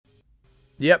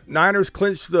Yep, Niners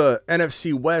clinched the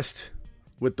NFC West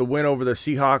with the win over the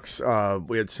Seahawks.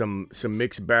 We had some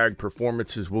mixed bag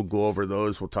performances. We'll go over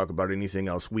those. We'll talk about anything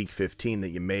else Week 15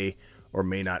 that you may or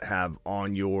may not have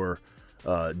on your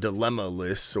dilemma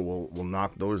list. So we'll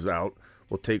knock those out.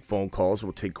 We'll take phone calls.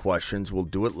 We'll take questions. We'll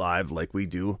do it live like we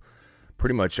do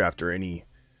pretty much after any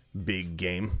big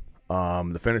game.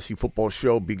 The Fantasy Football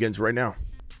Show begins right now.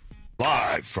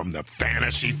 Live from the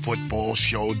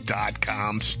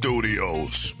FantasyFootballShow.com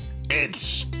studios.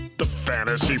 It's the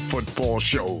Fantasy Football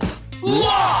Show.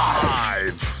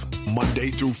 Live! Monday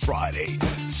through Friday,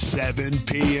 7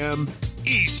 p.m.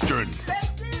 Eastern.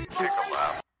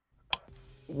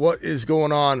 What is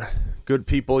going on, good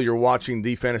people? You're watching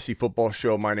the Fantasy Football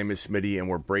Show. My name is Smitty, and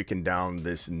we're breaking down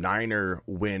this Niner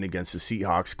win against the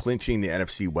Seahawks, clinching the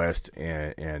NFC West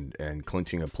and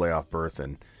clinching a playoff berth.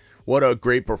 And what a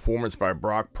great performance by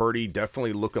Brock Purdy.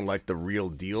 Definitely looking like the real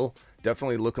deal.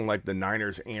 Definitely looking like the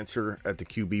Niners' answer at the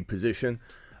QB position.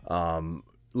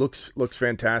 Looks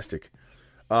fantastic.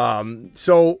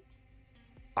 So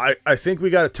I think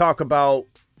we got to talk about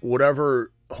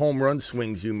whatever home run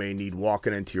swings you may need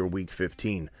walking into your Week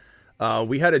 15.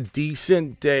 We had a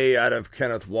decent day out of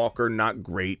Kenneth Walker. Not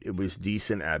great. It was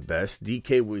decent at best.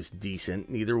 DK was decent.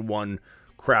 Neither one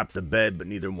crapped the bed, but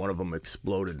neither one of them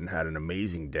exploded and had an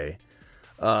amazing day.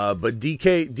 But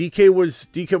DK was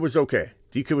okay.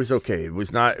 DK was okay. It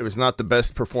was not the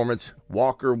best performance.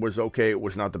 Walker was okay. It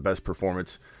was not the best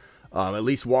performance. At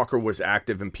least Walker was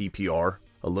active in PPR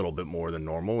a little bit more than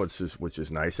normal, which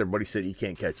is nice. Everybody said he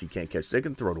can't catch. They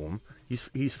can throw to him.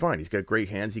 He's fine. He's got great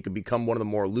hands. He could become one of the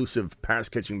more elusive pass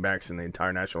catching backs in the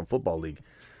entire National Football League.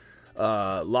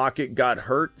 Lockett got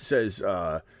hurt, says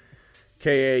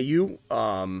KAU.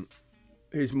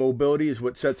 His mobility is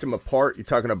what sets him apart. You're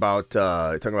talking about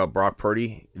Brock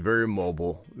Purdy. Very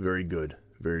mobile, very good.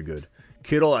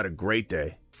 Kittle had a great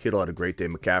day.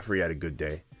 McCaffrey had a good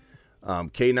day.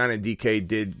 K9 and DK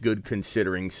did good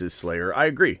considering, says Slayer. I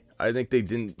agree. I think they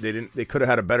could have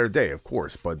had a better day, of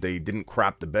course, but they didn't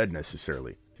crap the bed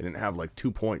necessarily. They didn't have like 2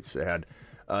 points. They had,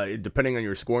 depending on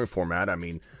your scoring format, I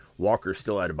mean, Walker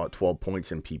still had about 12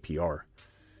 points in PPR.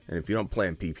 And if you don't play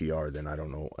in PPR, then I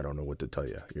don't know what to tell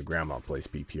you. Your grandma plays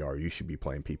PPR. You should be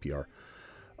playing PPR.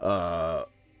 CMC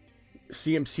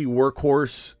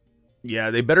workhorse. Yeah,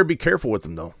 they better be careful with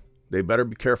him, though. They better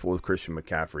be careful with Christian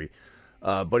McCaffrey.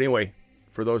 But anyway,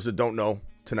 for those that don't know,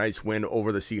 tonight's win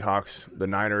over the Seahawks, the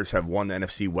Niners have won the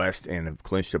NFC West and have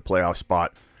clinched a playoff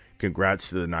spot. Congrats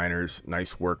to the Niners.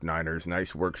 Nice work, Niners.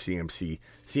 Nice work, CMC.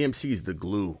 CMC is the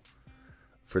glue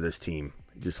for this team.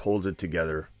 He just holds it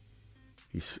together.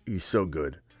 He's so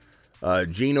good.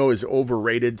 Gino is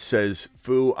overrated, says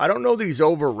Foo. I don't know that he's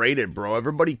overrated, bro.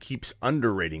 Everybody keeps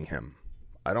underrating him.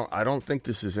 I don't think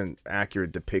this is an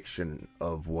accurate depiction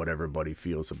of what everybody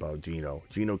feels about Gino.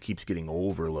 Gino keeps getting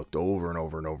overlooked over and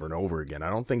over again. I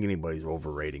don't think anybody's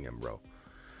overrating him, bro.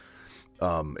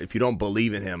 If you don't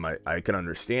believe in him, I can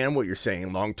understand what you're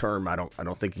saying. Long term, I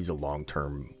don't think he's a long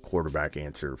term quarterback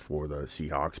answer for the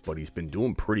Seahawks, but he's been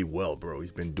doing pretty well, bro.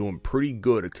 He's been doing pretty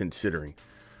good at considering.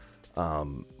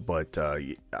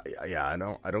 Yeah, I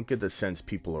don't get the sense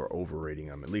people are overrating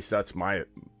him. At least that's my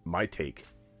take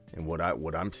and what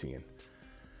I'm seeing.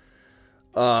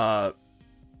 Ayuk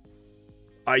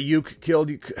killed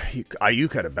you.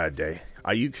 Ayuk had a bad day.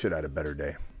 Ayuk should have had a better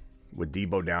day. With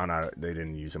Debo down, they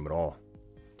didn't use him at all.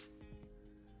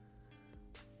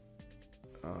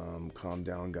 Calm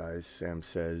down, guys. Sam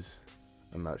says,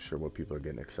 I'm not sure what people are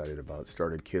getting excited about.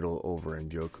 Started Kittle over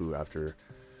Njoku after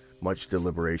much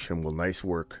deliberation. Well, nice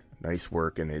work,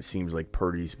 and it seems like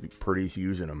Purdy's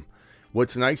using him.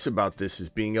 What's nice about this is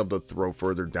being able to throw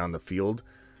further down the field.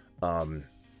 A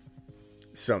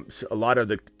lot of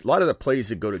the plays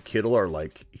that go to Kittle are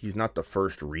like he's not the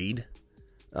first read.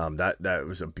 That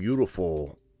was a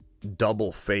beautiful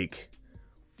double fake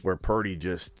where Purdy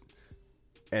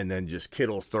and then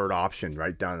Kittle's third option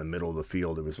right down the middle of the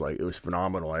field. It was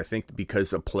phenomenal. I think because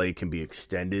the play can be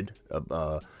extended,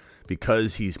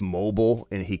 because he's mobile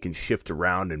and he can shift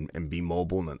around and be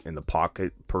mobile in the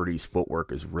pocket. Purdy's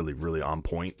footwork is really, really on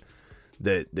point.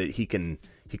 That they can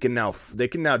now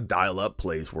dial up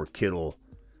plays where Kittle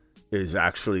is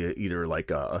actually either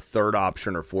like a third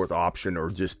option or fourth option,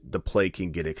 or just the play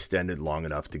can get extended long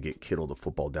enough to get Kittle the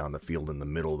football down the field in the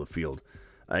middle of the field.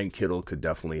 I think Kittle could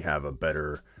definitely have a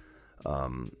better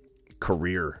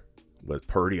career with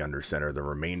Purdy under center, the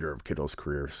remainder of Kittle's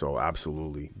career. So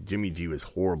absolutely, Jimmy G was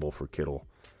horrible for Kittle.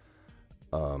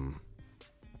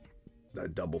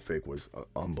 That double fake was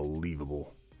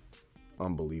unbelievable.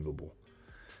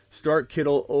 Start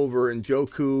Kittle over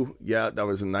Njoku. Yeah, that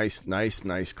was a nice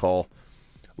call.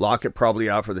 Lockett probably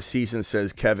out for the season,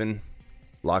 says Kevin.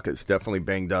 Lockett's definitely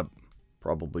banged up.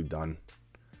 Probably done.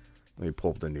 Let me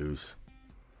pull up the news.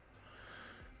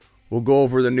 We'll go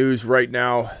over the news right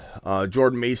now.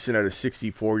 Jordan Mason had a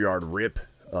 64-yard rip.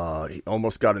 He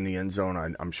almost got in the end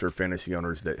zone. I'm sure fantasy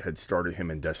owners that had started him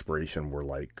in desperation were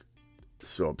like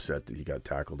so upset that he got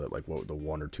tackled at like the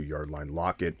 1 or 2 yard line.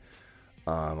 Lockett.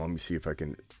 Let me see if I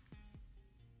can.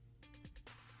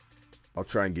 I'll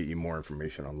try and get you more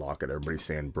information on Lockett. Everybody's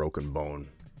saying broken bone.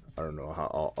 I don't know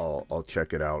how. I'll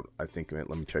check it out. I think let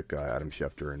me check Adam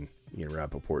Schefter and Ian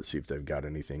Rappaport, see if they've got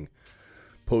anything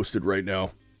posted right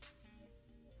now.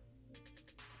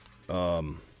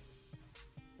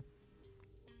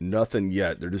 Nothing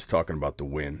yet. They're just talking about the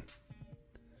win.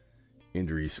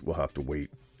 Injuries, we'll have to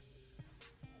wait.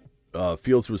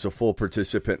 Fields was a full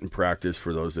participant in practice.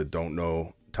 For those that don't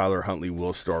know, Tyler Huntley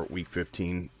will start Week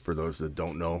 15. For those that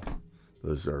don't know,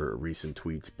 those are recent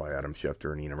tweets by Adam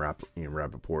Schefter and Ian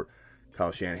Rappaport.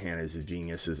 Kyle Shanahan is a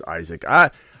genius, says Isaac.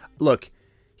 Look,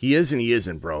 he is and he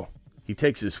isn't, bro. He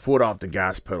takes his foot off the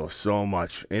gas pedal so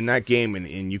much in that game,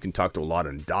 and you can talk to a lot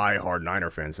of die-hard Niner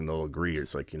fans, and they'll agree.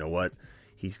 It's like, you know what?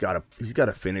 He's got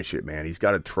to finish it, man. He's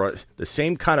got to trust. The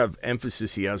same kind of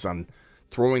emphasis he has on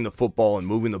throwing the football and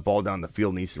moving the ball down the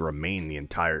field needs to remain the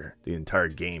entire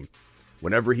game.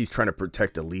 Whenever he's trying to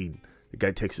protect a lead, the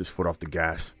guy takes his foot off the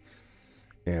gas,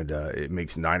 and it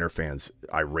makes Niner fans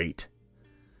irate.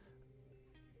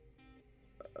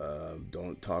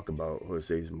 Don't talk about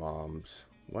Jose's mom's.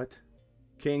 What?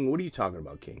 King, what are you talking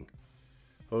about, King?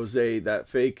 Jose, that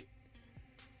fake.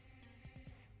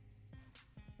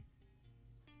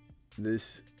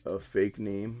 This a fake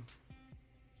name.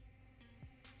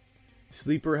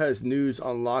 Sleeper has news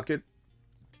on Lockett.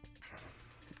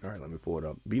 All right, let me pull it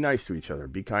up. Be nice to each other.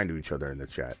 Be kind to each other in the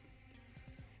chat.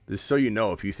 Just so you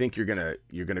know, if you think you're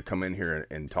gonna come in here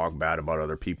and talk bad about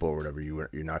other people or whatever, you're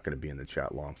not gonna be in the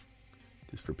chat long.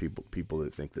 Just for people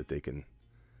that think that they can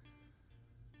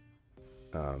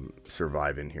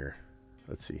survive in here.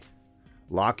 Let's see.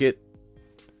 Lockett.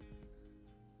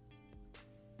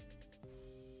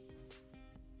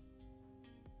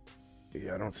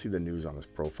 Yeah, I don't see the news on his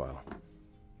profile.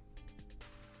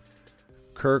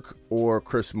 Kirk or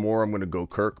Chris Moore. I'm going to go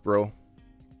Kirk, bro.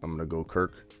 I'm going to go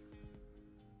Kirk.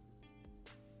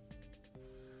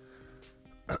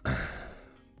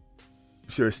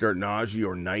 Should I start Najee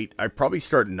or Knight? I'd probably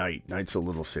start Knight. Knight's a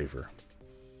little safer.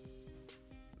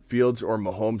 Fields or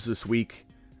Mahomes this week?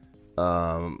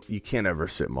 You can't ever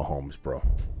sit Mahomes, bro.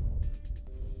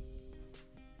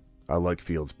 I like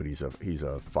Fields, but he's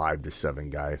a 5 to 7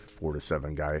 guy, 4 to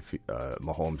 7 guy.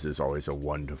 Mahomes is always a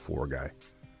 1 to 4 guy.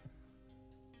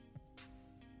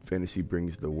 Fantasy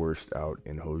brings the worst out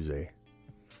in Jose.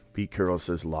 Pete Carroll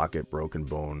says Lockett broken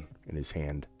bone in his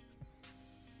hand.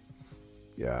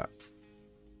 Yeah,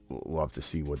 we'll have to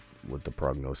see what the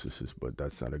prognosis is, but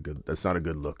that's not a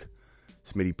good look.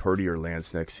 Smitty, Purdy or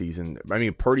Lance next season? I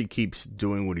mean, Purdy keeps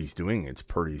doing what he's doing. It's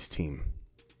Purdy's team.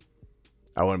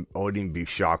 I wouldn't even be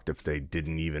shocked if they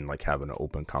didn't even have an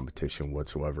open competition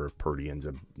whatsoever. If Purdy ends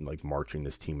up marching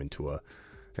this team into an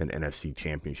NFC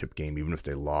Championship game, even if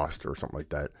they lost or something like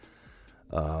that.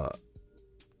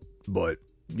 But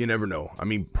you never know. I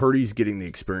mean, Purdy's getting the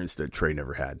experience that Trey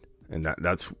never had, and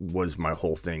that was my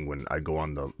whole thing when I go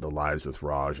on the lives with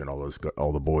Raj and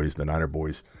all the boys, the Niner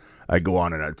boys. I go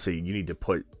on and I'd say you need to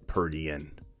put Purdy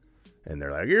in, and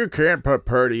they're like, you can't put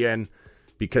Purdy in.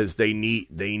 Because they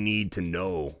need to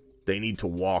know, they need to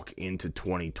walk into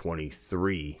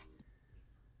 2023,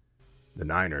 the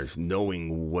Niners,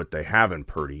 knowing what they have in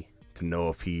Purdy, to know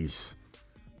if he's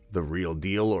the real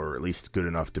deal or at least good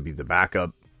enough to be the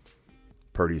backup.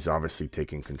 Purdy's obviously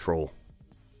taking control.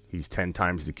 He's 10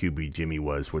 times the QB Jimmy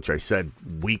was, which I said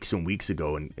weeks and weeks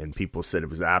ago, and people said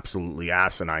it was absolutely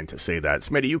asinine to say that.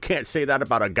 Smitty, you can't say that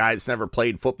about a guy that's never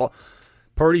played football.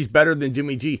 Purdy's better than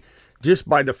Jimmy G. Just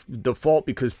by default,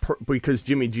 because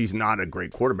Jimmy G's not a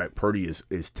great quarterback, Purdy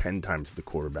is 10 times the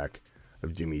quarterback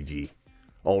of Jimmy G.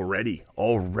 Already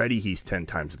he's 10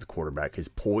 times the quarterback. His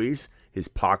poise, his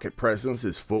pocket presence,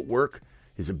 his footwork,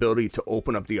 his ability to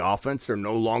open up the offense. They're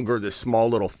no longer this small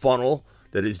little funnel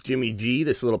that is Jimmy G,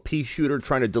 this little pea shooter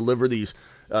trying to deliver these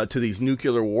to these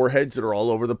nuclear warheads that are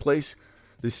all over the place.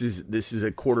 This is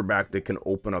a quarterback that can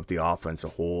open up the offense a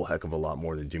whole heck of a lot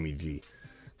more than Jimmy G.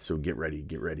 So get ready.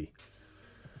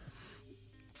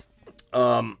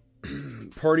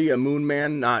 Purdy, a moon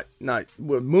man, not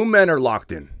moon men are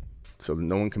locked in, so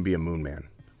no one can be a moon man.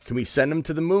 Can we send him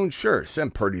to the moon? Sure,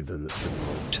 send Purdy to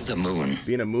the moon.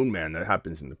 Being a moon man, that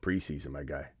happens in the preseason, my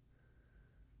guy.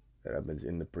 That happens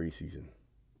in the preseason.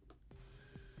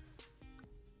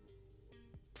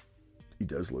 He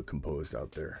does look composed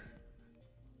out there.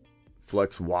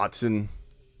 Flex Watson.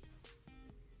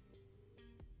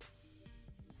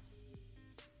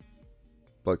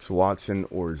 Flex Watson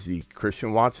or Zeke.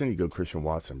 Christian Watson? You go Christian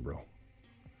Watson, bro.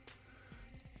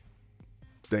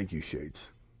 Thank you, Shades.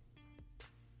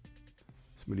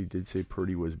 Somebody did say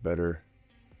Purdy was better.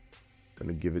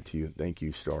 Gonna give it to you. Thank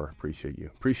you, Star. Appreciate you.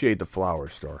 Appreciate the flower,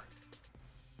 Star.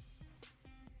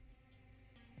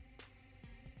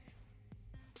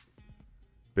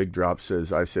 Big Drop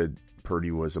says, I said Purdy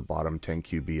was a bottom 10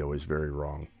 QB. I was very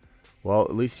wrong. Well,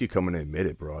 at least you come and admit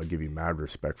it, bro. I give you mad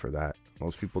respect for that.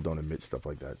 Most people don't admit stuff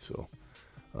like that. So,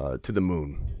 to the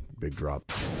moon, Big Drop.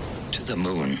 To the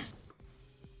moon.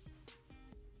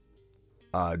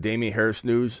 Damian Harris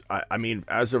news. I mean,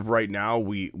 as of right now,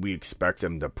 we expect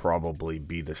him to probably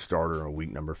be the starter in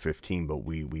week number 15, but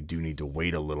we do need to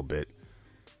wait a little bit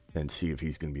and see if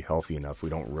he's going to be healthy enough. We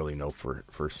don't really know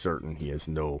for certain. He has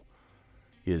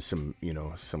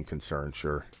some concern,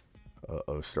 sure,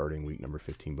 of starting week number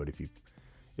 15. But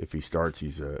if he starts,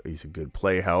 he's a good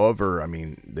play. However, I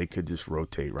mean, they could just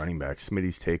rotate running back.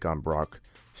 Smitty's take on Brock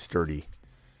Sturdy.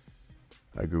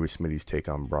 I agree with Smitty's take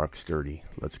on Brock Sturdy.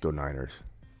 Let's go Niners.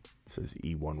 Says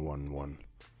E111.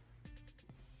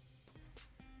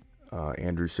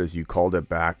 Andrew says you called it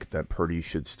back that Purdy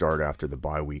should start after the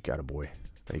bye week. Attaboy.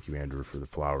 Thank you, Andrew, for the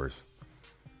flowers.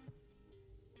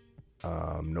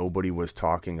 Nobody was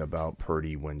talking about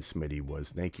Purdy when Smitty was.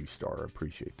 Thank you, Star. I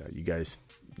appreciate that.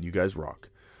 You guys rock.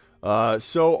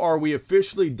 So are we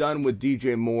officially done with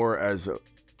DJ Moore as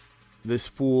this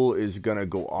fool is going to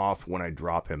go off when I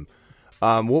drop him?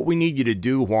 What we need you to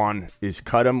do, Juan, is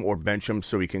cut him or bench him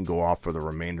so he can go off for the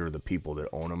remainder of the people that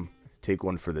own him. Take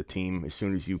one for the team. As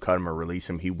soon as you cut him or release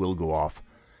him, he will go off.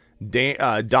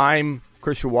 Dime,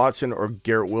 Christian Watson, or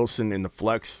Garrett Wilson in the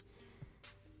flex.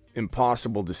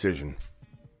 Impossible decision.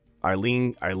 I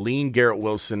lean Garrett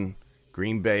Wilson.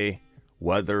 Green Bay,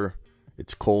 weather,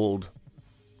 it's cold.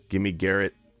 Give me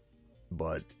Garrett,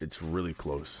 but it's really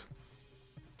close.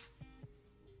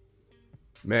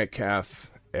 Metcalf,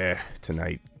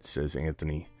 tonight, says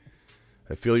Anthony.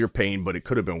 I feel your pain, but it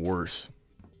could have been worse.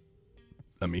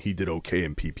 I mean, he did okay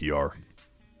in PPR.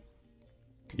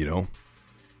 You know?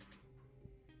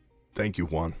 Thank you,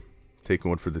 Juan. Taking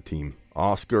one for the team.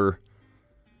 Oscar.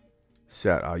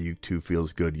 Sat Ayuk 2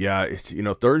 feels good. Yeah, it's,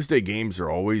 Thursday games are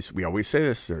always, we always say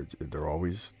this, they're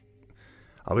always,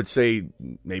 I would say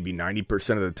maybe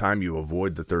 90% of the time you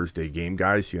avoid the Thursday game,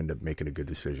 guys, you end up making a good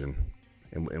decision.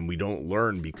 And we don't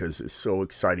learn because it's so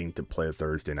exciting to play a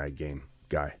Thursday night game,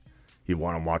 guy. You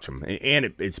want to watch them.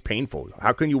 And it's painful.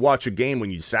 How can you watch a game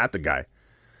when you sat the guy?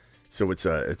 So it's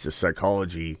a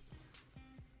psychology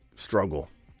struggle,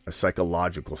 a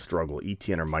psychological struggle.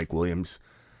 ETN or Mike Williams.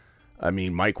 I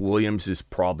mean, Mike Williams is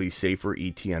probably safer.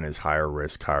 ETN is higher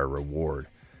risk, higher reward.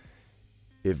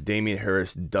 If Damian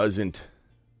Harris doesn't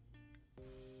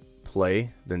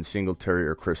play, then Singletary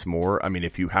or Chris Moore. I mean,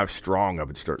 if you have Strong, I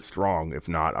would start Strong. If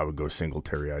not, I would go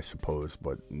Singletary, I suppose.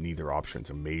 But neither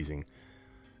option's amazing.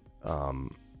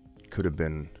 Could have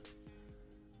been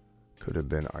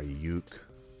Ayuk,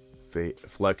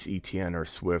 Flex ETN or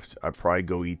Swift. I'd probably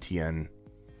go ETN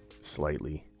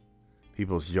slightly.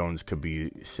 Peoples-Jones could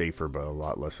be safer, but a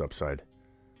lot less upside.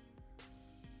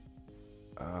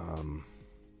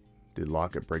 Did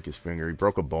Lockett break his finger? He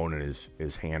broke a bone in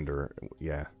his hand,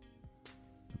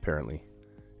 apparently.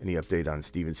 Any update on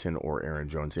Stevenson or Aaron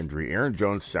Jones' injury? Aaron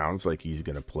Jones sounds like he's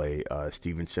going to play.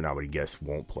 Stevenson, I would guess,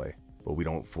 won't play, but we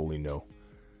don't fully know.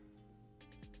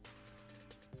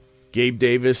 Gabe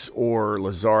Davis or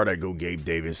Lazard? I go Gabe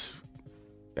Davis.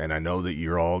 And I know that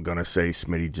you're all going to say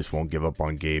Smitty just won't give up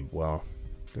on Gabe. Well,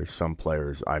 there's some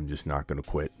players I'm just not going to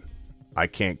quit. I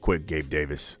can't quit Gabe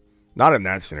Davis. Not in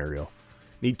that scenario.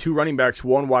 Need 2 running backs,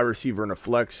 1 wide receiver, and a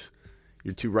flex.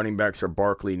 Your 2 running backs are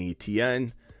Barkley and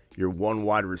ETN. Your 1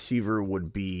 wide receiver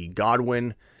would be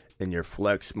Godwin. And your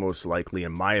flex, most likely,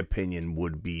 in my opinion,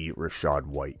 would be Rachaad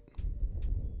White.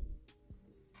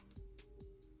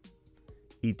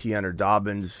 ETN or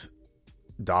Dobbins.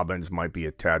 Dobbins might be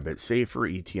a tad bit safer.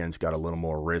 ETN's got a little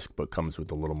more risk, but comes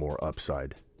with a little more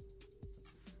upside.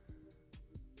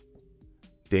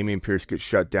 Dameon Pierce gets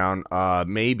shut down.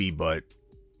 Maybe, but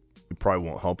it probably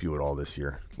won't help you at all this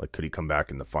year. Like, could he come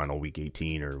back in the final week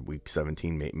 18 or week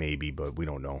 17? Maybe, but we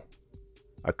don't know.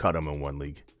 I cut him in one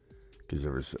league because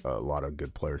there was a lot of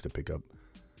good players to pick up.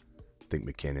 I think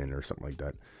McKinnon or something like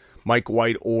that. Mike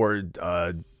White or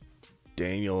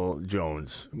Daniel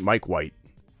Jones. Mike White,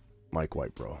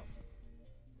 bro.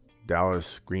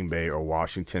 Dallas, Green Bay, or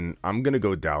Washington. I'm going to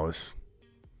go Dallas.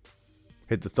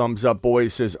 Hit the thumbs up,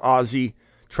 boys, says Ozzy.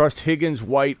 Trust Higgins,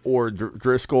 White, or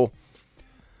Driscoll.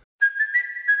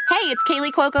 it's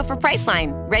Kaylee Cuoco for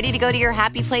Priceline. Ready to go to your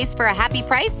happy place for a happy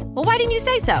price? Well, why didn't you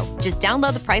say so? Just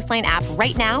download the Priceline app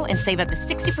right now and save up to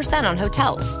 60% on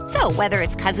hotels. So whether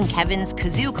it's Cousin Kevin's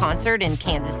Kazoo Concert in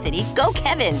Kansas City, go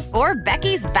Kevin, or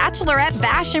Becky's Bachelorette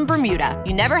Bash in Bermuda,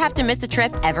 you never have to miss a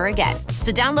trip ever again.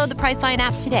 So download the Priceline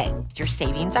app today. Your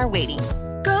savings are waiting.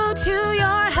 Go to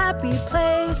your happy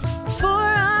place for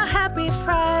a happy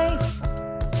price.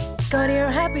 Go to your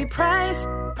happy price,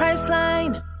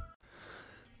 Priceline.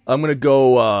 I'm going to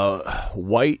go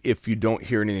White if you don't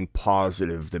hear anything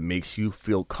positive that makes you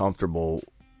feel comfortable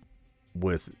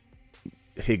with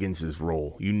Higgins'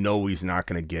 role. You know he's not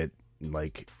going to get,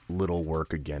 like, little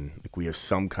work again. Like, we have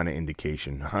some kind of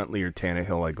indication. Huntley or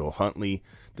Tannehill, I go Huntley.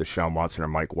 Deshaun Watson or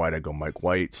Mike White, I go Mike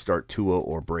White. Start Tua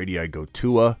or Brady, I go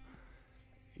Tua.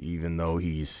 Even though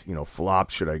he's,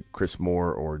 flopped, should I Chris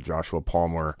Moore or Joshua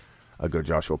Palmer? I go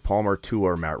Joshua Palmer.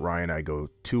 Tua or Matt Ryan, I go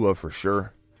Tua for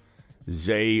sure.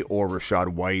 Zay or Rashad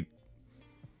White.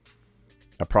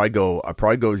 I probably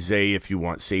go Zay if you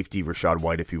want safety. Rashad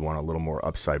White if you want a little more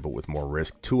upside but with more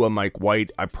risk. Tua, Mike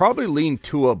White. I probably lean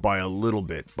Tua by a little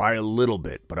bit, but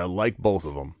I like both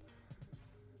of them.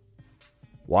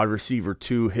 Wide receiver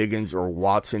 2, Higgins or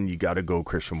Watson. You got to go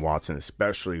Christian Watson,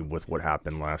 especially with what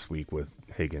happened last week with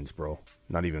Higgins, bro.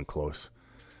 Not even close.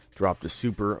 Drop the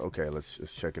super. Okay, let's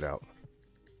check it out.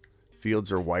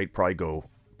 Fields or White. Probably go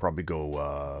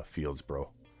Fields, bro.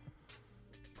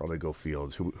 Probably go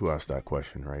Fields. Who asked that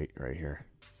question? Right here.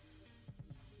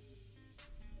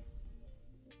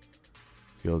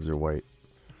 Fields or White.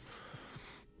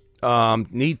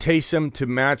 Need Taysom to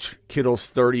match Kittle's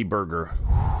 30 burger.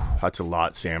 That's a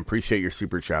lot, Sam. Appreciate your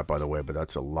super chat, by the way, but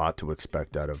that's a lot to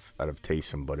expect out of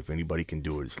Taysom. But if anybody can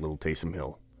do it, it's little Taysom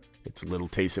Hill. It's little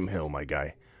Taysom Hill, my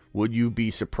guy. Would you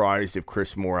be surprised if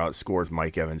Chris Moore outscores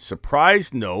Mike Evans?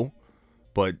 Surprised? No.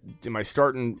 But am I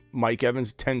starting Mike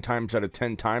Evans 10 times out of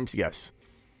 10 times? Yes.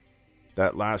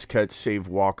 That last catch saved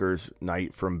Walker's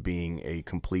night from being a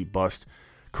complete bust.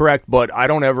 Correct, but I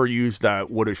don't ever use that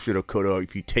woulda, shoulda, coulda.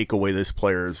 If you take away this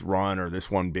player's run or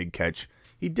this one big catch,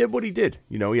 he did what he did.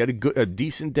 He had a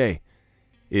decent day.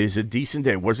 It is a decent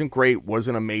day. It wasn't great,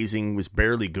 wasn't amazing, was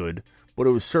barely good, but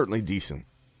it was certainly decent.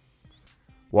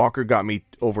 Walker got me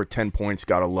over 10 points.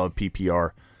 Gotta love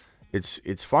PPR.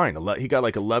 It's fine. He got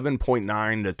like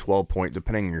 11.9 to 12 point,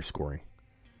 depending on your scoring.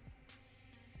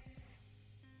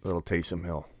 Little Taysom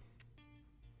Hill.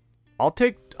 I'll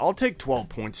take 12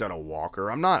 points out of Walker.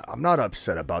 I'm not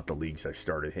upset about the leagues I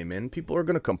started him in. People are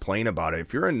going to complain about it.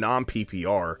 If you're a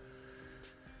non-PPR,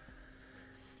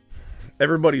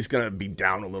 everybody's going to be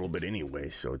down a little bit anyway,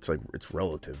 so it's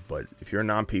relative. But if you're a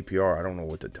non-PPR, I don't know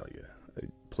what to tell you.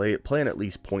 Play in at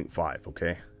least 0.5,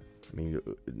 okay? I mean,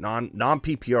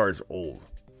 non-PPR is old.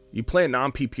 You play a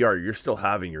non-PPR, you're still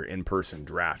having your in-person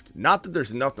draft. Not that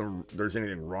there's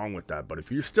anything wrong with that, but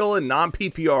if you're still in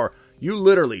non-PPR, you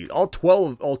literally,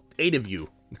 all 8 of you,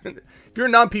 if you're a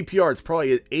non-PPR, it's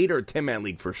probably an 8 or a 10-man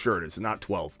league for sure. It's not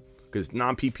 12, because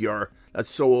non-PPR, that's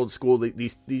so old school.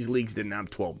 These leagues didn't have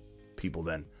 12 people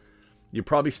then. You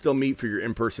probably still meet for your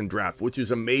in-person draft, which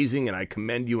is amazing, and I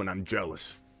commend you, and I'm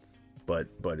jealous. But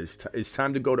it's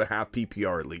time to go to half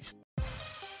PPR at least.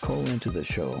 Call into the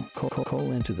show.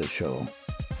 Call into the show.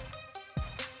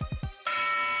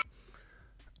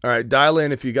 All right, dial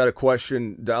in if you got a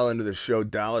question. Dial into the show.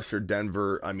 Dallas or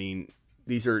Denver. I mean,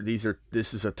 this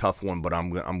is a tough one, but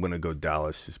I'm gonna go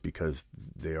Dallas just because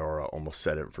they are almost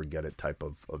set it and forget it type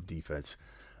of defense.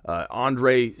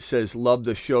 Andre says, love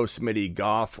the show, Smitty.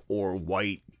 Goff or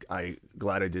White?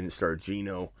 Glad I didn't start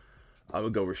Geno. I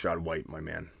would go Rashad White, my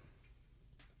man.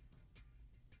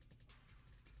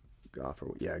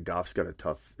 Goff's got it's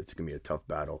going to be a tough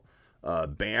battle.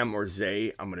 Bam or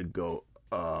Zay, I'm going to go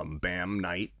Bam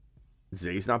Knight.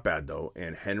 Zay's not bad, though.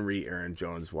 And Henry, Aaron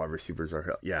Jones, wide receivers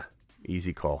are,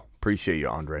 easy call. Appreciate you,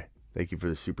 Andre. Thank you for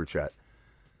the super chat.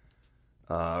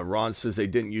 Ron says they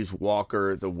didn't use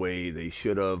Walker the way they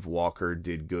should have. Walker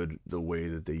did good the way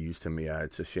that they used him. Yeah,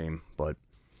 it's a shame, but,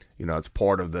 it's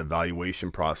part of the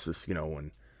evaluation process,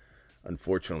 and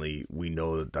unfortunately, we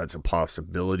know that that's a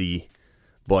possibility.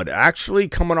 But actually,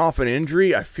 coming off an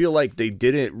injury, I feel like they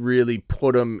didn't really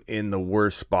put him in the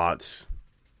worst spots.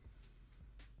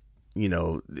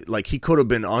 Like he could have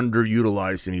been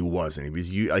underutilized and he wasn't.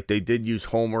 They did use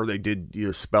Homer, they did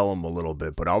spell him a little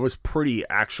bit, but I was pretty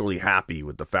actually happy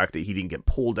with the fact that he didn't get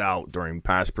pulled out during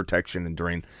pass protection and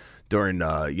during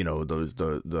those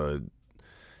the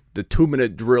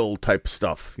 2-minute drill type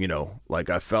stuff. Like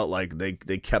I felt like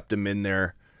they kept him in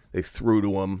there. They threw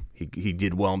to him. He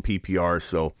did well in PPR.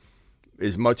 So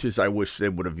as much as I wish they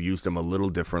would have used him a little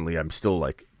differently, I'm still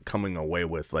like coming away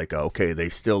with like, okay, they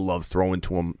still love throwing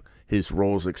to him his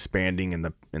roles expanding in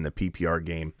the PPR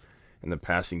game, in the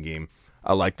passing game.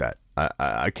 I like that.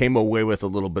 I came away with a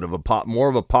little bit of more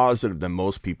of a positive than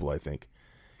most people, I think.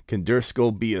 Can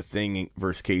Driscoll be a thing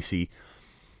versus Casey?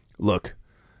 Look,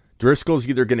 Driscoll's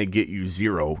either going to get you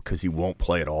 0 because he won't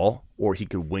play at all, or he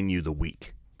could win you the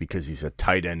week because he's a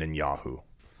tight end in Yahoo.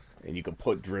 And you can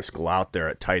put Driscoll out there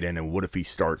at tight end, and what if he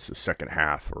starts the second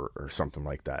half or something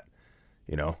like that?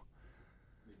 You know?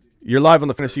 You're live on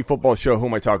the Fantasy Football Show. Who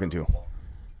am I talking to?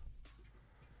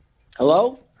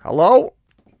 Hello? Hello?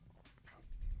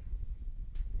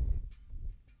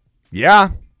 Yeah.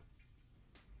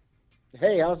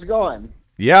 Hey, how's it going?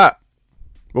 Yeah.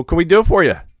 What can we do for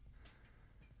you?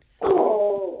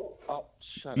 Oh,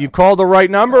 shut You up. called the right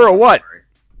number or what?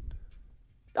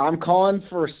 I'm calling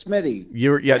for Smitty.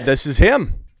 Yeah, this is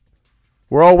him.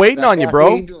 We're all waiting on you, How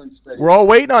bro. you doing, Smitty? We're all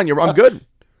waiting on you. I'm good.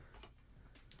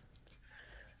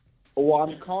 Well,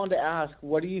 I'm calling to ask,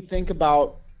 what do you think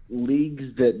about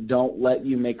leagues that don't let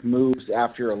you make moves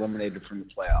after you're eliminated from the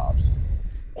playoffs?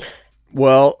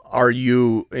 Well, are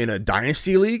you in a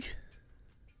dynasty league?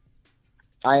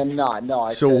 I am not. No.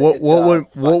 So what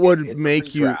would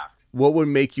make you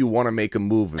want to make a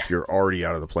move if you're already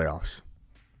out of the playoffs?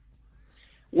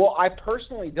 Well, I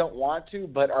personally don't want to,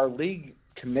 but our league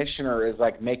commissioner is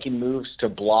like making moves to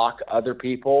block other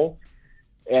people,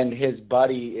 and his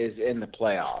buddy is in the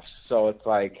playoffs. So it's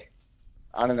like,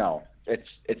 I don't know.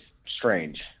 It's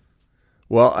strange.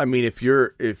 Well, I mean, if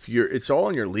you're, it's all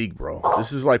in your league, bro.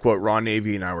 This is like what Ron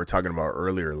Navy and I were talking about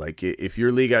earlier. Like, if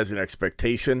your league has an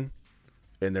expectation,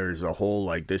 and there's a whole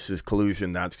like, this is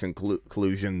collusion, that's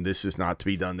collusion, this is not to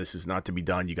be done, this is not to be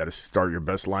done. You got to start your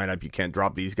best lineup. You can't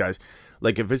drop these guys.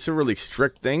 Like, if it's a really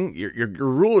strict thing, your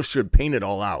rules should paint it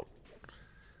all out.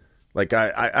 Like,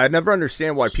 I never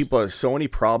understand why people have so many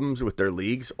problems with their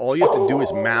leagues. All you have to do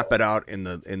is map it out in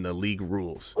the league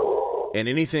rules. And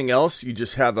anything else, you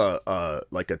just have a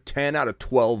 10 out of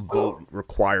 12 vote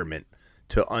requirement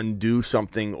to undo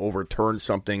something, overturn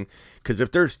something. Because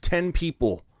if there's 10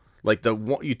 people, like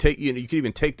you can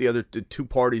even take the two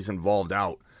parties involved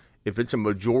out. If it's a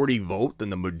majority vote, then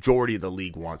the majority of the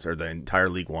league wants, or the entire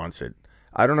league wants it.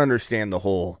 I don't understand the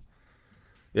whole.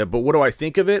 Yeah, but what do I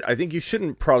think of it? I think you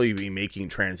shouldn't probably be making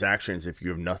transactions if you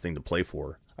have nothing to play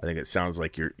for. I think it sounds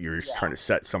like you're just trying to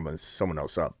set someone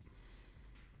else up.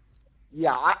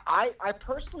 Yeah, I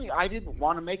personally, I didn't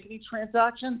want to make any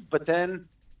transactions, but then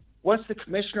once the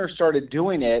commissioner started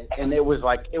doing it, and it was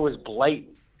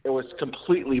blatant. It was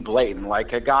completely blatant.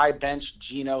 Like, a guy benched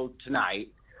Geno tonight,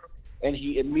 and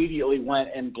he immediately went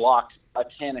and blocked a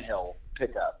Tannehill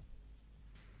pickup.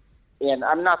 And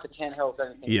I'm not that Tannehill's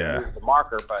anything to do with the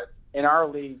marker, but in our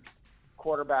league,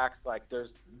 quarterbacks, like, there's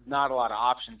not a lot of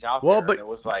options out there. But it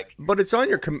was like, but it's on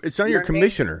your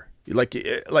commissioner.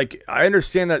 Like I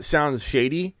understand that sounds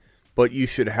shady, but you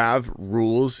should have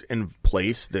rules in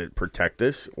place that protect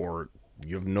this, or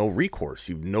you have no recourse.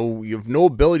 You have no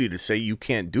ability to say you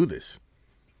can't do this.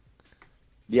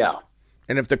 Yeah.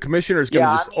 And if the commissioner is going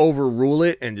to overrule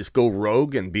it and just go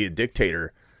rogue and be a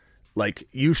dictator, like,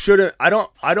 you shouldn't. I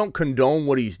don't condone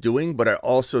what he's doing, but I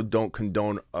also don't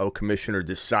condone a commissioner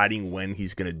deciding when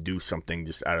he's going to do something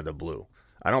just out of the blue.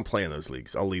 I don't play in those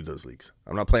leagues. I'll leave those leagues.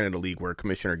 I'm not playing in a league where a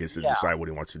commissioner gets to decide what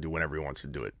he wants to do whenever he wants to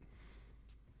do it.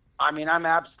 I mean, I'm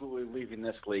absolutely leaving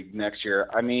this league next year.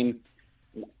 I mean,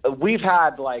 we've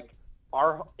had, like,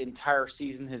 our entire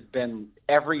season has been,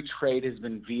 every trade has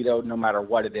been vetoed no matter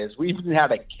what it is. We even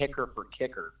had a kicker for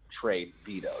kicker trade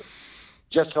vetoed.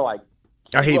 Just to, like,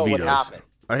 I hate vetoes.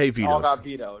 I hate vetoes. All got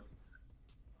vetoed.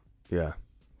 Yeah.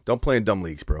 Don't play in dumb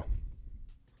leagues, bro.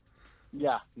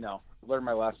 Yeah, no. Learned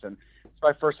my lesson. It's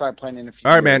my first time playing in a few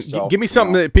All right, man. years, so, give me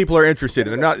something that people are interested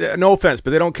in. They're not. No offense,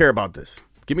 but they don't care about this.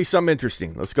 Give me something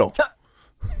interesting. Let's go.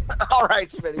 All right,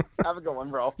 Smitty. Have a good one,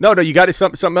 bro. No, you got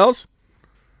something else?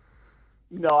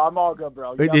 No, I'm all good,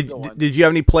 bro. Did you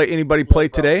have anybody play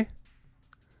today?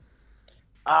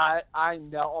 I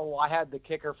know. Oh, I had the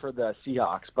kicker for the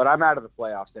Seahawks, but I'm out of the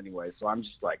playoffs anyway, so I'm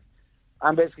just like,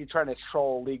 I'm basically trying to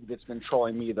troll a league that's been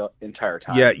trolling me the entire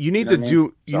time. Yeah, you need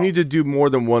to do more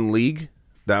than one league.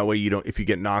 That way, if you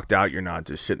get knocked out, you're not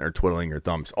just sitting there twiddling your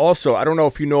thumbs. Also, I don't know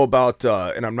if you know about,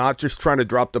 and I'm not just trying to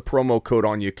drop the promo code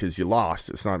on you because you lost.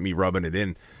 It's not me rubbing it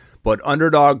in, but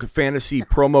Underdog Fantasy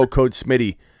promo code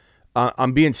Smitty.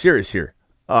 I'm being serious here.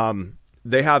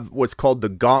 They have what's called the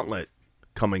Gauntlet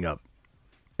coming up.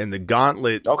 And the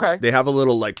Gauntlet, they have a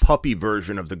little like puppy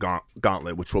version of the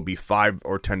Gauntlet, which will be $5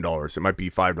 or $10. It might be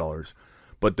 $5.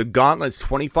 But the Gauntlet's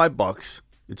 $25.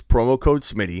 It's promo code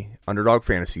Smitty, Underdog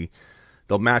Fantasy.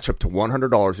 They'll match up to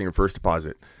 $100 in your first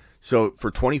deposit. So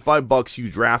for $25, you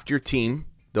draft your team,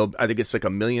 I think it's like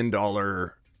 $1 million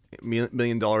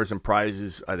in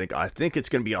prizes. I think it's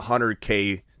going to be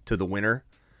 $100K to the winner.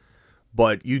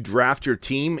 But you draft your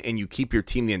team and you keep your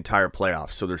team the entire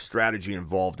playoffs. So there's strategy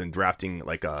involved in drafting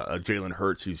like a Jalen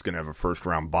Hurts who's going to have a first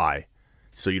round bye.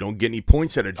 So you don't get any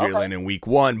points out of Jalen in week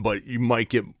 1, but you might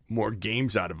get more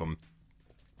games out of him.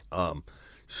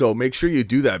 So make sure you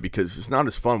do that because it's not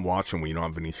as fun watching when you don't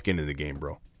have any skin in the game,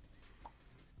 bro.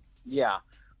 Yeah.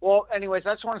 Well, anyways,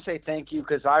 I just want to say thank you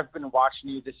because I've been watching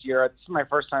you this year. This is my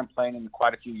first time playing in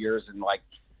quite a few years, and like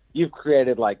you've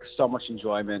created like so much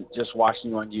enjoyment just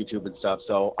watching you on YouTube and stuff.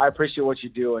 So I appreciate what you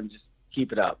do and just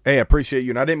keep it up. Hey, I appreciate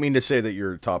you. And I didn't mean to say that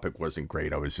your topic wasn't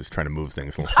great. I was just trying to move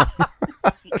things along.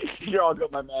 You're all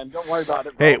good, my man. Don't worry about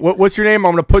it, bro. Hey, what's your name?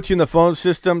 I'm going to put you in the phone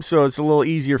system so it's a little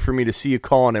easier for me to see you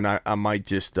calling, and I might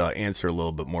just answer a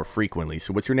little bit more frequently.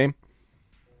 So what's your name?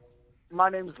 My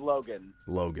name's Logan.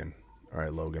 Logan. All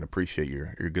right, Logan. Appreciate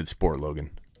you're a good sport, Logan.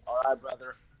 All right,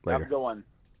 brother. Later. Have a good one.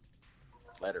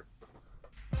 Later.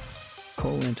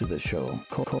 Call into the show.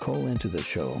 Call into the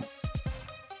show.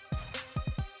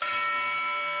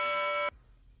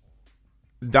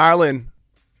 Dial in.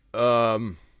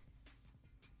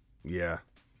 Yeah.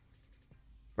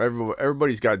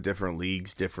 Everybody's got different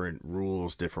leagues, different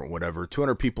rules, different whatever.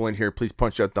 200 people in here. Please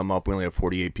punch that thumb up. We only have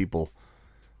 48 people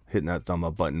hitting that thumb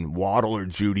up button. Waddle or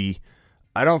Judy.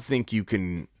 I don't think you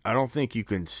can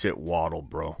sit Waddle,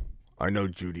 bro. I know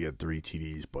Judy had 3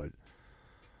 TDs, but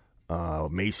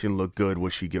Mason looked good.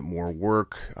 Wish he'd get more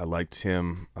work. I liked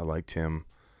him.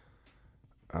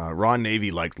 Ron Navy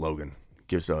liked Logan.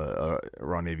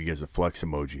 Ron Navy gives a flex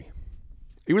emoji.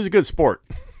 He was a good sport.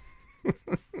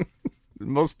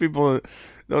 Most people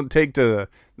don't take the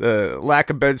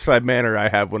lack of bedside manner I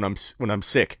have when I'm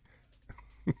sick.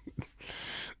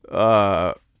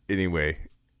 Anyway,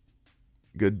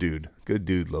 good dude,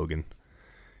 Logan.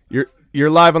 You're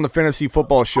live on the Fantasy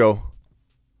Football Show.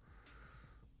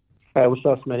 Hey, what's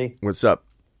up, Smitty? What's up?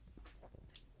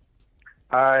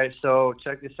 All right, so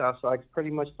check this out. So I pretty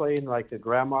much play in like the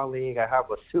grandma league. I have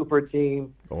a super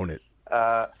team. Own it.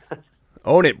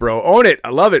 Own it, bro. Own it. I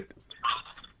love it.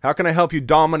 How can I help you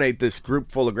dominate this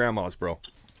group full of grandmas, bro?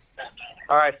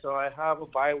 All right, so I have a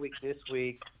bye week this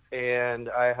week, and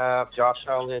I have Josh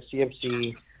Allen,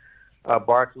 CMC,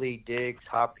 Barkley, Diggs,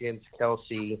 Hopkins,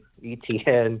 Kelsey,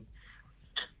 ETN,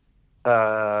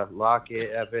 Lockett,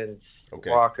 Evans,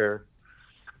 Walker.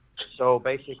 So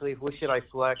basically, who should I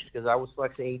flex? Because I was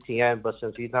flexing ETN, but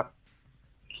since he's not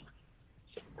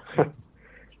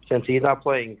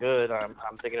playing good, I'm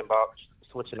thinking about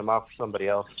switching him out for somebody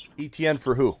else. ETN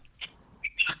for who?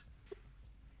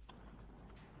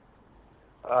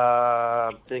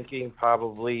 I'm thinking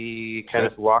probably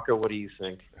Kenneth Walker. What do you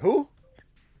think? Who?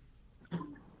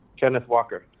 Kenneth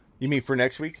Walker. You mean for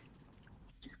next week?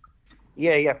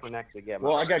 Yeah, for next week. Yeah.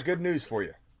 Well, I got good news for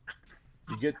you.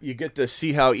 You get to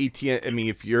see how ETN. I mean,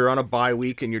 if you're on a bye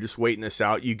week and you're just waiting this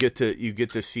out, you get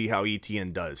to see how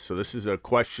ETN does. So this is a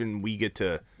question we get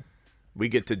to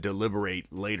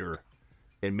deliberate later,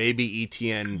 and maybe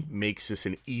ETN makes this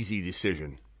an easy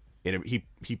decision. And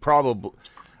he probably,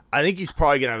 I think he's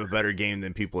probably gonna have a better game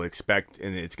than people expect,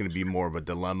 and it's gonna be more of a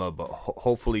dilemma. But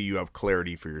hopefully you have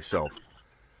clarity for yourself.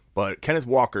 But Kenneth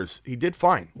Walker's, he did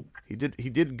fine. He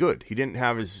did good. He didn't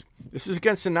have his. This is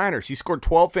against the Niners. He scored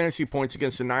 12 fantasy points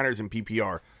against the Niners in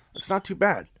PPR. That's not too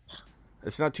bad.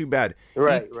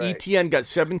 Right. ETN got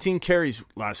 17 carries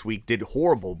last week. Did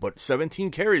horrible, but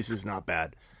 17 carries is not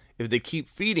bad. If they keep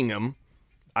feeding him,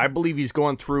 I believe he's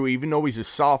going through. Even though he's a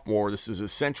sophomore, this is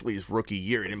essentially his rookie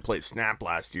year. He didn't play a snap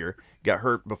last year. Got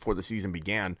hurt before the season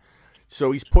began,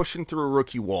 so he's pushing through a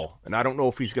rookie wall. And I don't know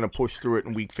if he's going to push through it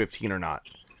in week 15 or not.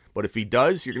 But if he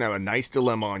does, you're going to have a nice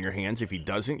dilemma on your hands. If he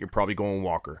doesn't, you're probably going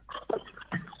Walker.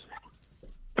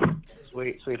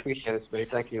 Sweet. Appreciate it, Smitty.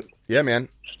 Thank you. Yeah, man.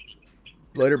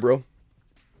 Later, bro.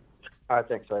 All right,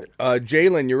 thanks. Later.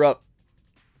 Jalen, you're up.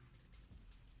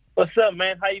 What's up,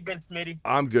 man? How you been, Smitty?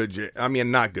 I'm good.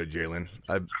 Not good, Jalen.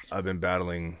 I've been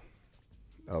battling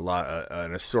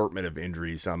an assortment of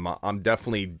injuries. I'm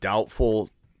definitely doubtful,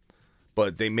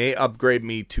 but they may upgrade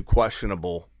me to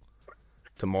questionable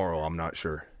tomorrow. I'm not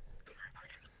sure.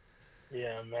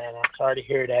 Yeah, man. I'm sorry to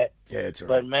hear that. Yeah, it's all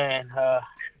right. But man, I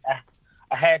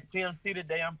had CMC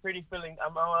today. I'm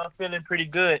feeling pretty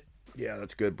good. Yeah,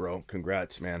 that's good, bro.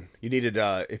 Congrats, man. You needed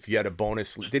if you had a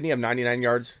bonus. Didn't he have 99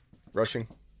 yards rushing?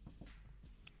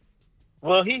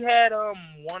 Well, he had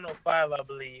 105, I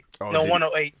believe.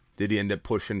 108. Did he end up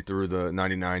pushing through the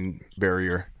 99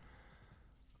 barrier?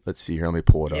 Let's see here. Let me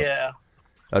pull it up. Yeah.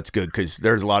 That's good because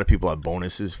there's a lot of people that have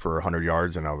bonuses for 100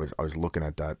 yards, and I was looking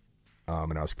at that.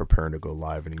 and I was preparing to go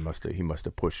live, and he must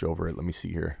have pushed over it. Let me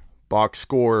see here. Box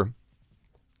score.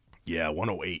 Yeah,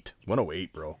 108.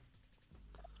 108, bro.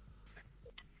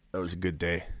 That was a good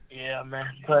day. Yeah,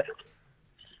 man. But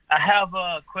I have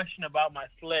a question about my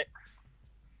flex.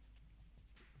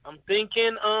 I'm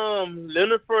thinking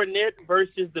Leonard Fournette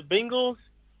versus the Bengals,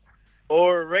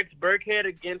 or Rex Burkhead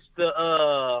against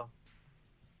the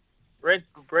Rex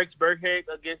Burkhead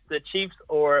against the Chiefs,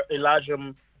 or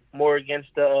Elijah Moore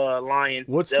against the Lions.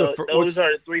 Those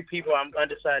are the three people I'm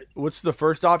undecided. What's the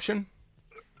first option?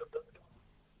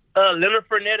 Leonard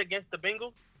Fournette against the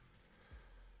Bengals,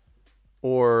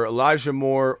 or Elijah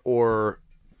Moore, or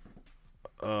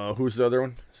who's the other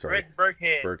one? Sorry, Rex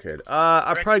Burkhead. Burkhead.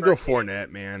 I'd probably go Fournette,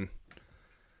 man.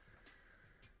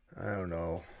 I don't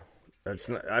know. That's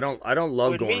not. I don't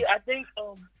love going. I think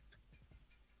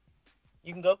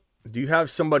you can go. Do you have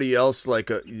somebody else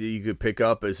you could pick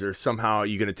up? Is there somehow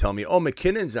you going to tell me, oh,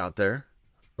 McKinnon's out there,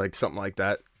 like something like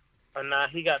that? Nah,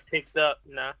 he got picked up.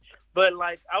 Nah, but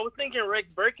I was thinking Rex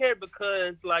Burkhead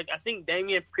because I think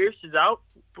Damian Pierce is out,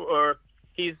 or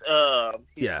he's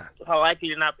likely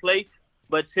to not play.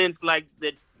 But since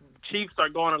the Chiefs are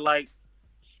going to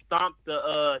stomp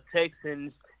the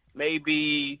Texans,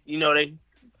 maybe they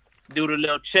do the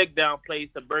little check down plays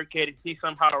to Burkhead, if he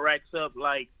somehow racks up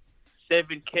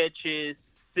 7 catches,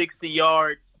 60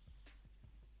 yards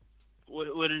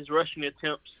with his rushing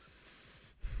attempts.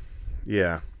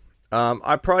 Yeah.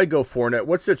 I'd probably go Fournette.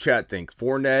 What's the chat think?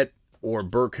 Fournette or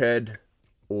Burkhead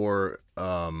or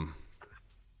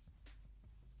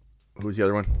who's the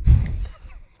other one?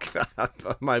 God,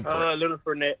 Little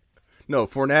Fournette. No,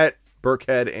 Fournette,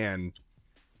 Burkhead, and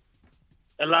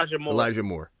Elijah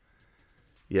Moore.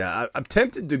 Yeah, I'm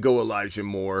tempted to go Elijah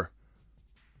Moore.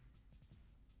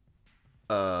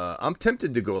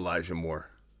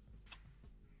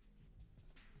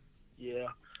 Yeah.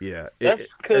 Yeah.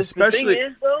 Especially, the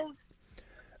thing is, though,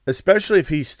 especially if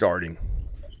he's starting.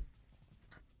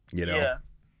 Yeah.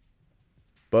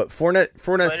 But Fournette's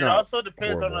but it not also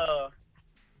depends horrible. on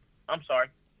I'm sorry.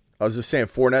 I was just saying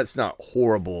Fournette's not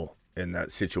horrible in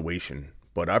that situation,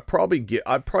 but I'd probably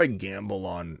gamble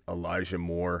on Elijah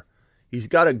Moore. He's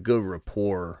got a good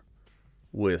rapport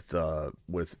with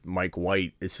Mike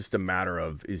White. It's just a matter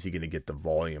of, is he going to get the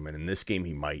volume? And in this game,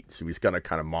 he might. So he's got to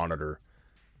kind of monitor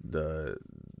the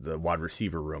wide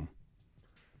receiver room.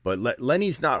 But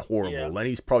Lenny's not horrible. Yeah.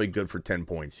 Lenny's probably good for 10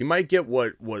 points. You might get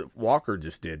what Walker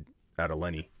just did out of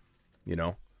Lenny.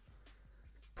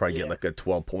 Probably get a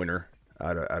 12-pointer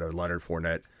out of Leonard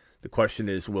Fournette. The question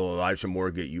is, will Elijah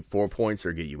Moore get you 4 points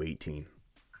or get you 18?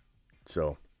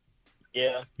 So,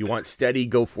 yeah, you want steady,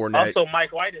 go Fournette. Also,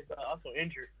 Mike White is also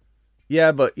injured.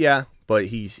 Yeah, but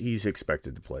he's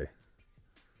expected to play.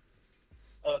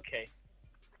 Okay.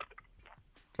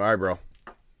 All right, bro.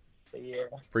 Yeah.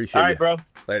 Appreciate it. All right, bro.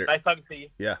 Later. Nice talking to you.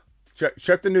 Yeah.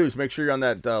 Check the news. Make sure you're on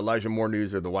that Elijah Moore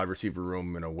news or the wide receiver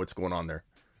room. What's going on there.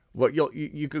 What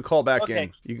you could call back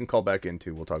in. You can call back in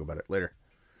too. We'll talk about it later.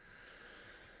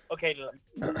 Okay.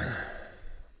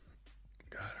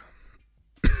 God.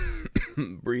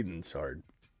 Breathing's hard.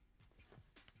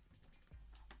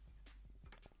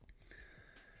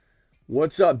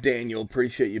 What's up, Daniel?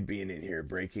 Appreciate you being in here.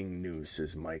 Breaking news,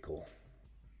 says Michael.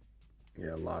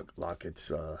 Yeah,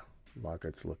 Lockett's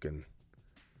looking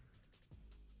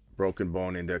broken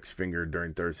bone index finger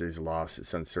during Thursday's loss.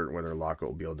 It's uncertain whether Lockett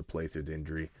will be able to play through the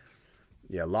injury.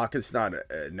 Yeah, Lockett's not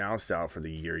announced out for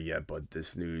the year yet, but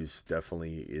this news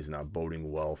definitely is not boding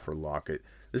well for Lockett.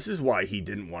 This is why he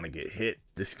didn't want to get hit.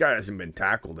 This guy hasn't been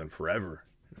tackled in forever.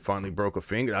 Finally broke a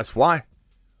finger. That's why.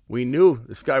 We knew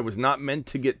this guy was not meant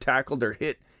to get tackled or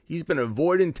hit. He's been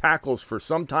avoiding tackles for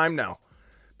some time now.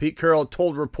 Pete Carroll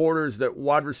told reporters that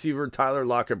wide receiver Tyler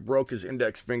Lockett broke his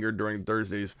index finger during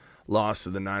Thursday's loss to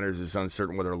the Niners. It's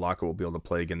uncertain whether Lockett will be able to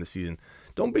play again this season.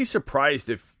 Don't be surprised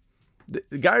if the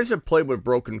guys have played with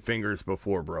broken fingers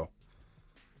before, bro.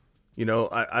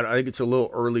 I think it's a little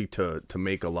early to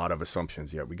make a lot of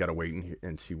assumptions yet. We got to wait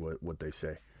and see what they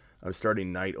say. I'm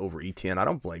starting Knight over ETN. I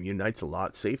don't blame you. Knight's a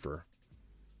lot safer.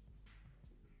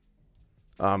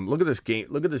 Look at this game.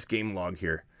 Look at this game log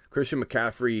here. Christian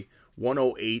McCaffrey,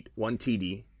 108, 1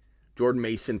 TD. Jordan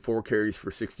Mason, 4 carries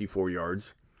for 64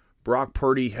 yards. Brock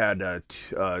Purdy had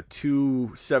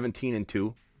 217 and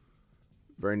 2.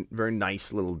 Very, very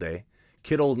nice little day.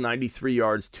 Kittle, 93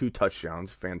 yards, 2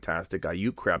 touchdowns. Fantastic.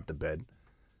 Ayuk crapped the bed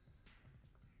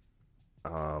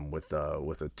with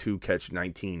a 2-catch,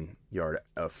 19-yard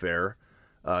affair.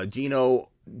 Geno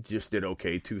just did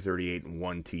okay, 238 and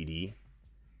 1 TD.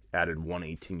 Added 1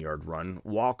 18-yard run.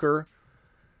 Walker,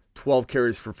 12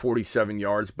 carries for 47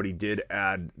 yards, but he did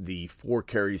add the 4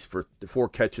 catches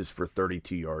for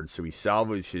 32 yards. So he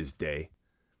salvaged his day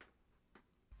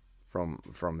from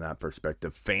that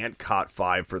perspective. Fant caught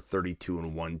 5 for 32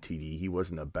 and 1 TD. He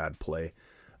wasn't a bad play.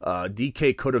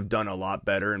 DK could have done a lot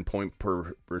better in point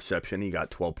per reception. He got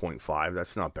 12.5.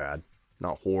 That's not bad.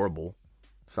 Not horrible.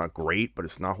 It's not great, but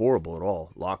it's not horrible at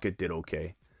all. Lockett did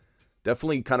okay.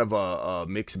 Definitely kind of a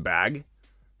mixed bag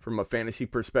from a fantasy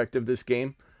perspective this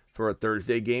game. For a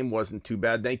Thursday game, wasn't too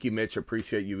bad. Thank you, Mitch.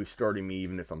 Appreciate you starting me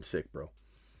even if I'm sick, bro.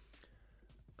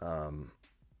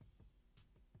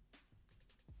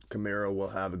 Kamara will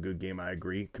have a good game. I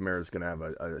agree. Kamara's going to have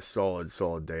a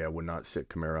solid day. I would not sit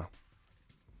Kamara.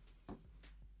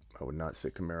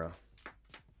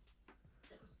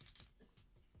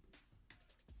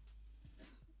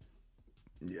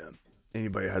 Yeah.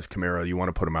 Anybody has Kamara, you want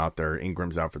to put him out there.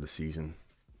 Ingram's out for the season.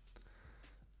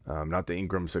 Not that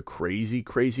Ingram's a crazy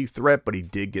threat, but he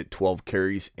did get 12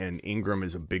 carries, and Ingram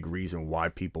is a big reason why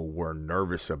people were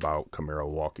nervous about Kamara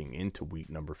walking into week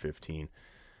number 15.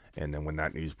 And then when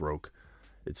that news broke,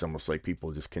 it's almost like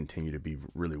people just continue to be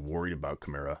really worried about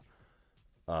Kamara.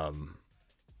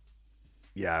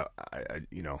 Yeah,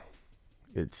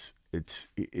 it's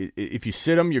if you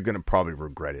sit him, you're going to probably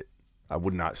regret it. I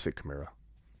would not sit Kamara.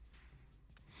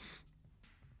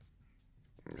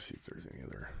 Let's see if there's any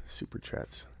other super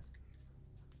chats.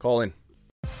 Call in.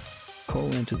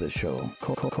 Call into the show.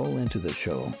 Call into the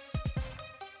show.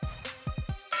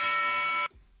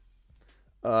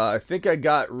 I think I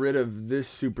got rid of this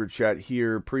super chat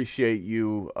here. Appreciate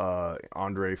you,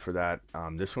 Andre, for that.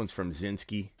 This one's from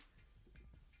Zinski.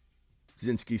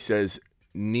 Zinski says,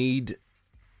 need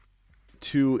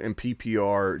 2 in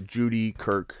PPR, Judy,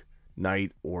 Kirk,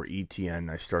 Knight, or ETN.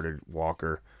 I started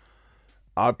Walker.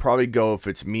 I'd probably go, if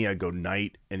it's me, I'd go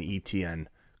Knight and ETN.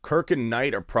 Kirk and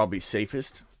Knight are probably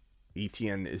safest.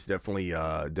 ETN is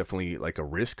definitely like a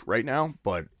risk right now,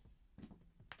 but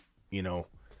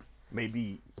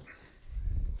maybe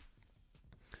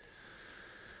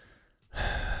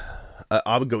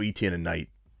I would go ETN and Knight.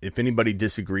 If anybody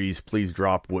disagrees, please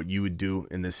drop what you would do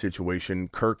in this situation.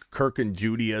 Kirk and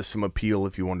Judy has some appeal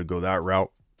if you want to go that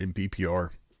route in PPR.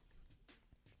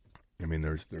 I mean,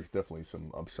 there's definitely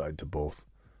some upside to both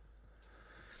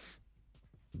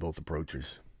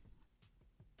approaches.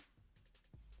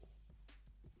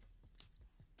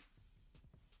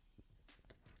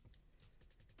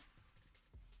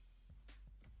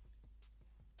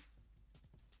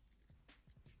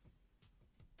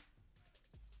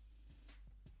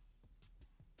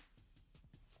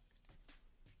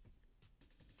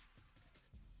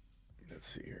 Let's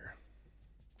see here.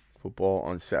 Football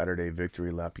on Saturday,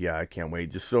 victory lap. Yeah, I can't wait.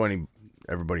 Just so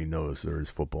everybody knows there is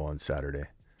football on Saturday.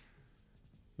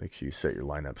 Make sure you set your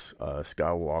lineups.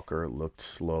 Skywalker looked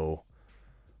slow.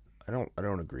 I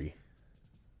don't agree.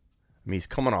 I mean, he's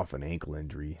coming off an ankle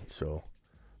injury,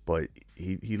 but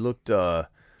he looked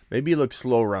maybe he looked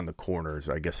slow around the corners.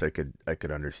 I guess I could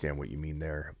understand what you mean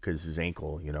there, because his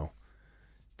ankle,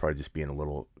 probably just being a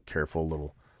little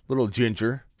careful, little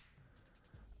ginger.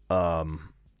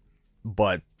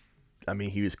 But I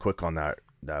mean, he was quick on that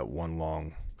one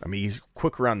long. I mean, he's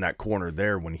quick around that corner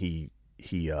there when he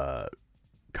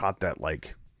caught that,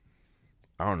 like,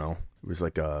 I don't know. It was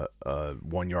like a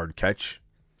 1 yard catch,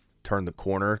 turned the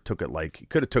corner, he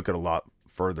could have took it a lot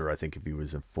further, I think, if he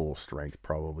was in full strength,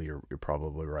 probably. You're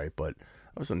probably right, but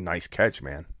that was a nice catch,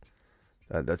 man.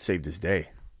 That saved his day.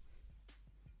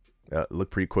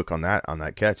 Looked pretty quick on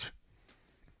that catch.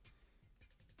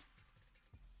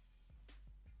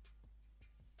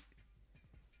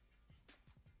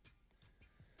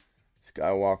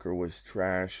 Skywalker was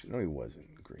trash. No, he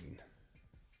wasn't. Green.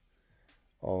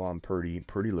 All on Purdy.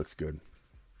 Purdy looks good.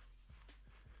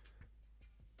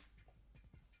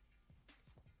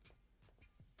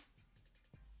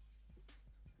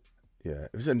 Yeah,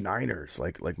 it was the Niners.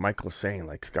 Like Michael was saying,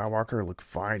 like, Skywalker looked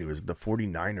fine. It was the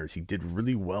 49ers. He did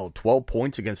really well. 12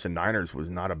 points against the Niners was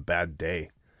not a bad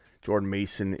day. Jordan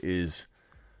Mason is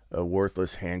a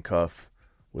worthless handcuff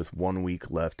with 1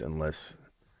 week left unless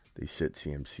they sit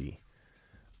CMC.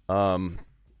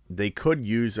 They could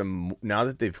use him now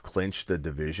that they've clinched the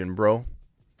division, bro.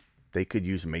 They could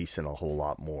use Mason a whole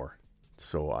lot more.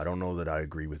 So I don't know that I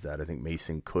agree with that. I think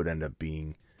Mason could end up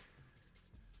being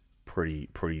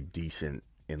pretty decent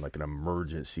in like an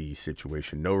emergency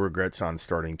situation. No regrets on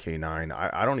starting K9.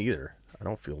 I don't either. I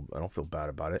don't feel bad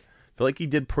about it. I feel like he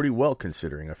did pretty well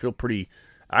considering. I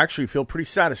actually feel pretty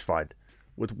satisfied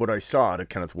with what I saw out of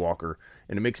Kenneth Walker,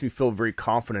 and it makes me feel very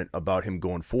confident about him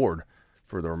going forward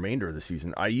for the remainder of the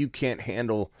season. IU can't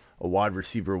handle a wide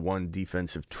receiver 1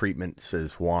 defensive treatment,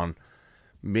 says Juan,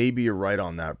 Maybe you're right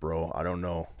on that, bro. I don't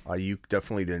know. Ayuk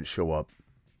definitely didn't show up.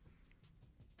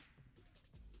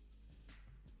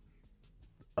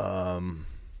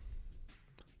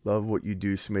 Love what you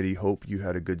do, Smitty. Hope you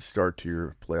had a good start to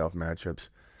your playoff matchups.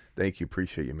 Thank you.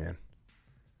 Appreciate you, man.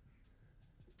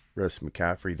 Rest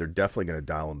McCaffrey. They're definitely going to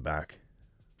dial him back.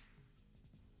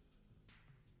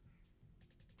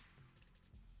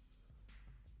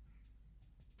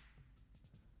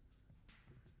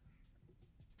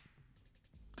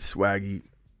 Swaggy,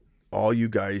 all you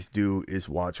guys do is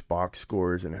watch box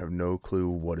scores and have no clue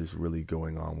what is really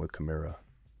going on with Kamara.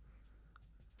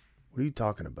 What are you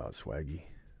talking about, Swaggy?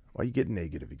 Why are you getting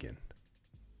negative again?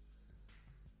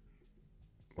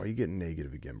 Why are you getting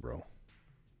negative again, bro?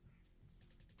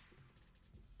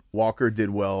 Walker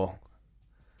did well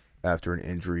after an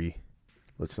injury.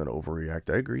 Let's not overreact.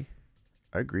 I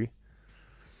agree.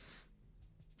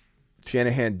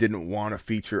 Shanahan didn't want to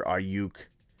feature Ayuk.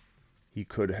 He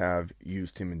could have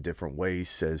used him in different ways,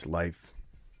 says Life.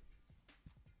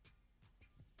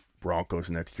 Broncos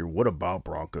next year. What about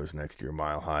Broncos next year,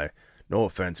 Mile High? No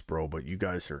offense, bro, but you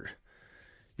guys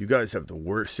have the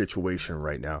worst situation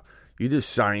right now. You just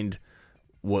signed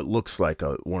what looks like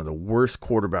one of the worst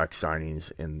quarterback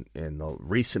signings in the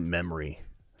recent memory.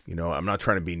 You know, I'm not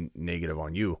trying to be negative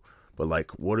on you, but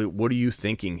like, what are you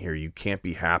thinking here? You can't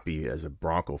be happy as a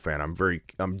Bronco fan.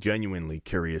 I'm genuinely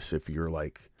curious if you're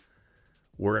like,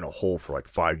 we're in a hole for like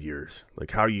 5 years.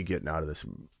 Like, how are you getting out of this?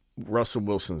 Russell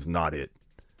Wilson's not it.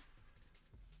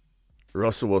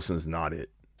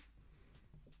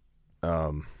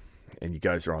 And you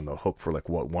guys are on the hook for like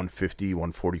what, 150,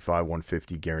 145,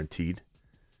 150 guaranteed.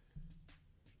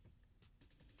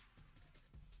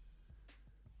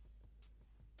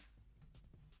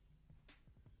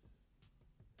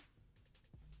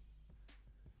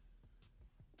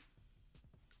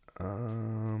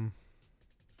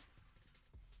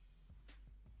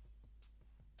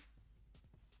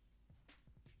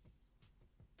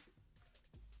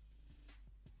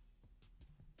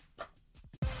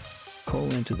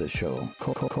 Call into the show.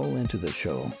 Call into the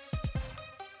show.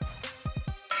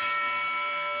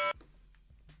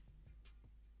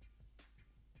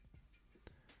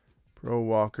 Pro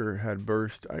Walker had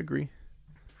burst. I agree.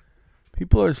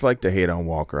 People just like to hate on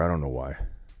Walker. I don't know why.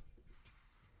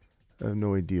 I have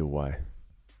no idea why.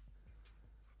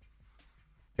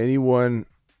 Anyone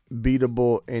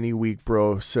beatable any week,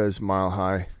 bro, says Mile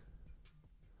High.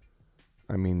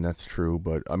 I mean, that's true,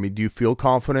 but I mean, do you feel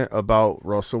confident about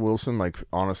Russell Wilson, like,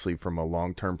 honestly, from a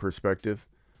long-term perspective?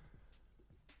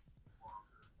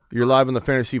 You're live on the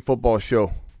Fantasy Football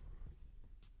Show.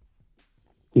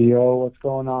 Yo, what's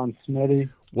going on,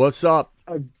 Smitty? What's up?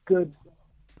 A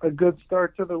good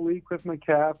start to the week with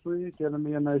McCaffrey, giving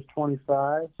me a nice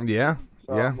 25. Yeah,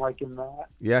 so yeah. I'm liking that.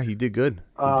 Yeah, he did good.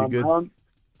 He did good.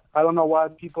 I don't know why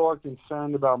people are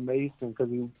concerned about Mason because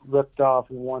he ripped off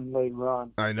one late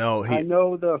run. I know.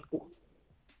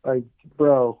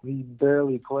 Bro, he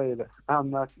barely played. I'm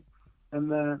not, and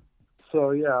then.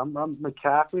 So, yeah, I'm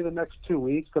McCaffrey the next 2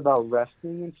 weeks about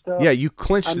resting and stuff. Yeah, you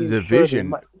clinched the division.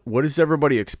 Sure what does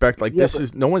everybody expect? Like, yeah,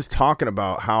 no one's talking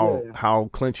about how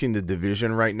clinching the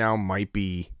division right now might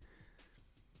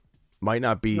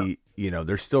not be,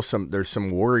 there's still some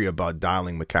worry about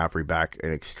dialing McCaffrey back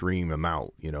an extreme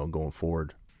amount, going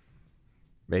forward.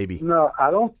 Maybe. No,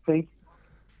 I don't think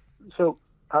so.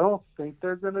 I don't think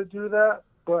they're going to do that,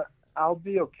 but I'll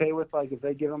be okay with, like, if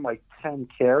they give him, like, 10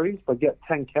 carries, but get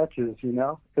 10 catches,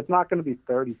 It's not going to be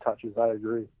 30 touches, I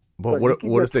agree. But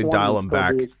what if they dial him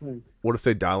back? What if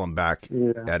they dial him back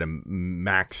at a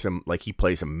maximum, like he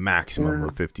plays a maximum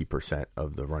of 50%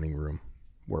 of the running room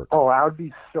work? Oh, I would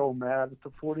be so mad at the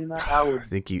 49.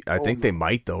 I think they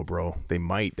might, though, bro. They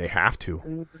might. They have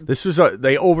to. This was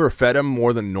they overfed him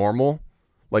more than normal.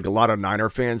 Like, a lot of Niner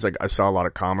fans, like, I saw a lot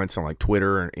of comments on, like,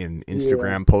 Twitter and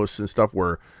Instagram posts and stuff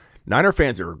where Niner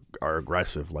fans are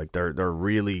aggressive. Like,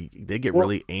 they get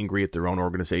really angry at their own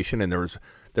organization, and there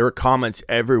were comments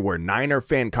everywhere. Niner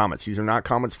fan comments. These are not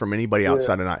comments from anybody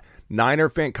outside of Niner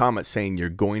fan comments saying you're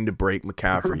going to break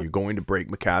McCaffrey. You're going to break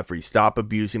McCaffrey. Stop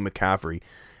abusing McCaffrey.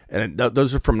 And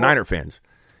those are from Niner fans.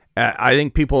 I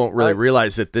think people don't really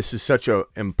realize that this is such an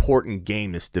important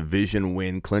game, this division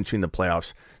win, clinching the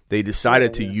playoffs. They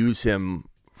decided to use him,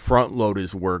 front load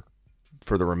his work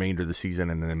for the remainder of the season,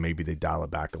 and then maybe they dial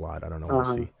it back a lot. I don't know. We'll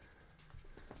see.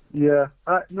 Yeah.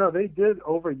 No, they did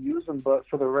overuse him, but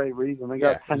for the right reason. They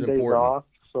got 10 days off,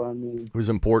 so, I mean. It was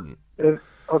important.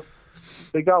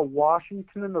 They got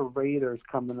Washington and the Raiders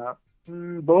coming up.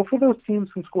 Both of those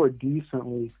teams can score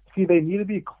decently. See, they need to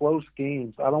be close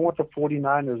games. I don't want the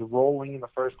 49ers rolling in the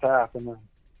first half, and then,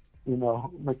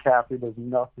 McCaffrey does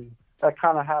nothing. that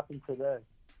kind of happened today.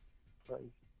 Like,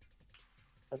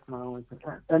 that's my only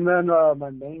concern. And then my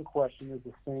main question is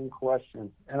the same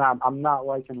question, and I'm not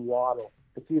liking Waddle.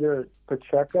 It's either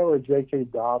Pacheco or J.K.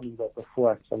 Dobbins at the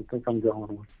flex. I think I'm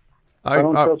going with. I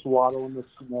don't trust Waddle in the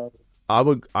snow.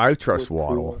 I trust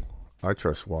Waddle. I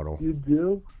trust Waddle. You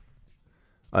do?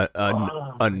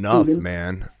 Enough,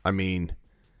 man. I mean,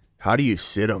 how do you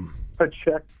sit him?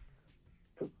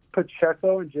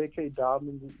 Pacheco and J.K.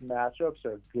 Dobbins matchups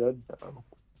are good, though.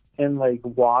 And, like,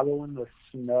 Waddle in the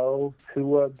snow,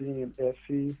 Tua being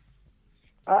iffy.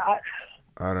 I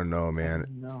don't know,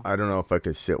 man. I don't know if I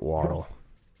could sit Waddle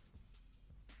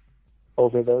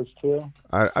over those two.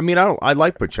 I mean, I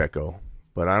like Pacheco,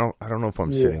 but I don't know if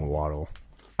I'm sitting Waddle.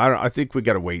 I think we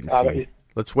got to wait and see.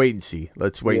 Let's wait and see.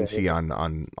 Let's wait and see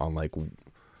on like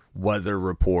weather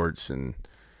reports and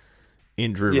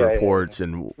injury reports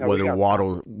and whether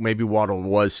Waddle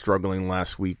was struggling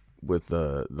last week with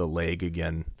the leg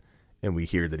again, and we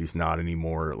hear that he's not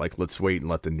anymore. Like, let's wait and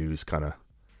let the news kind of.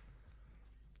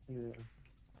 Yeah.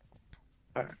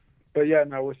 But yeah,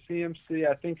 no, with CMC,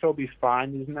 I think he'll be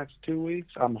fine these next 2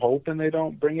 weeks. I'm hoping they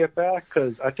don't bring it back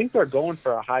because I think they're going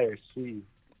for a higher seed.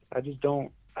 I just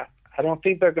don't. I don't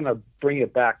think they're going to bring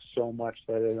it back so much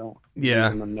that they don't use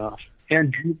him enough.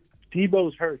 And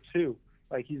Debo's hurt too.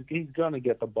 Like he's going to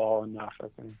get the ball enough, I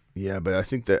think. Yeah, but I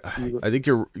think that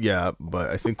but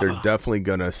I think they're definitely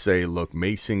going to say, look,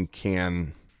 Mason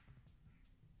can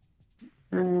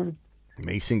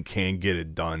get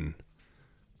it done,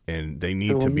 and they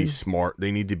need to be smart.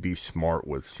 They need to be smart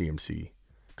with CMC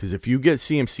because if you get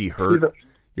CMC hurt,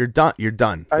 you're done. You're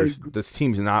done. This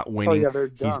team's not winning.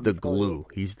 He's the glue.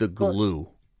 He's the glue.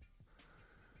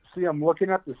 See, I'm looking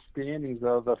at the standings,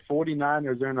 though. The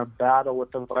 49ers are in a battle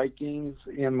with the Vikings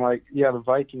and, the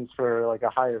Vikings for, a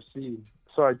higher seed.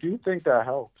 So I do think that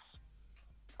helps.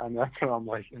 And that's what I'm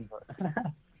liking. But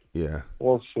yeah.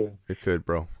 We'll see. It could,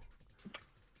 bro.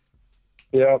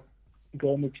 Yep.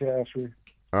 Go McCaffrey.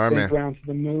 All right, man. Round to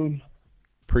the moon.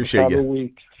 Appreciate you. Have a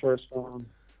week. First round.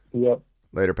 Yep.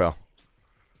 Later, pal.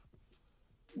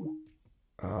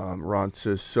 Ron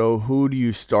says, so who do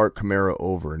you start Kamara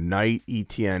over? Knight,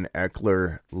 Etienne,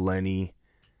 Eckler, Lenny,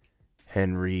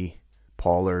 Henry,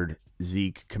 Pollard,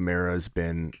 Zeke. Kamara's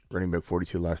been running back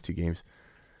 42 last 2 games.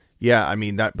 Yeah, I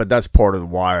mean, but that's part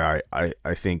of why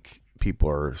I think people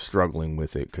are struggling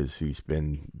with it because he's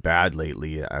been bad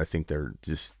lately. I think they're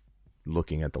just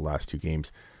looking at the last 2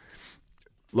 games.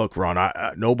 Look, Ron,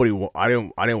 I didn't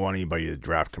want anybody to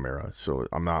draft Kamara, so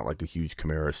I'm not like a huge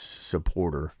Kamara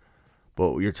supporter.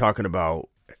 But you're talking about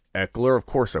Eckler, of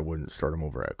course I wouldn't start him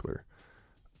over Eckler.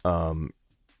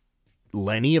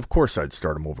 Lenny, of course I'd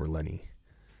start him over Lenny.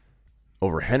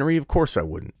 Over Henry, of course I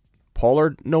wouldn't.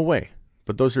 Pollard, no way.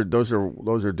 But those are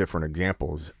different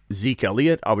examples. Zeke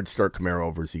Elliott, I would start Kamara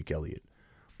over Zeke Elliott.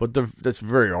 But that's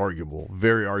very arguable.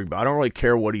 Very arguable. I don't really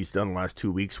care what he's done the last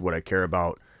 2 weeks. What I care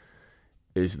about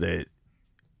is that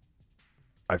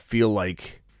I feel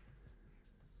like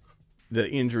the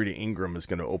injury to Ingram is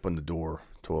going to open the door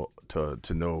to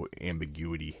no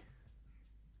ambiguity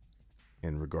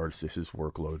in regards to his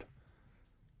workload.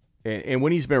 And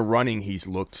when he's been running, he's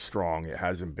looked strong. It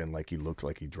hasn't been like he looked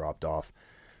like he dropped off.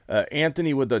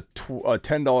 Anthony with a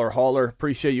 $10 hauler.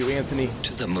 Appreciate you, Anthony.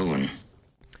 To the moon.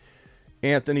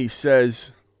 Anthony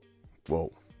says,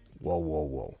 whoa.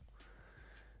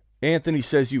 Anthony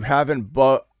says you haven't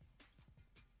bugged.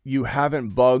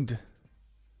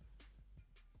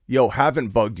 Haven't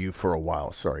bugged you for a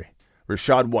while. Sorry.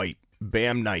 Rashad White,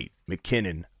 Bam Knight,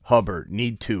 McKinnon, Hubbard,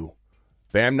 need 2.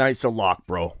 Bam Knight's a lock,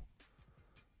 bro.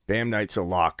 Bam Knight's a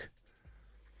lock.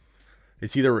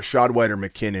 It's either Rashad White or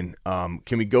McKinnon.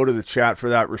 Can we go to the chat for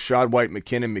that? Rashad White,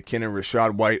 McKinnon,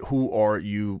 Rashad White. Who are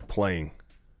you playing?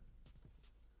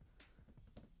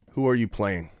 Who are you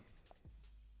playing?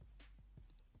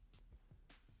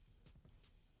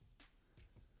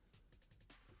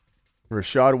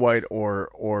 Rashad White or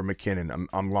McKinnon.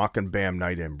 I'm locking Bam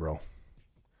Knight in, bro.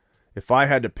 If I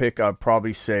had to pick, I'd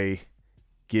probably say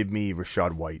give me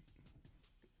Rashad White.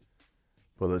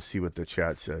 But let's see what the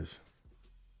chat says.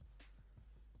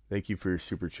 Thank you for your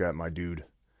super chat, my dude.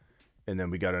 And then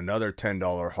we got another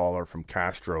 $10 hauler from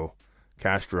Castro.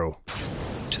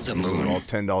 To the moon. All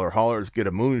 $10 haulers get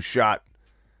a moon shot.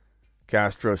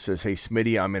 Castro says, "Hey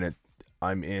Smitty, I'm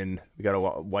in. We got a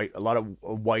lot of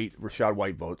white Rashad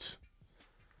White votes.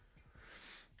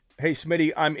 Hey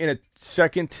Smitty, I'm in a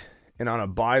second and on a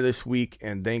bye this week,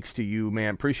 and thanks to you,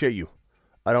 man, appreciate you.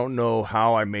 I don't know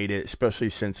how I made it, especially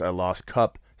since I lost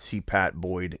Cup, CPAT,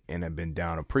 Boyd, and have been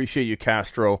down. Appreciate you,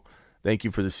 Castro. Thank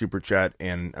you for the super chat,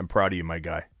 and I'm proud of you, my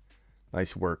guy.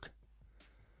 Nice work.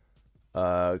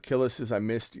 Killa says, I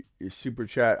missed your super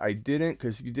chat. I didn't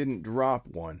because you didn't drop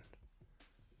one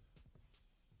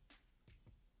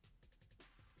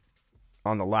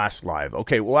on the last live.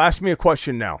 Okay, well, ask me a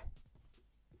question now.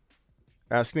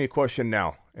 Ask me a question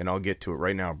now, and I'll get to it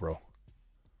right now, bro.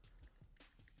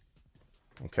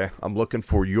 Okay, I'm looking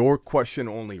for your question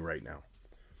only right now.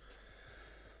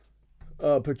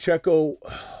 Pacheco,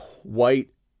 White,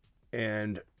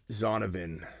 and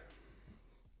Zonovan.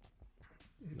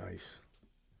 Nice.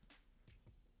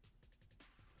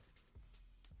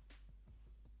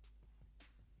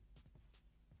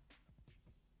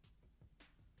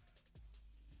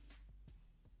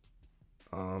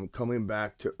 Coming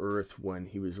back to earth when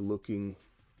he was looking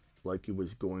like he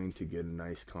was going to get a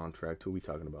nice contract. Who are we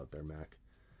talking about there, Mac?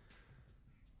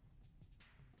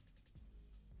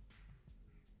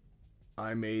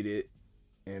 I made it,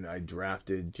 and I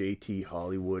drafted JT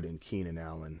Hollywood and Keenan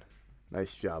Allen.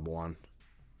 Nice job, Juan.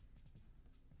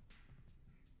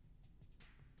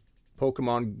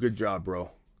 Pokemon, good job,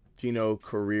 bro. Gino,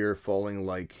 career falling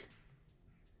like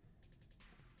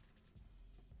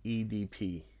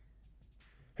EDP.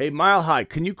 Hey, Mile High,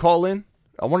 can you call in?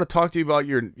 I want to talk to you about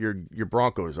your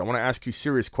Broncos. I want to ask you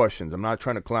serious questions. I'm not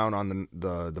trying to clown on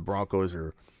the Broncos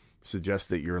or suggest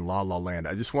that you're in La La Land.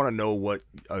 I just want to know what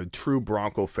a true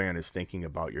Bronco fan is thinking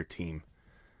about your team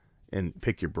and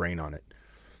pick your brain on it.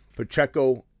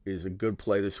 Pacheco is a good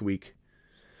play this week.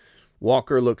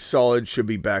 Walker looks solid, should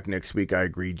be back next week. I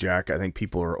agree, Jack. I think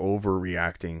people are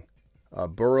overreacting.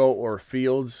 Burrow or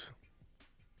Fields?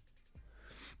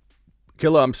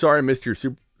 Killa, I'm sorry I missed your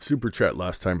super chat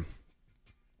last time.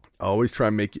 I always try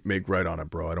and make right on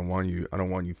it, bro. I don't want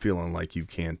you feeling like you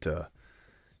can't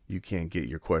get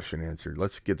your question answered.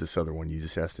 Let's get this other one. You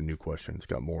just asked a new question. It's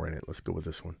got more in it. Let's go with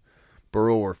this one.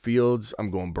 Burrow or Fields?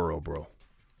 I'm going Burrow, bro.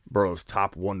 Burrow's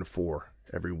top 1 to 4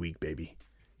 every week, baby.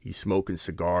 He's smoking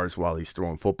cigars while he's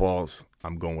throwing footballs.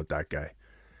 I'm going with that guy.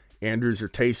 Andrews or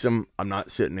Taysom? I'm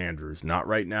not sitting Andrews. Not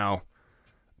right now.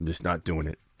 I'm just not doing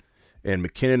it. And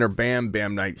McKinnon or Bam?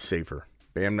 Bam Knight's safer.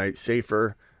 Bam Knight's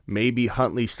safer. Maybe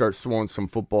Huntley starts throwing some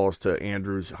footballs to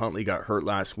Andrews. Huntley got hurt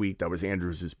last week. That was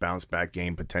Andrews' bounce back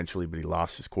game potentially, but he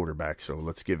lost his quarterback. So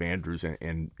let's give Andrews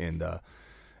and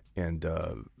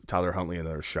Tyler Huntley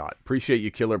another shot. Appreciate you,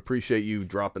 Killer. Appreciate you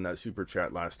dropping that super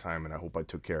chat last time, and I hope I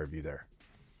took care of you there.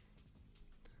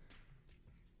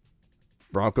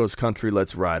 Broncos country,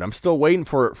 let's ride. I'm still waiting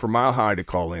for Mile High to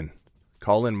call in.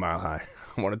 Call in, Mile High.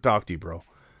 I want to talk to you, bro.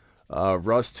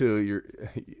 Russ to your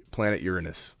planet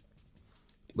Uranus.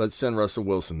 Let's send Russell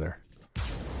Wilson there.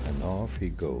 And off he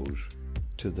goes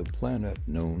to the planet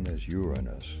known as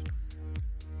Uranus.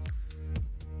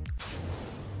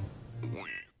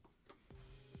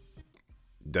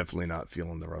 Definitely not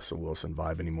feeling the Russell Wilson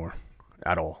vibe anymore.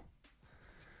 At all.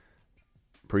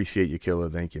 Appreciate you, Killer.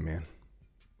 Thank you, man.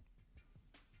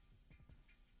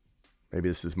 Maybe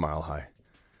this is Mile High.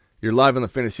 You're live on the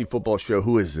Fantasy Football Show.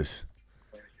 Who is this?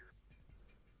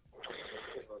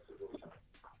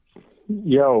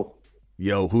 Yo,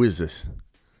 who is this?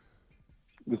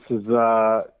 This is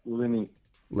Lenny.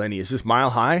 Lenny, is this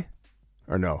Mile High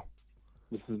or no?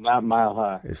 This is not Mile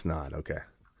High. It's not, okay.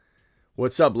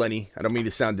 What's up, Lenny? I don't mean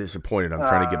to sound disappointed. I'm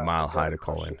trying to get Mile High to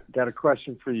call in. Got a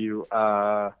question for you.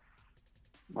 My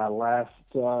last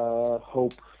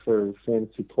hope for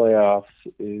fantasy playoffs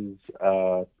is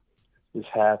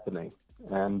happening,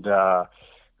 and I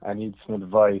need some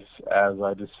advice as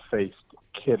I just faced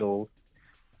Kittle,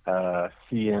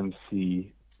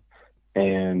 CMC,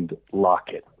 and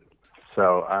Lockett.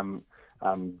 So I'm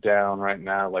down right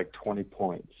now like 20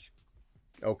 points.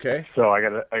 Okay. So I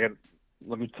got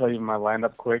let me tell you my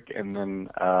lineup quick, and then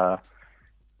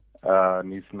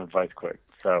need some advice quick.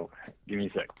 So give me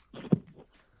a sec.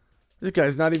 This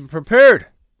guy's not even prepared.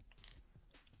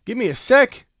 Give me a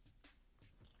sec.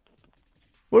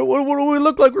 What do we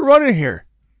look like we're running here?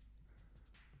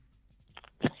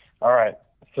 All right.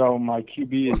 So my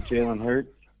QB is Jalen Hurts.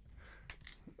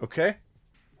 Okay.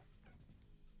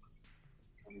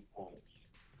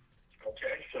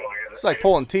 It's like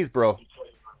pulling teeth, bro.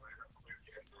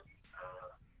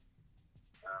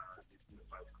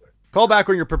 Call back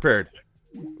when you're prepared.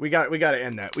 We got to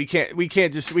end that. We can't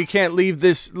leave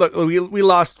this. Look, we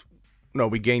lost. No,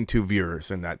 we gained 2 viewers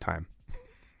in that time.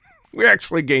 We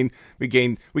actually gained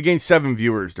 7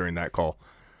 viewers during that call.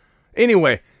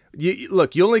 Anyway, you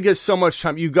only get so much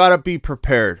time. You got to be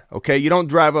prepared, okay? You don't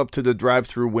drive up to the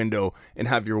drive-through window and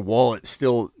have your wallet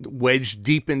still wedged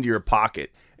deep into your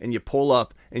pocket, and you pull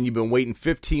up and you've been waiting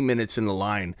 15 minutes in the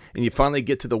line, and you finally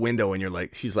get to the window and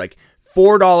she's like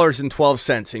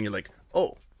 $4.12, and you're like,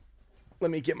 oh,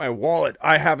 Let me get my wallet.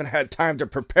 I haven't had time to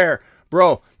prepare.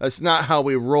 Bro, that's not how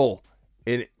we roll.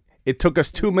 It took us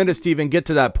 2 minutes to even get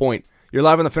to that point. You're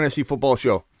live on the Fantasy Football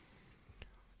Show.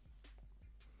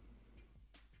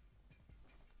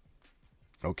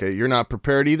 Okay, you're not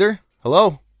prepared either?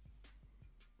 Hello?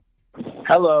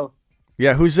 Hello.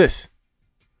 Yeah, who's this?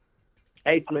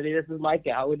 Hey, Smitty, this is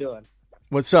Micah. How we doing?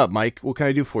 What's up, Mike? What can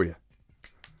I do for you?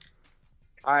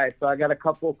 All right, so I got a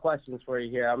couple of questions for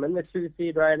you here. I'm in the 2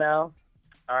 seed right now.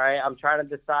 All right, I'm trying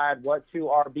to decide what 2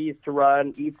 RBs to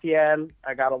run. ETN,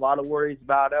 I got a lot of worries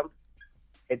about him.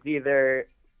 It's either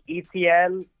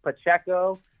ETN,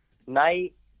 Pacheco,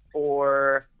 Knight,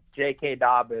 or J.K.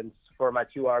 Dobbins for my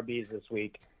 2 RBs this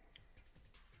week.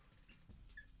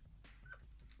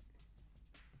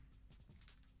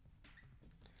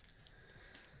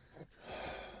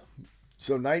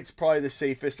 So Knight's probably the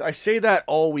safest. I say that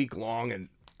all week long, and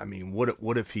I mean,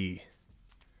 what if he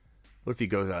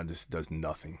goes out and just does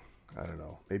nothing? I don't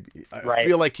know. Maybe I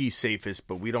feel like he's safest,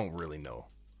 but we don't really know.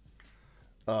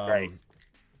 Right.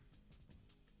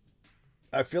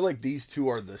 I feel like these 2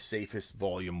 are the safest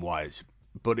volume-wise.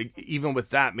 But even with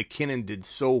that, McKinnon did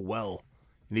so well.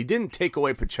 And he didn't take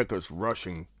away Pacheco's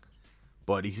rushing,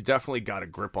 but he's definitely got a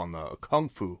grip on a kung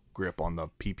fu grip on the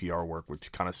PPR work,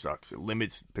 which kind of sucks. It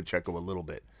limits Pacheco a little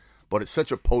bit. But it's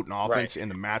such a potent offense,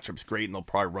 and the matchup's great, and they'll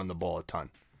probably run the ball a ton.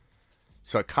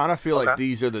 So I kind of feel like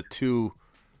these are the 2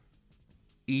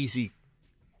 easy,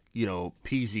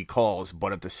 peasy calls.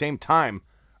 But at the same time,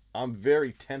 I'm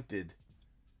very tempted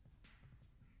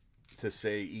to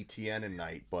say ETN and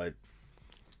Knight, but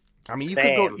I mean, you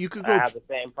could go. I have the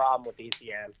same problem with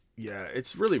ETN. Yeah,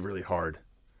 it's really, really hard.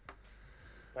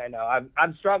 I know.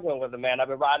 I'm struggling with him, man. I've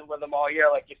been riding with him all year,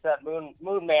 like you said,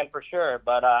 Moon Man for sure.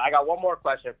 But I got one more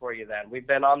question for you. Then we've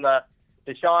been on the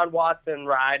Deshaun Watson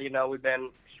ride. We've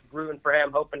been rooting for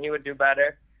him, hoping he would do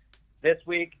better. This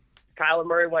week, Kyler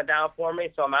Murray went down for me,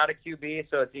 so I'm out of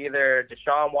QB. So it's either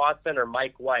Deshaun Watson or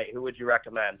Mike White. Who would you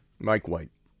recommend? Mike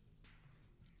White.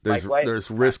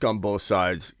 There's risk on both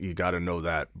sides. You got to know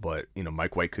that. But,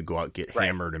 Mike White could go out, get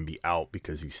hammered, and be out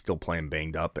because he's still playing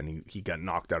banged up, and he got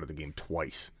knocked out of the game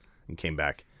twice and came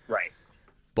back. Right.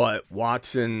 But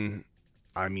Watson,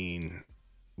 I mean,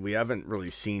 we haven't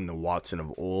really seen the Watson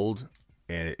of old,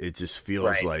 and it just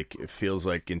feels like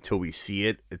until we see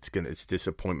it, it's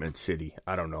disappointment city.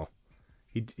 I don't know.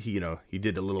 He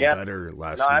did a little better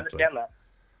last week. I understand that.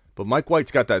 But Mike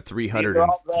White's got that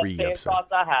 303 the same thoughts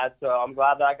I had, so I'm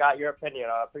glad that I got your opinion.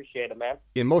 I appreciate it, man.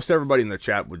 And most everybody in the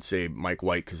chat would say Mike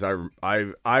White because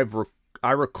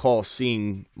I recall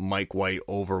seeing Mike White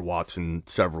over Watson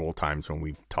several times when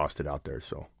we tossed it out there.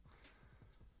 So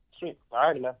sweet, all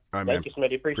right, man. All right, Thank you,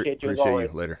 Smitty. Appreciate you as always.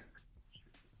 You later.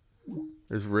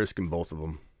 There's risk in both of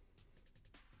them.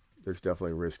 There's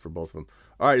definitely risk for both of them.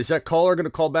 All right, is that caller going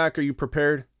to call back? Are you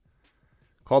prepared?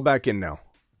 Call back in now.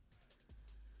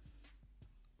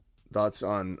 Thoughts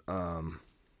on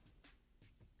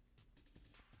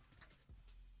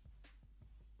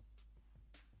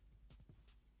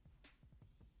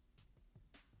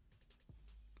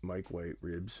Mike White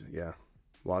ribs? Yeah.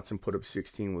 Watson put up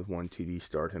 16 with 1 TD.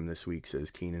 Start him this week, says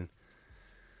Keenan.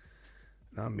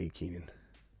 Not me, Keenan.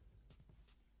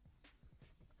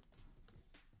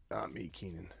 Not me,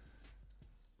 Keenan.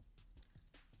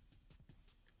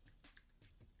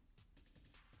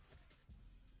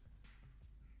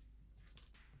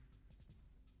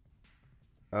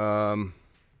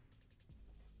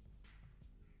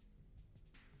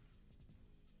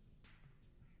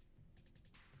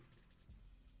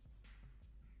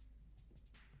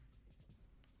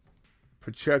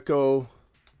 Pacheco,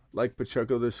 like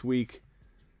Pacheco this week.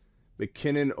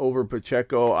 McKinnon over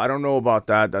Pacheco. I don't know about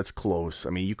that. That's close. I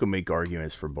mean, you can make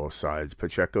arguments for both sides.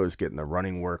 Pacheco is getting the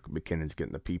running work. McKinnon's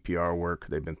getting the PPR work.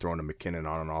 They've been throwing to McKinnon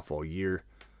on and off all year.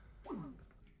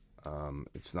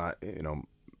 It's not,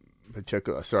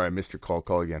 Pacheco. Sorry, I missed your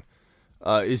call again.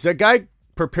 Is that guy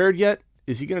prepared yet?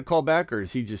 Is he going to call back, or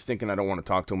is he just thinking I don't want to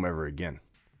talk to him ever again?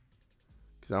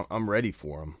 Because I'm ready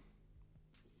for him.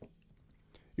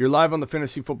 You're live on the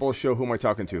Fantasy Football Show. Who am I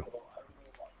talking to?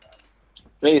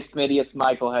 Hey, Smitty, it's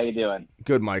Michael. How you doing?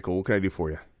 Good, Michael. What can I do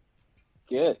for you?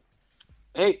 Good.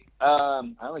 Hey, I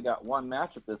only got one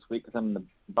matchup this week because I'm in the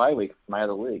bye week for my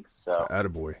other league. So,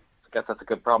 attaboy. I guess that's a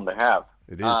good problem to have.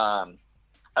 It is.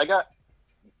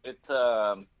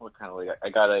 What kind of league? I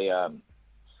got a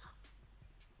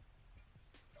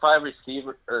 5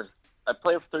 receiver, or I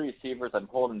play with 3 receivers. I'm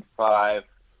holding 5,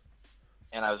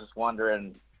 and I was just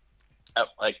wondering,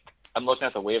 I'm looking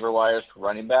at the waiver wires for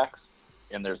running backs,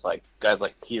 and there's guys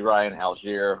like T. Ryan,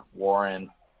 Algier, Warren,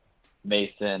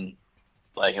 Mason,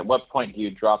 like, at what point do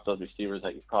you drop those receivers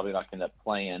that you're probably not going to end up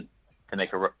playing to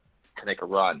make a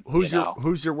run? Who's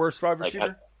your worst wide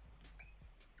receiver?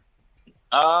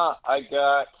 Like,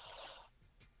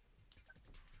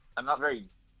 I'm not very.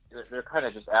 They're kind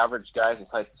of just average guys.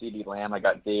 Besides C.D. Lamb, I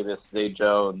got Davis, Zay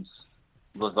Jones,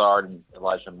 Lazard, and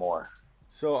Elijah Moore.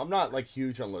 So I'm not like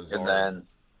huge on Lazard. And then,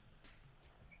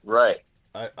 right.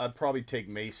 I'd probably take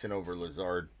Mason over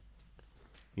Lazard.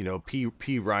 You know,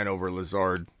 P. Ryan over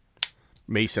Lazard.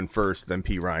 Mason first, then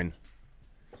P. Ryan.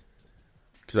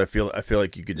 Because I feel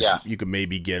like you could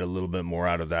maybe get a little bit more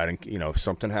out of that. And you know, if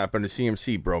something happened to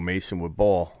CMC, bro, Mason would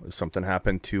ball. If something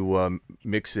happened to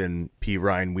Mixon, P.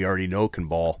 Ryan, we already know can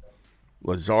ball.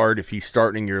 Lazard, if he's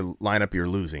starting your lineup, you're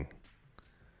losing.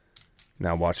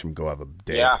 Now watch him go have a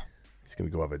day. Yeah. He's gonna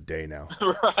go have a day now.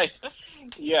 Right.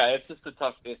 Yeah, it's just it's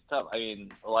tough. I mean,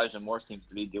 Elijah Moore seems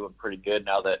to be doing pretty good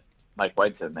now that Mike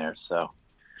White's in there, so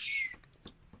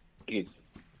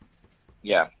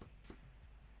yeah.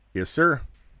 Yes, sir.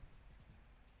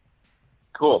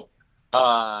 Cool.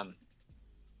 Let's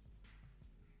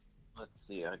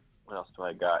see. What else do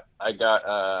I got?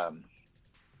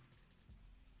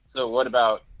 So what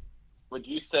about? Would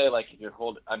you say, like, if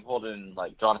I'm holding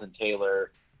like Jonathan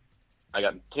Taylor. I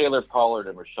got Taylor, Pollard,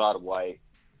 and Rashad White,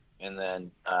 and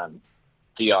then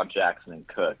Deion Jackson and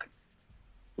Cook.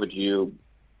 Would you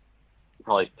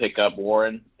probably pick up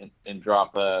Warren and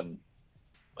drop? What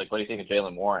do you think of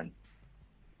Jalen Warren?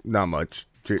 Not much.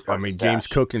 I mean, James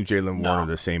Cook and Jalen Warren are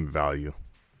the same value.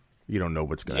 You don't know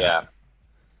what's going to happen.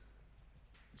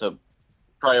 So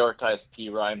prioritize P.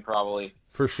 Ryan probably.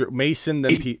 For sure. Mason,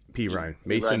 then P. Ryan.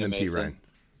 Mason, then P. Ryan.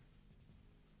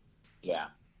 Yeah.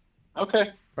 Okay.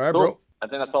 All right, cool. bro. I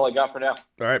think that's all I got for now.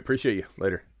 All right. Appreciate you.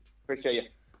 Later. Appreciate you.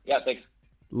 Yeah, thanks.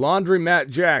 Laundry Matt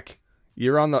Jack,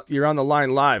 you're on the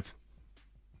line live.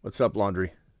 What's up,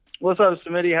 Laundry? What's up,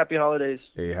 Smitty? Happy holidays.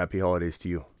 Hey, happy holidays to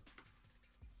you.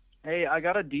 Hey, I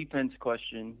got a defense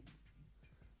question.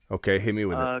 Okay, hit me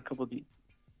with it. A couple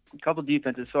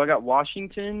defenses. So I got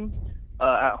Washington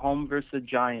at home versus the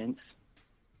Giants.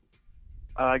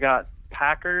 I got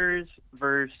Packers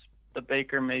versus the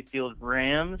Baker Mayfield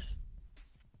Rams.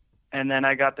 And then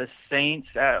I got the Saints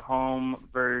at home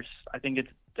versus, I think it's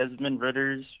Desmond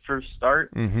Ritter's first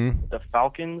start, the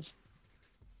Falcons.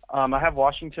 I have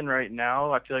Washington right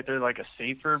now. I feel like they're like a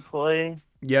safer play.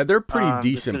 Yeah, they're pretty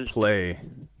decent play.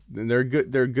 They're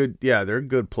good. They're good. Yeah, they're a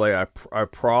good play. I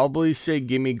probably say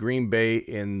give me Green Bay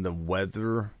in the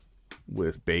weather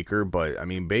with Baker, but I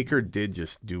mean Baker did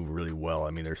just do really well.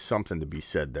 I mean, there's something to be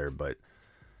said there, but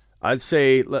I'd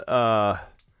say let's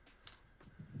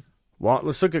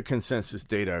look at consensus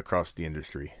data across the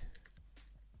industry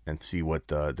and see what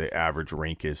the average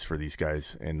rank is for these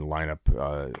guys in the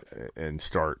lineup and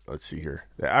start. Let's see here.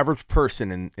 The average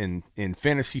person in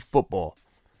fantasy football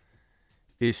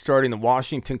is starting the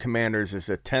Washington Commanders as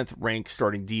a 10th ranked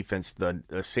starting defense. The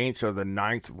Saints are the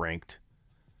 9th ranked.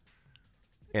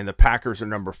 And the Packers are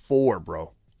number 4,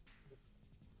 bro.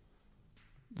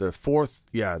 The 4th,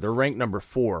 yeah, they're ranked number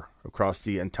 4 across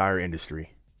the entire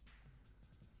industry.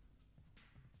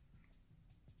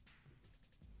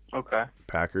 Okay.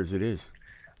 Packers it is.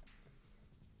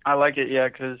 I like it, yeah,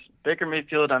 because Baker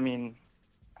Mayfield, I mean,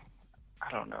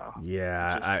 I don't know.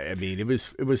 Yeah, I mean, it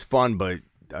was fun, but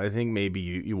I think maybe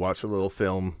you watch a little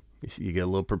film, you get a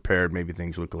little prepared, maybe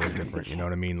things look a little different. You know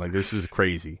what I mean? Like, this was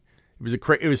crazy.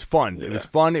 It was fun. Yeah. It was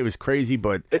fun. It was crazy,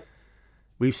 but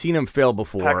we've seen him fail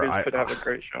before. Packers could have a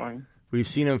great showing. We've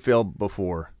seen him fail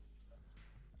before.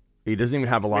 He doesn't even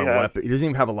have a lot of weapons. He doesn't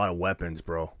even have a lot of weapons,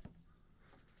 bro.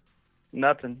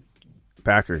 Nothing.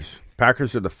 Packers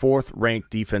are the 4th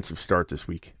ranked defensive start this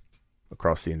week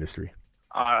across the industry.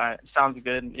 All right, sounds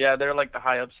good. Yeah, they're like the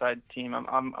high upside team.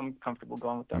 I'm comfortable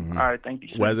going with them. All right, thank you.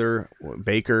 Weather,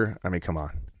 Baker. I mean, come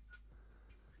on.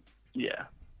 Yeah.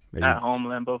 Maybe, at home,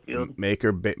 Lambeau Field.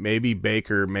 Maybe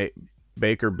Baker,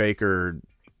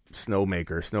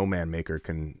 Snowman Maker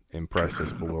can impress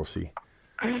us, but we'll see.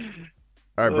 All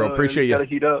right, bro. Appreciate you. Gotta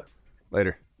heat up.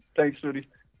 Later. Thanks, Rudy.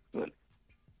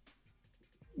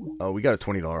 Oh, we got a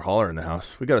 $20 hauler in the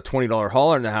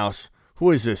house.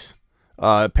 Who is this?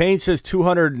 Payne says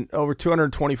over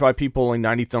 225 people, only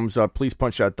 90 thumbs up. Please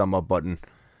punch that thumb up button.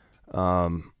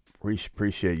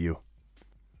 Appreciate you.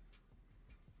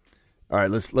 All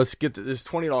right, let's get this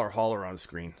 $20 hauler on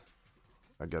screen.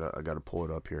 I gotta pull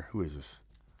it up here. Who is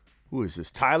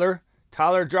this? Tyler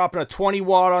dropping a 20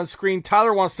 watt on screen.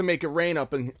 Tyler wants to make it rain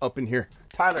up in here.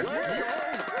 Tyler.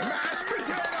 Mashed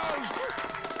potatoes.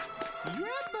 Yeah,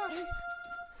 buddy.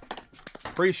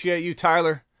 Appreciate you,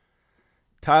 Tyler.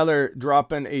 Tyler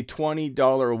dropping a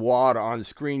 $20 wad on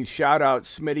screen. Shout out,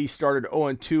 Smitty started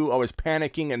 0-2. I was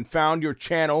panicking and found your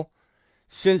channel.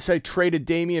 Since I traded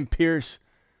for Dameon Pierce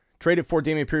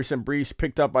and Brees,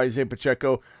 picked up Isaiah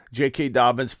Pacheco, J.K.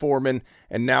 Dobbins, Foreman,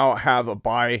 and now have a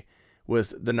bye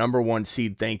with the number 1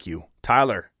 seed. Thank you.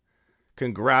 Tyler,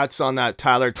 congrats on that,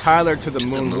 Tyler. Tyler to the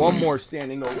moon. One more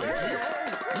standing ovation.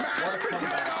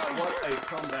 What a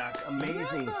comeback.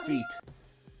 Amazing feat.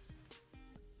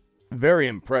 Very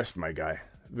impressed, my guy.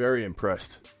 Very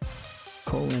impressed.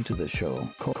 Call into the show.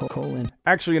 Call in.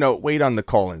 Actually, wait on the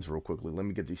call-ins real quickly. Let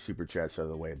me get these super chats out of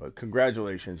the way. But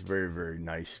congratulations. Very, very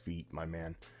nice feat, my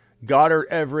man. Goddard,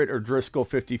 Everett, or Driscoll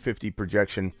 50-50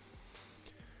 projection.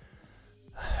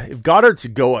 If Goddard's a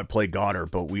go, I'd play Goddard,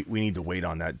 but we need to wait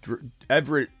on that.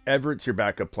 Everett's your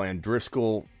backup plan.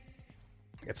 Driscoll,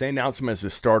 if they announce him as a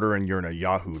starter and you're in a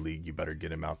Yahoo league, you better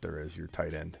get him out there as your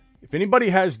tight end. If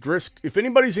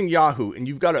anybody's in Yahoo and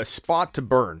you've got a spot to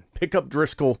burn, pick up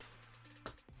Driscoll.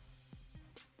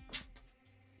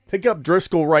 Pick up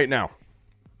Driscoll right now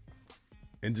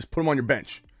and just put him on your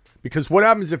bench. Because what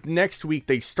happens if next week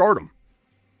they start him?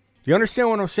 You understand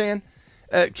what I'm saying?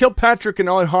 Kilpatrick and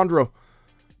Alejandro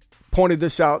pointed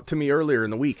this out to me earlier in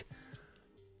the week.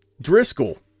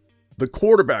 Driscoll, the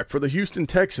quarterback for the Houston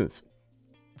Texans,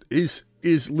 is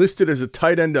listed as a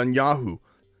tight end on Yahoo.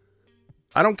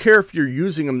 I don't care if you're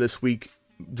using him this week.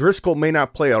 Driscoll may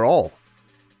not play at all.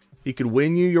 He could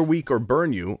win you your week or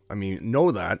burn you. I mean,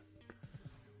 know that.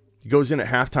 He goes in at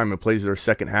halftime and plays their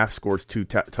second half, scores 2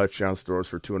 touchdowns, throws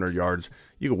for 200 yards.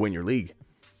 You can win your league,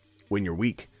 win your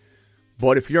week.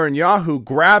 But if you're in Yahoo,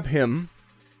 grab him,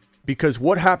 because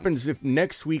what happens if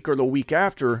next week or the week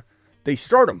after they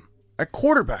start him at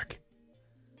quarterback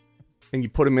and you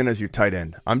put him in as your tight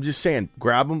end? I'm just saying,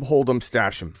 grab him, hold him,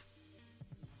 stash him.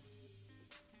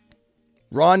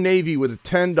 Ron Navy with a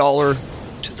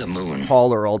 $10 to the moon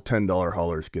hauler. All $10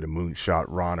 haulers get a moonshot.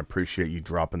 Ron, appreciate you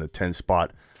dropping the 10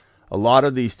 spot. A lot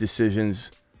of these decisions,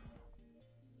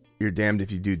 you're damned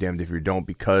if you do, damned if you don't,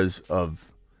 because of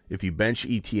if you bench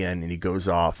ETN and he goes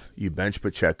off, you bench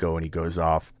Pacheco and he goes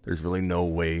off, there's really no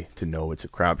way to know. It's a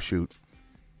crapshoot.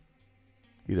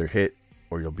 Either hit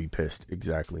or you'll be pissed.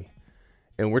 Exactly.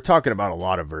 And we're talking about a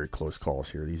lot of very close calls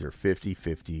here. These are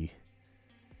 50-50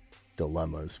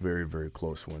 dilemmas. Very, very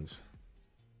close ones.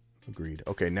 Agreed.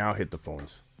 Okay, now hit the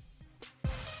phones.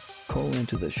 Call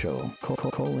into the show.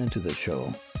 Call into the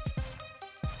show.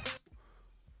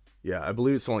 Yeah, I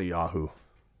believe it's only Yahoo.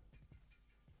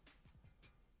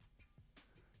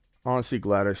 Honestly,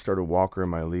 glad I started Walker in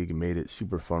my league and made it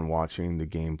super fun watching the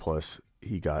game. Plus,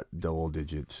 he got double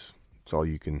digits. That's all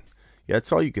you can. Yeah,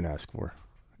 that's all you can ask for.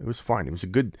 It was fine. It was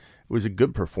a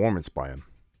good performance by him.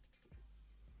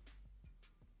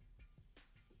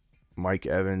 Mike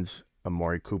Evans,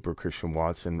 Amari Cooper, Christian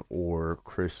Watson, or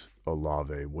Chris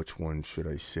Olave. Which one should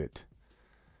I sit?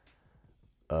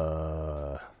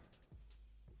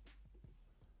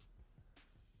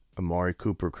 Amari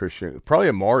Cooper, Christian. Probably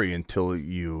Amari until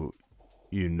you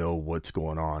know what's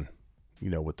going on. You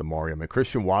know, with Amari. I mean,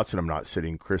 Christian Watson, I'm not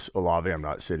sitting. Chris Olave, I'm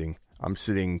not sitting. I'm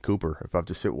sitting Cooper. If I have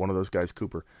to sit one of those guys,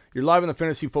 Cooper. You're live on the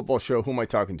Fantasy Football Show. Who am I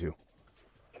talking to?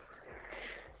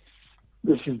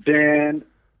 This is Dan.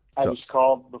 I just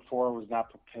called before. I was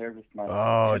not prepared with my.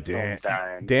 Oh, Dan.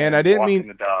 Dan, I didn't mean.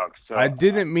 The dog, so I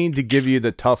didn't mean to give you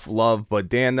the tough love, but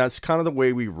Dan, that's kind of the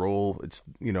way we roll. It's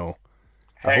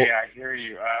Hey, I hear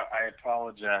you. I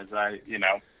apologize.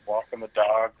 Walking the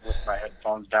dog with my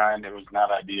headphones down. It was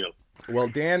not ideal. Well,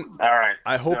 Dan. All right.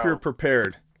 I hope you're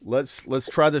prepared. Let's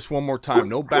try this one more time.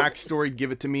 No backstory.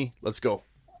 Give it to me. Let's go.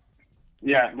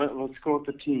 Yeah, let's go with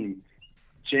the team.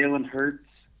 Jalen Hurts,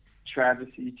 Travis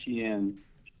Etienne,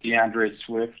 DeAndre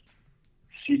Swift,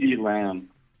 CeeDee Lamb,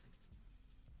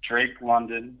 Drake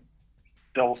London,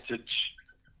 Dulcich,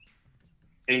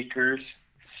 Akers,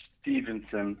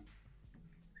 Stevenson,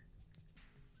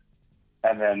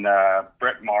 and then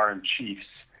Brett Maher and Chiefs.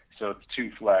 So it's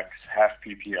 2 flex, half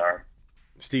PPR.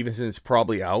 Stevenson's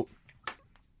probably out.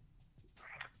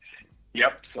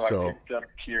 Yep. So I picked up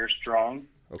Pierre Strong.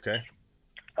 Okay.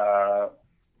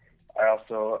 I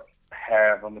also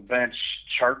have on the bench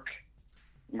Chark,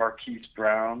 Marquise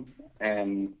Brown,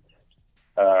 and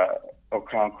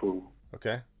Okonkwo.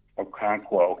 Okay.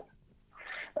 Okonkwo.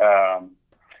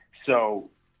 So,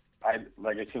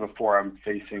 like I said before, I'm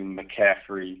facing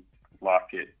McCaffrey,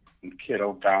 Lockett, and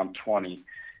Kittle down 20,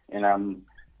 and I'm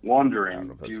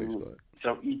wondering,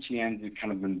 so Etienne's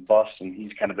kind of been busting.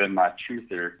 He's kind of been my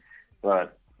truther,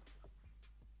 but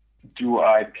do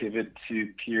I pivot to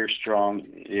Pierre Strong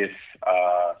if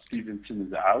Stevenson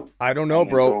is out? I don't know,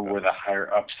 bro. Go with a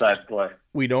higher upside play.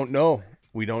 We don't know.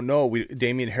 We don't know.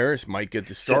 Damian Harris might get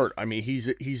the start. I mean, he's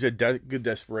a good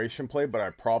desperation play, but I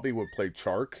probably would play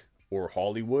Chark or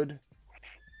Hollywood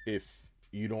if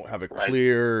you don't have a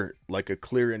clear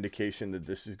indication that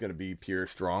this is going to be Pierre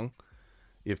Strong.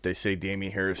 If they say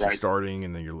Damian Harris is starting,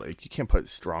 and then you're like, you can't put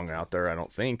Strong out there, I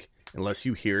don't think, unless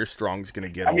you hear Strong's going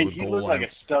to get all the goal line. He looked like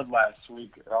a stud last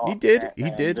week. He did.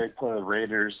 They play the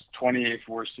Raiders 28th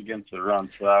worst against the run,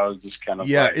 so that was just kind of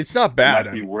it's not bad. It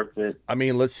might be worth it. I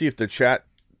mean, let's see if the chat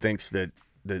thinks that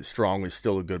Strong is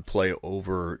still a good play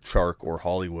over Chark or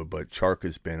Hollywood, but Chark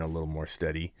has been a little more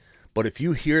steady. But if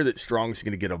you hear that Strong's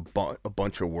going to get a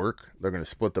bunch of work, they're going to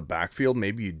split the backfield,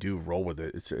 maybe you do roll with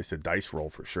it. It's a dice roll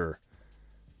for sure.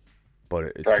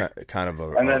 But it's kind of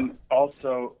a... And then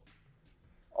also,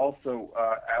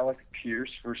 Alec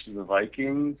Pierce versus the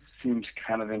Vikings seems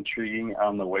kind of intriguing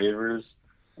on the waivers.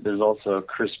 There's also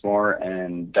Chris Moore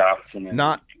and Dobson.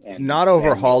 Not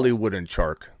over Hollywood and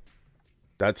Chark.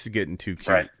 That's getting too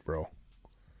cute, bro.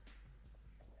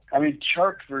 I mean,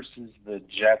 Chark versus the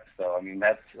Jets, though. I mean,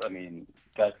 that's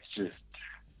just.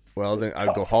 Well, then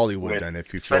I'd go Hollywood then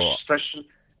if you feel. Especially,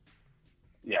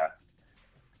 yeah,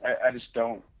 I just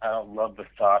don't. I don't love the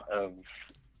thought of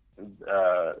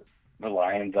the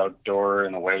Lions outdoor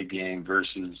and away game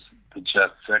versus the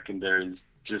Jets secondary is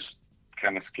just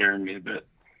kind of scaring me a bit.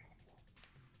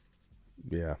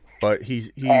 Yeah, but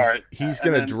he's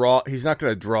gonna draw. He's not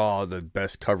gonna draw the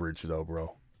best coverage though,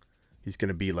 bro. He's going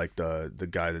to be like the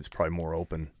guy that's probably more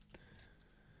open.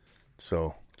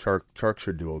 So Chark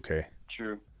should do okay.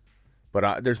 True.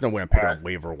 But there's no way I'm picking up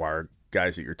waiver wire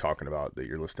guys that you're talking about that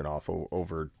you're listing off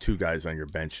over two guys on your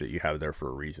bench that you have there for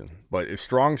a reason. But if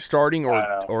Strong's starting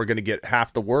or going to get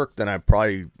half the work, then I'm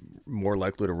probably more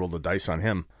likely to roll the dice on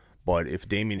him. But if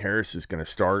Damian Harris is going to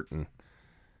start, and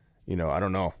I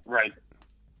don't know. Right.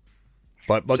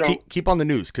 But so, keep on the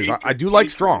news because I do like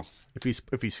Strong. If he's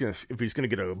gonna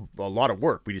get a lot of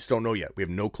work, we just don't know yet. We have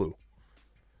no clue.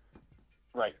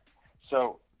 Right.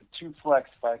 So 2 flex.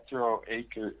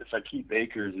 If I keep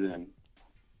Akers in,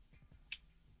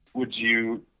 would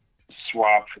you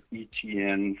swap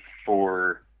ETN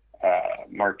for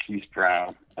Marquise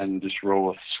Brown and just roll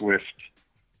with Swift,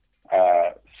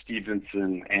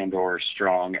 Stevenson, and/or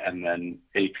Strong, and then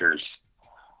Akers?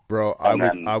 Bro,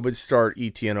 I would start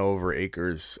ETN over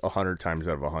Akers 100 times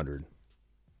out of 100.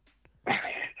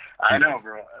 I know,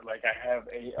 bro. Like, I have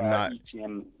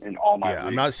ETN in all my leagues.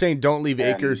 I'm not saying don't leave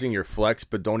Akers in your flex,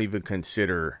 but don't even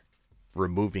consider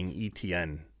removing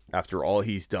ETN. After all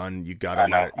he's done, you gotta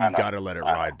let it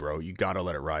ride, bro. You gotta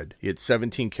let it ride. He had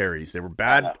 17 carries. They were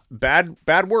bad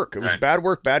work. It was bad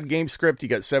work, bad game script. He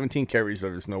got 17 carries.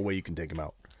 There's no way you can take him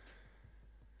out.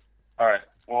 All right.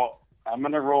 Well, I'm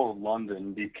gonna roll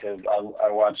London because I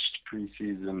watched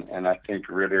preseason and I think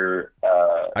Ritter.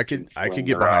 I could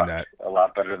get behind that a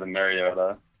lot better than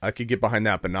Mariota. I could get behind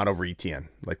that, but not over ETN.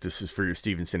 Like, this is for your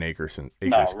Stevenson Akers.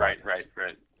 No, right.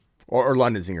 Or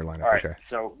London's in your lineup. All right, okay.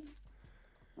 So,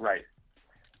 right.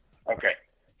 Okay.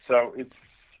 So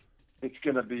it's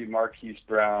gonna be Marquise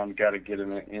Brown. Got to get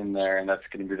him in there, and that's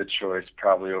gonna be the choice,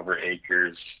 probably over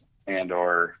Akers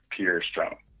and/or Pierre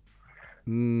Strong.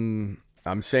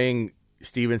 I'm saying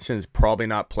Stevenson's probably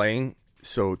not playing,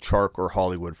 so Chark or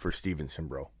Hollywood for Stevenson,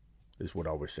 bro, is what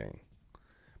I was saying.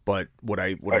 But would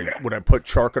I put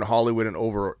Chark and Hollywood and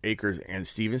over Akers and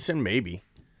Stevenson? Maybe.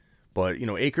 But,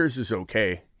 Akers is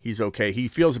okay. He's okay. He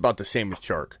feels about the same as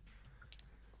Chark.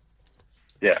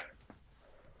 Yeah.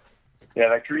 Yeah,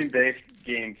 that Green Bay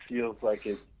game feels like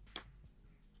it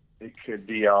could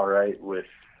be all right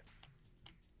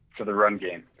for the run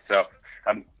game. So,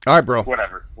 all right, bro.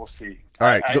 Whatever. We'll see. All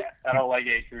right. I don't like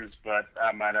Akers, but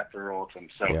I might have to roll with him.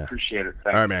 So appreciate it.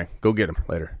 Thanks. All right, man. Go get him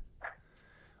later.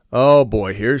 Oh,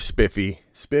 boy. Here's Spiffy.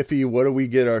 Spiffy, what do we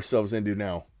get ourselves into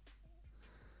now?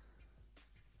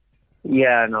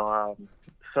 Yeah, no.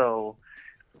 So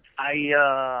I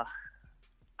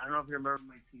don't know if you remember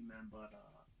my team, man, but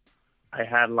I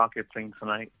had Lockett playing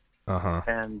tonight. Uh-huh.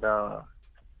 And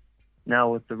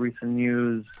now with the recent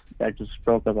news that just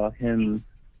broke about him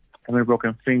having a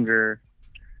broken finger,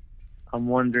 I'm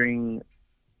wondering,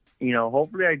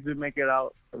 hopefully I do make it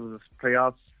out of the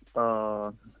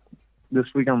playoffs this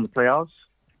week on the playoffs.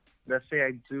 Let's say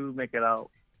I do make it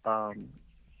out.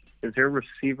 Is there a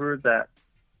receiver that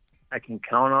I can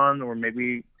count on, or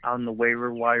maybe on the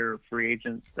waiver wire free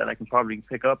agents that I can probably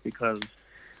pick up? Because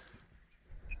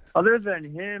other than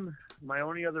him, my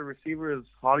only other receiver is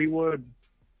Hollywood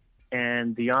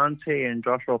and Deontay and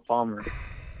Joshua Palmer.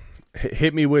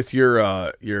 Hit me with your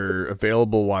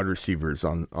available wide receivers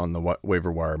on the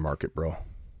waiver wire market, bro.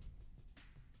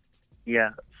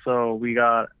 Yeah, so we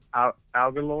got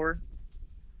Aguilar,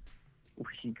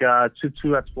 We got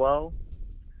Tutu at 12.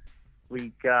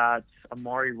 We got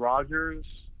Amari Rogers,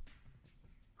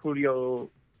 Julio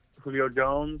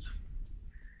Jones.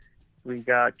 We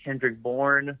got Kendrick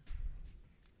Bourne,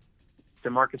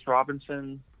 Demarcus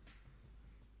Robinson,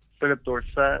 Philip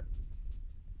Dorsett,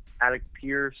 Alec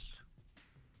Pierce,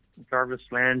 Jarvis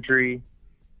Landry,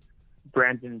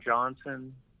 Brandon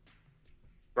Johnson,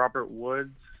 Robert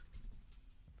Woods.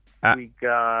 We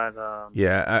got...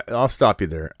 I'll stop you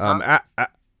there.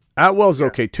 Atwell's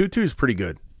okay. Tutu's pretty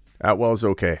good. Atwell's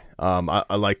okay.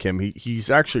 I like him. He's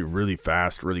actually really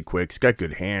fast, really quick. He's got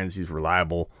good hands. He's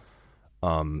reliable.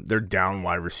 They're down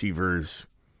wide receivers.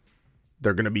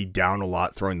 They're going to be down a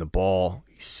lot throwing the ball.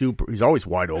 He's always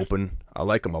wide open. I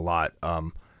like him a lot.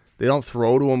 They don't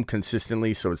throw to him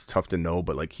consistently, so it's tough to know,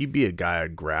 but like he'd be a guy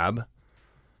I'd grab.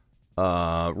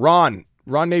 Ron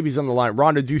Navy's on the line.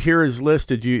 Ron, did you hear his list?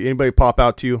 Did anybody pop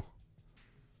out to you?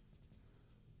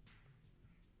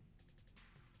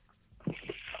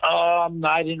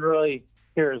 I didn't really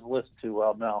hear his list too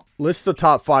well, no. List the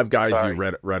top 5 guys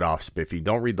you read off, Spiffy.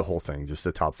 Don't read the whole thing, just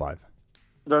the top 5.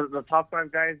 The top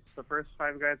 5 guys, the first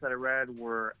 5 guys that I read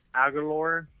were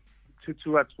Aguilar,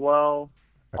 Tutu at 12,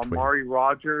 Amari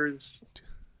Rogers,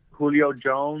 Julio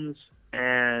Jones,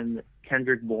 and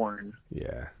Kendrick Bourne.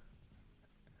 Yeah.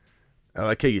 I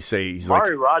like how you say he's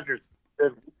Amari Rogers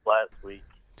did last week.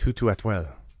 Tutu at 12.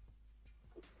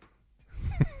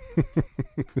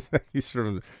 He's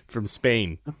from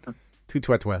Spain.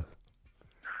 Tutu at 12.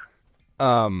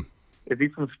 Is he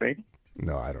from Spain?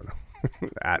 No, I don't know.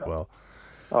 Atwell.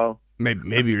 Oh.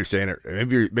 Maybe you're saying it.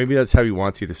 Maybe that's how he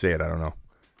wants you to say it. I don't know.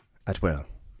 Atwell.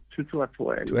 Tutu at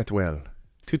 12.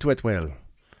 Tutu at 12.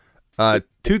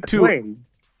 Tutu.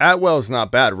 Atwell's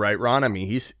not bad, right, Ron? I mean,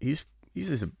 he's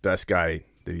the best guy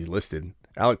that he's listed.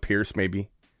 Alec Pierce, maybe.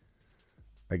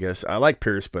 I guess I like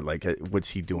Pierce, but like,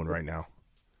 what's he doing right now?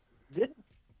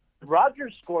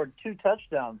 Rodgers scored 2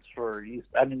 touchdowns for.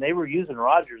 I mean, they were using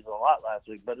Rodgers a lot last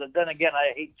week, but then again,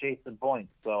 I hate chasing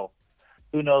points, so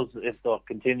who knows if they'll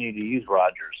continue to use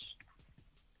Rodgers?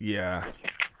 Yeah.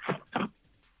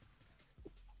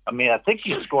 I mean, I think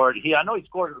he scored. I know he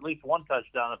scored at least 1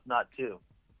 touchdown, if not 2.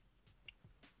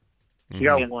 He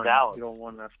got 1. Dallas. He got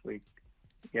 1 last week.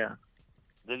 Yeah.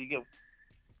 Did he get?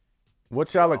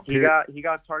 What's Alec Pierce? He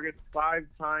got targeted 5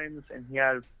 times, and he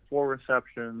had 4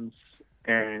 receptions,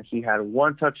 and he had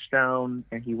 1 touchdown,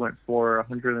 and he went for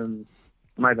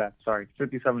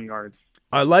 57 yards.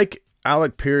 I like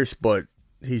Alec Pierce, but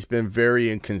he's been very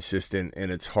inconsistent,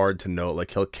 and it's hard to know.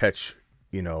 Like, he'll catch,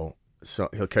 so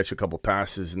he'll catch a couple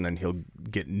passes, and then he'll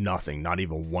get nothing, not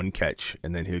even 1 catch,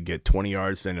 and then he'll get 20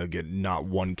 yards, then he'll get not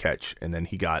 1 catch, and then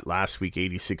he got last week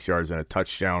 86 yards and a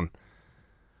touchdown.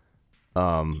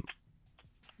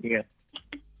 Yeah.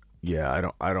 Yeah,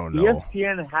 I don't know.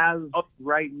 ESPN has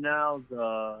right now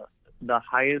the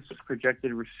highest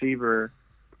projected receiver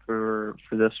for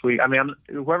this week. I mean,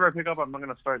 whoever I pick up, I'm not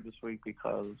going to start this week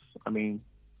because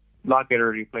Lockett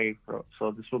already played,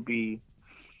 so this will be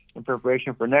in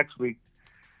preparation for next week.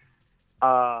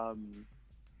 The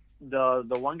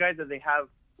one guy that they have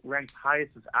ranked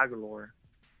highest is Aguilar.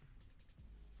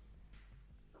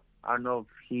 I don't know if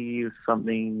he's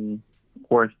something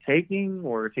worth taking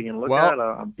or taking a look at.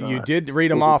 You did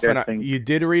read him off, and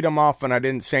I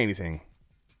didn't say anything.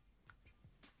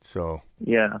 So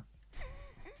yeah.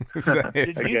 Did you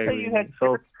say you had?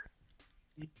 You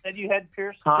said you had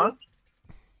Pierce. Huh?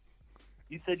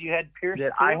 You said you had Pierce.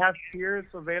 Yeah, I have Pierce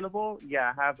available.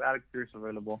 Yeah, I have Alec Pierce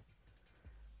available.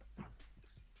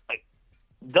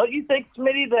 Don't you think,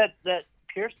 Smitty, that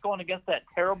Pierce going against that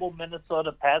terrible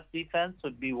Minnesota pass defense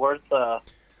would be worth?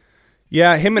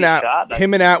 Yeah, him and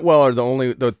Atwell are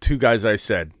the 2 guys I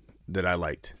said that I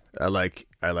liked. I like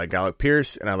Alec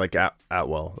Pierce and I like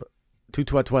Atwell.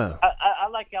 Tutu Atwell. I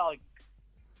like Alec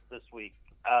this week.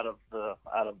 That's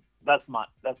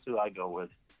who I go with.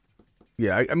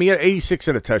 Yeah, I mean, he had 86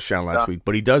 and a touchdown last week,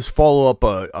 but he does follow up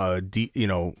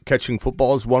catching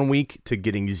footballs 1 week to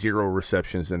getting 0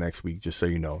 receptions the next week. Just so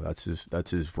you know, that's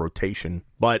his rotation.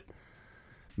 But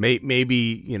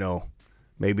maybe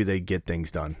they get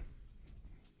things done.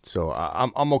 So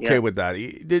I'm okay with that.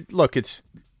 Look,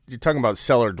 you're talking about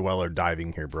cellar dweller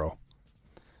diving here, bro.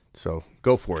 So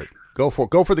go for it. Go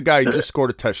for the guy who just scored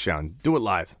a touchdown. Do it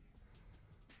live.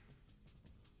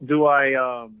 Do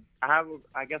I? I have,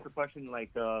 I guess, a question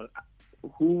like, who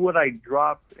would I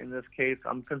drop in this case?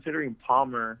 I'm considering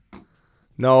Palmer.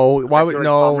 No, why would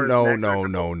no.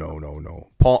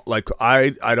 Paul, I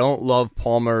don't love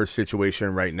Palmer's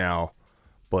situation right now,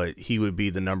 but he would be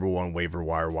the number 1 waiver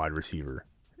wire wide receiver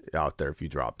out there if you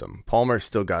dropped him. Palmer's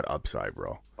still got upside,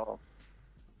 bro.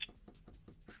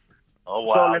 Oh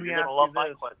wow! So let me You're ask gonna love you my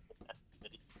this. question.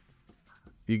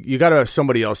 You got to have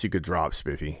somebody else you could drop,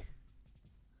 Spiffy.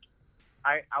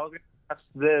 I was going to ask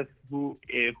this: who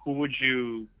would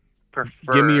you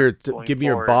prefer? Give me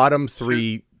your bottom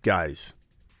 3 guys.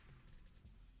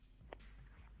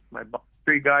 My bottom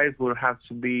 3 guys would have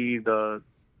to be the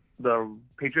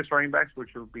Patriots running backs,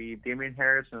 which would be Damian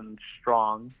Harris and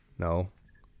Strong, No.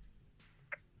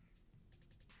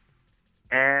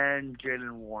 and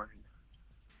Jalen Warren.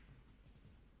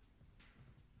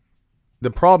 The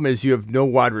problem is you have no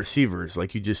wide receivers.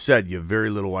 Like you just said, you have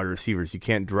very little wide receivers. You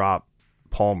can't drop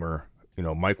Palmer.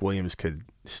 Mike Williams could,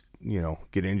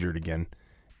 get injured again.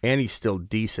 And he's still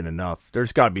decent enough.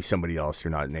 There's got to be somebody else you're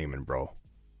not naming, bro.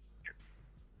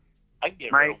 I can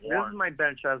get rid of This Warren. is my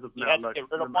bench as of You now. had to Look,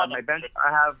 get rid of my one. bench, I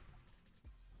have...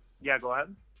 Yeah, go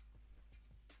ahead.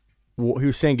 Well, he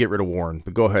was saying get rid of Warren,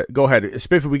 but go ahead. Go ahead.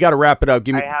 Spiffy, we got to wrap it up.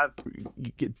 Give me I have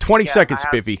 20 seconds, I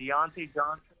have Spiffy. Deontay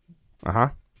Johnson. Uh-huh.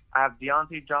 I have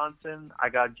Deontay Johnson. I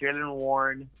got Jalen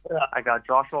Warren. I got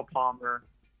Joshua Palmer.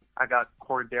 I got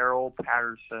Cordero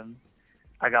Patterson.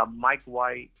 I got Mike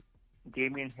White,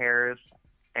 Damian Harris,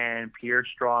 and Pierre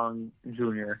Strong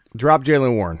Jr. Drop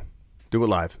Jalen Warren. Do it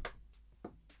live.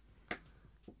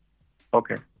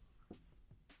 Okay.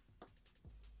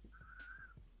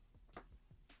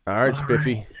 All right,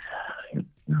 Spiffy.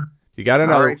 You got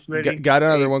another. All right, Smitty. Got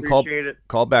another one. Appreciate it.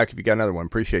 Call back if you got another one.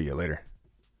 Appreciate you later.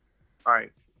 All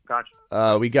right.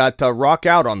 Gotcha. We got Rock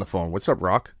out on the phone. What's up,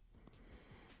 Rock?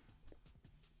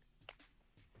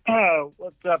 Oh,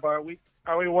 what's up? Are we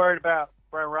worried about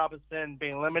Brian Robinson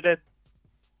being limited?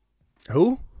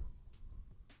 Who?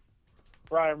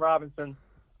 Brian Robinson.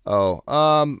 Oh,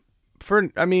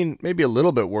 maybe a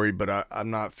little bit worried, but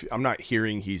I'm not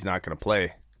hearing he's not going to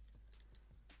play.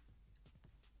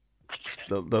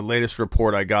 The latest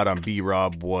report I got on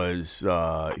B-Rob was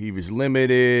he was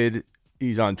limited.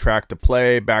 He's on track to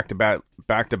play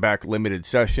back-to-back limited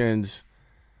sessions.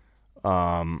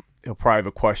 He'll probably have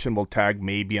a questionable tag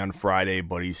maybe on Friday,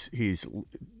 but he's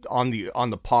on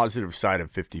the positive side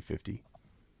of 50-50.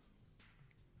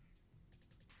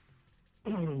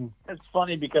 It's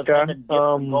funny because him and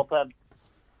Gibson both have.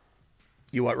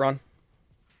 You what, Ron?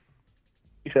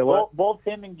 You said what? Both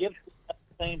him and Gibson have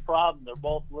the same problem. They're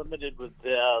both limited with.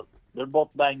 They're both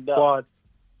banged up. Quad.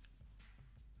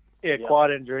 Yeah,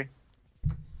 quad injury.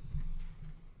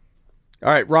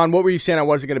 All right, Ron, what were you saying I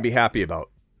wasn't going to be happy about?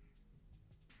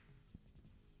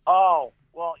 Oh,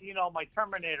 well, my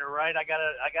Terminator, right? I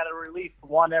gotta release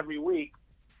one every week,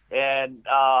 and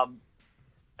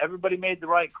everybody made the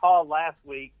right call last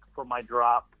week for my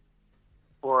drop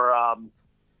for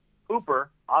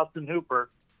Austin Hooper,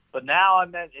 but now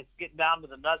it's getting down to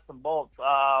the nuts and bolts.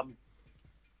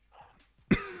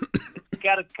 It's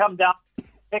got to come down to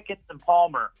Pickens and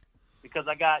Palmer because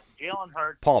I got Jalen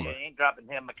Hurts. Palmer. I ain't dropping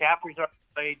him. McCaffrey's already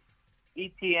played.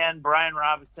 ETN, Brian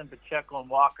Robinson, Pacheco, and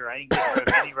Walker. I ain't getting rid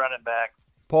of any running backs.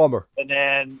 Palmer. And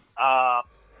then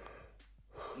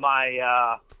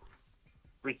my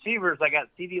receivers, I got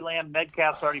CeeDee Lamb.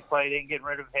 Metcalf's already played. Ain't getting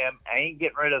rid of him. I ain't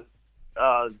getting rid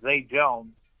of Zay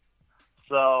Jones.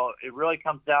 So it really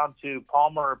comes down to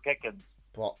Palmer or Pickens.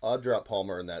 I'll drop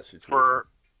Palmer in that situation. For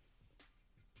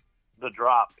the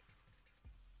drop.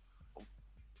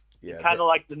 Yeah, kind of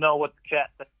like to know what the chat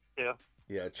thinks too.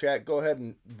 Yeah, chat, go ahead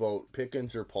and vote.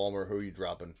 Pickens or Palmer, who are you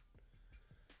dropping?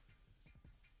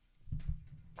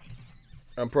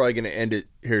 I'm probably going to end it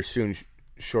here soon,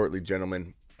 shortly,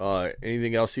 gentlemen.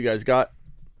 Anything else you guys got?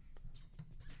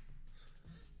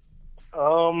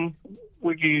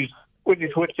 Would you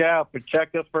switch out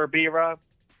Pacheco for B-Rob?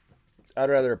 I'd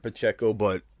rather have Pacheco,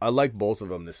 but I like both of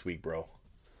them this week, bro.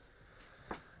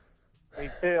 Me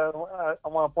too. I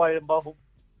want to play them both.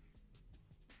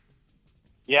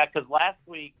 Yeah, because last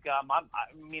week,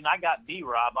 I got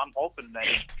B-Rob. I'm hoping that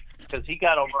because he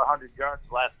got over 100 yards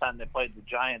last time they played the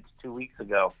Giants 2 weeks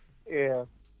ago. Yeah.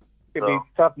 It'd be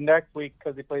tough next week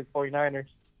because he plays 49ers.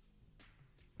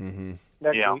 Mm-hmm.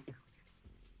 Next week.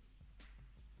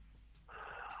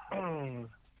 Hey,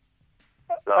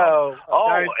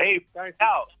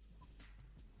 Al.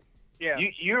 Yeah.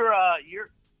 You're. I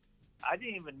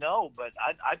didn't even know, but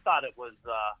I thought it was.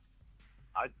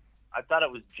 I thought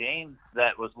it was James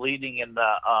that was leading in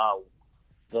the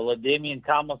LaDainian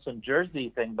Tomlinson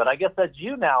jersey thing, but I guess that's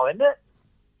you now, isn't it?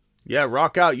 Yeah,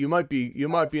 Rock Out. You might be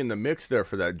in the mix there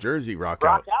for that jersey, Rock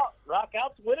Out. Rock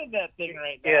Out's winning that thing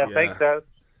right now. Yeah, I think so.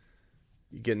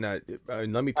 You getting that?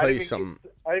 Let me tell you something.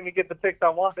 I didn't even get the picks I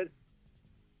wanted.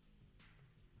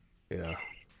 Yeah.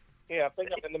 Yeah, I think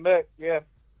I'm in the mix. Yeah.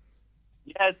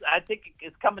 Yes, I think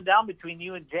it's coming down between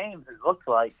you and James. It looks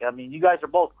like. I mean, you guys are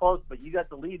both close, but you got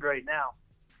the lead right now.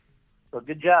 So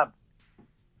good job.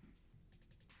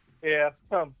 Yeah.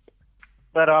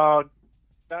 But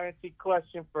dynasty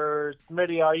question for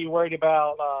Smitty: are you worried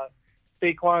about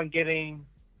Saquon getting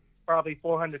probably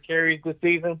 400 carries this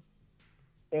season,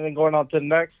 and then going on to the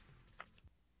next?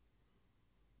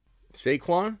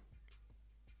 Saquon?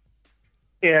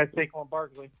 Yeah, Saquon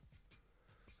Barkley.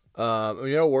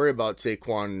 Don't worry about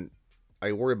Saquon.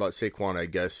 I worry about Saquon, I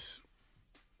guess,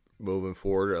 moving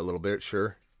forward a little bit.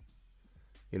 Sure.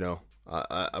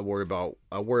 I worry about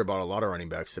a lot of running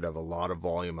backs that have a lot of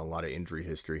volume, a lot of injury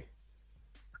history.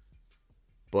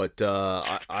 But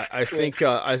I think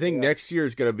next year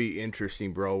is going to be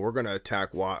interesting, bro. We're going to attack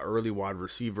early wide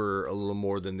receiver a little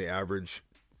more than the average,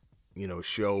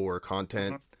 show or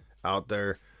content out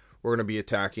there. We're going to be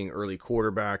attacking early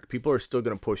quarterback. People are still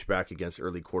going to push back against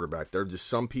early quarterback. There are just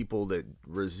some people that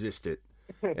resist it,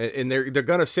 and they're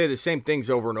going to say the same things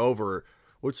over and over,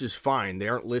 which is fine. They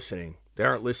aren't listening.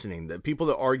 The people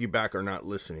that argue back are not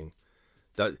listening.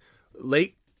 That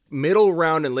middle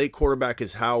round and late quarterback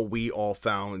is how we all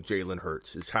found Jalen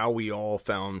Hurts. It's how we all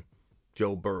found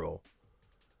Joe Burrow.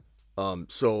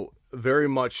 So very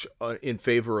much in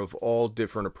favor of all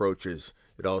different approaches.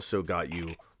 It also got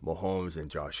you Mahomes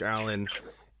and Josh Allen.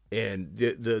 And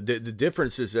the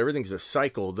difference is everything's a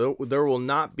cycle. There will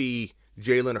not be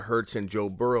Jalen Hurts and Joe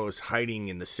Burrows hiding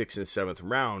in the 6th and 7th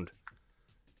round.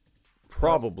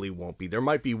 Probably won't be. There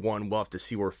might be one. We'll have to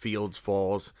see where Fields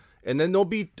falls. And then there'll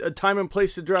be a time and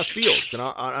place to draft Fields. And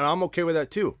I'm okay with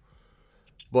that too.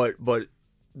 But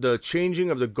the changing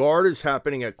of the guard is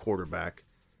happening at quarterback.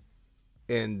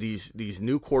 And these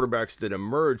new quarterbacks that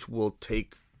emerge will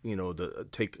take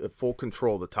full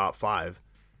control of the top 5.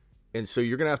 And so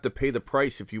you're going to have to pay the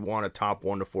price if you want a top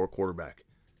 1 to 4 quarterback.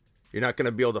 You're not going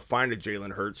to be able to find a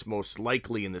Jalen Hurts most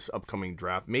likely in this upcoming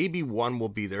draft. Maybe one will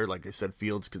be there. Like I said,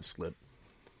 Fields could slip.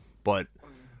 But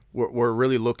we're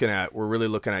really looking at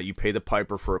you pay the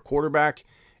piper for a quarterback,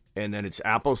 and then it's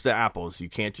apples to apples. You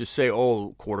can't just say,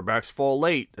 "Oh, quarterbacks fall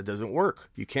late." That doesn't work.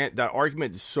 You can't. That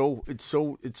argument is so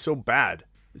bad.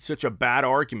 It's such a bad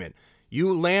argument.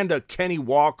 You land a Kenny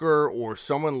Walker or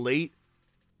someone late,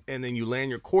 and then you land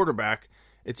your quarterback.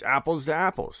 It's apples to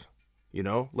apples.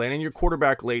 Landing your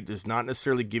quarterback late does not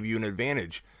necessarily give you an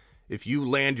advantage. If you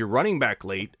land your running back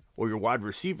late, or your wide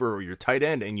receiver, or your tight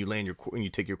end, and you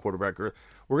take your quarterback early,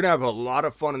 we're gonna have a lot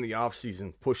of fun in the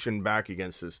offseason pushing back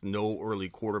against this no early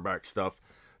quarterback stuff.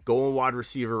 Going wide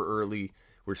receiver early.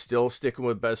 We're still sticking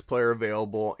with best player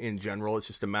available in general. It's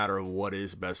just a matter of what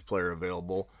is best player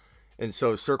available. And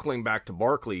so circling back to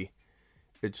Barkley,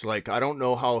 it's like I don't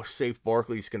know how safe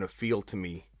Barkley's gonna feel to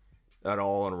me at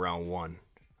all in round 1.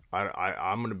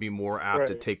 I'm going to be more apt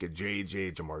to take a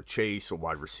JJ, Jamar Chase, a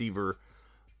wide receiver.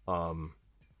 How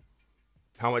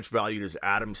much value does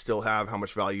Adams still have? How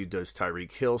much value does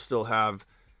Tyreek Hill still have?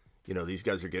 These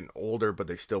guys are getting older, but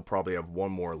they still probably have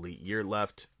one more elite year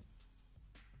left.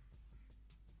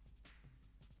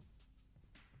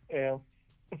 Yeah.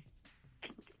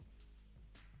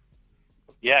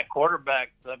 Yeah, quarterbacks.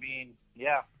 I mean,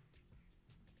 yeah.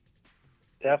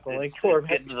 Definitely.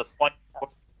 Getting to the point.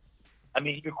 I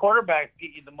mean, your quarterbacks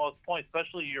get you the most points,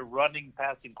 especially your running,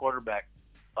 passing quarterback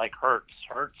like Hurts.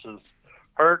 Hurts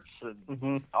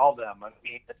and all them. I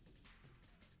mean,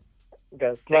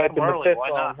 take them early. Why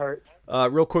not? Hurts.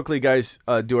 Real quickly, guys,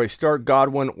 do I start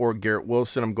Godwin or Garrett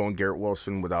Wilson? I'm going Garrett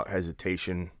Wilson without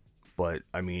hesitation. But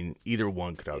I mean, either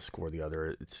one could outscore the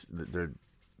other.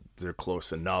 They're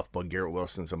close enough, but Garrett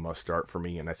Wilson's a must start for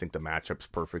me, and I think the matchup's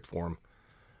perfect for him.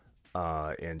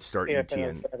 And start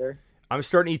ETN. I'm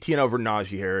starting ETN over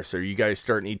Najee Harris. Are you guys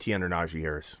starting ETN or Najee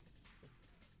Harris?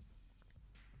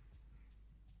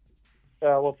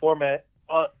 What format?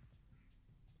 I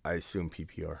assume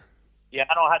PPR. Yeah,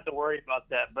 I don't have to worry about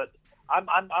that. But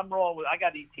I'm rolling with. I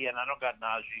got ETN. I don't got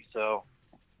Najee, so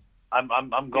I'm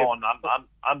going.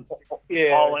 I'm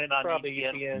all in on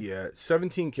ETN. Yeah,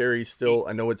 17 carries still.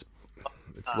 I know it's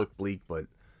looked bleak, but.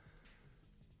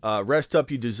 Rest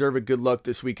up. You deserve it. Good luck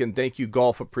this weekend. Thank you,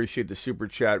 Golf. Appreciate the super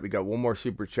chat. We got one more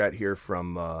super chat here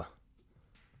from what's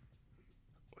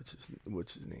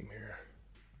his name here?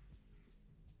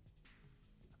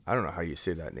 I don't know how you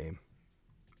say that name.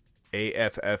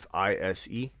 AFFISE. I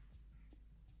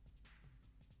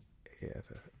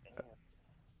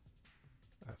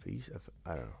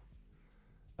don't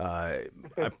know.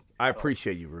 I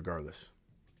appreciate you regardless.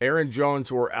 Aaron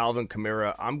Jones or Alvin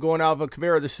Kamara. I'm going Alvin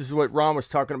Kamara. This is what Ron was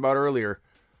talking about earlier.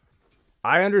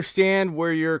 I understand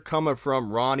where you're coming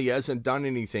from, Ron. He hasn't done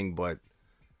anything, but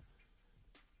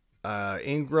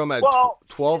Ingram at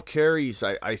 12 carries,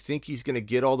 I think he's going to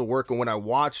get all the work. And when I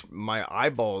watch, my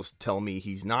eyeballs tell me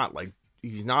he's not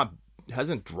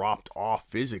hasn't dropped off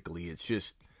physically. It's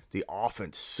just the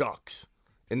offense sucks,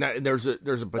 and there's a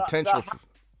potential.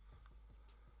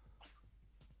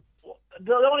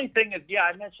 The only thing is,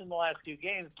 I mentioned the last 2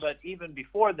 games, but even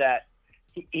before that,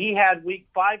 he had week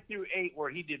 5 through 8 where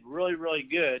he did really, really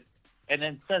good, and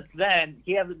then since then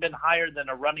he hasn't been higher than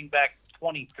a running back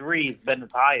 23 has been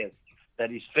his highest that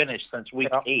he's finished since week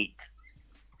 8.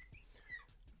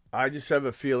 I just have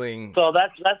a feeling. So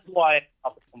that's why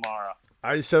I'll tomorrow.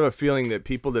 I just have a feeling that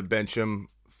people that bench him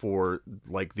for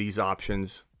like these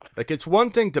options, like it's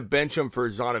one thing to bench him for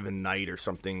Zonovan Knight or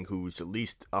something who's at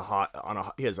least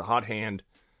he has a hot hand,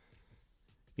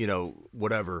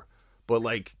 whatever. But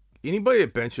like anybody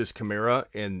that benches Kamara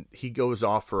and he goes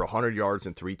off for 100 yards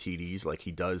and 3 TDs like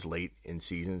he does late in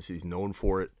seasons, he's known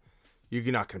for it. You're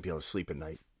not going to be able to sleep at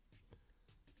night.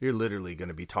 You're literally going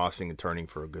to be tossing and turning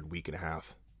for a good week and a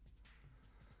half.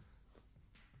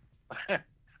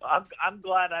 I'm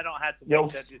glad I don't have to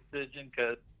make that decision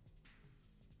because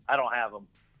I don't have them.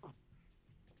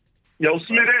 Yo,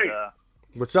 Smitty.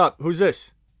 What's up? Who's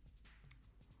this?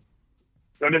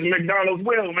 This is McDonald's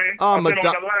Will, man. Oh, I've been on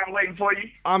the line waiting for you.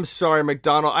 I'm sorry,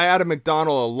 McDonald. I had a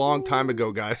McDonald a long time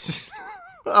ago, guys.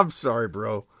 I'm sorry,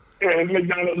 bro. Yeah, it's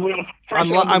McDonald's Will.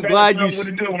 I'm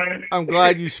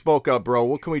glad you spoke up, bro.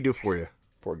 What can we do for you?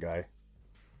 Poor guy.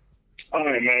 All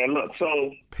right, man. Look,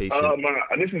 so this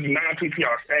is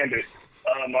non-PPR standard.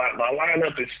 My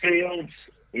lineup is Fields,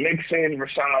 Mixon,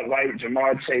 Rashad White,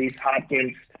 Jamar Chase,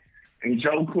 Hopkins,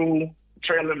 Njoku,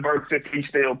 Traylon Burks if he's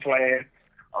still playing,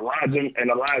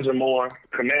 Elijah Moore,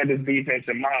 Commanders defense,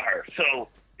 and Maher. So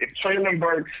if Traylon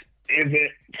Burks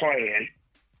isn't playing,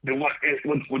 then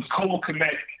would Cole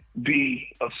Kmet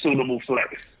be a suitable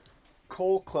flex?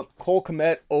 Cole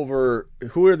Kmet over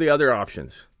who are the other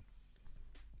options?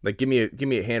 Like give me a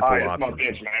handful of options. My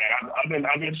bench, man.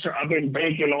 I've been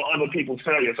banking on other people's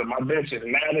failure. So my bench is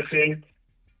Madison,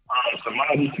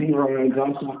 Samaje Perine,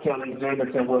 Joshua Kelly,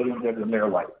 Jameson Williams, and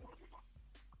Zamir White.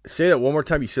 Say that one more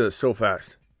time. You said it so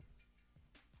fast.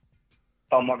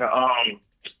 Oh my God.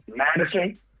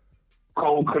 Madison,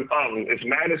 it's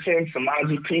Madison,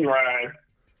 Samaje Perine,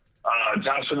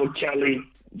 Joshua Kelly,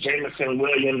 Jameson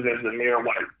Williams, and Zamir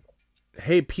White.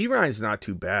 Hey, Perine's not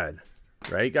too bad,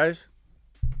 right, guys?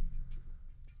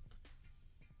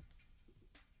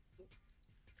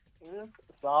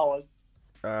 Solid.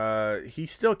 He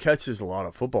still catches a lot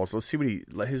of footballs. Let's see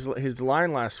what his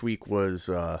line last week was.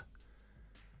 I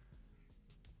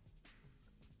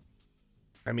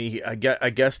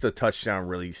guess the touchdown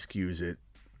really skews it.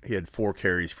 He had 4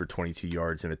 carries for 22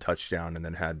 yards and a touchdown, and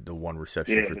then had the 1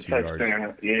 reception for 2 yards.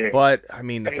 Yeah. But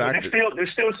the fact that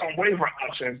there's still some waiver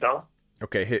options though.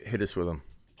 Okay, hit us with them.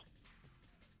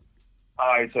 All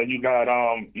right, so you got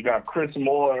Chris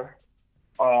Moore.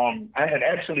 I had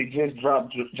actually just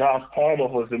dropped Josh Palmer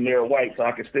for Zamir White, so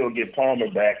I could still get Palmer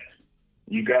back.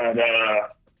 You got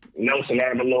Nelson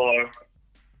Aguilar.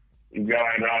 You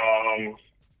got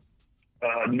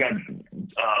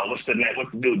what's the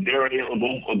dude? Darius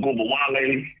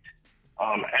Ogunbowale.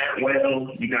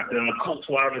 Atwell. You got the Colts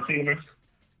wide receivers.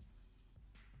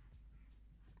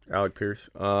 Alec Pierce.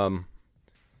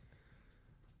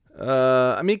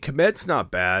 Kmet's not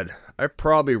bad. I'd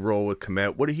probably roll with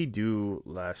Kmet. What did he do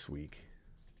last week?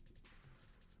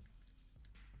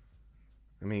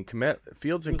 Kmet,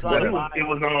 Fields and Kmet. It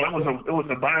was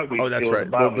a bye week. Oh, that's right.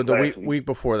 But the week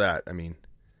before that,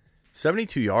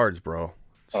 72 yards, bro.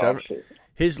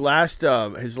 His last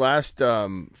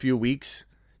few weeks,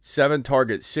 7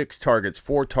 targets, 6 targets,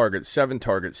 4 targets, 7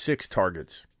 targets, 6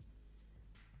 targets.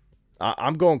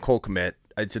 I'm going Cole Kmet.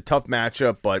 It's a tough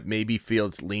matchup, but maybe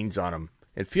Fields leans on him.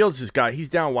 And Fields he's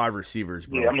down wide receivers,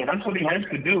 bro. Yeah, that's what he has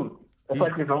to do. That's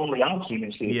like his only option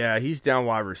this year. Yeah, he's down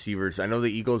wide receivers. I know the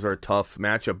Eagles are a tough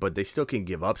matchup, but they still can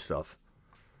give up stuff.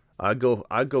 I'd go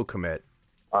Kmet.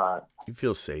 All right. He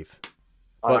feels safe.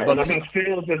 But I got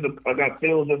Fields as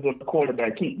a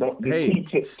quarterback.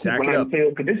 Stack it up.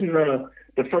 Because this is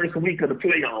the first week of the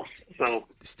playoffs. So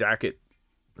stack it.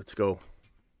 Let's go.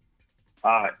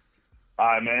 All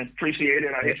right, man. Appreciate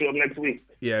it. I'll hit you up next week.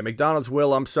 Yeah, McDonald's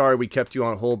Will, I'm sorry we kept you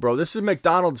on hold, bro. This is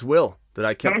McDonald's Will that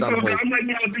I kept on hold. I'm letting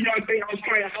y'all do y'all thing. I was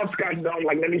playing hopscotch, though.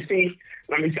 Like, let me see.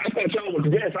 I thought y'all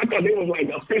was guests. I thought they was,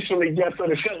 officially guests of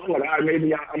the show. I'm like, all right,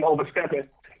 maybe I'm overstepping.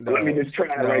 No, let me just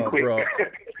try it right quick. Bro.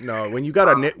 No, when you got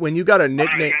a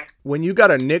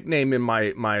nickname in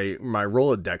my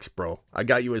Rolodex, bro, I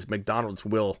got you as McDonald's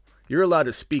Will. You're allowed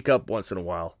to speak up once in a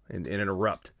while and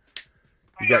interrupt.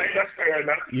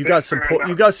 You got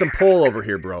some pull over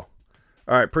here, bro.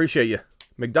 All right, appreciate you.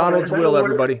 McDonald's Will,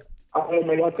 everybody. All right,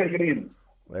 man. Y'all take it easy.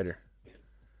 Later.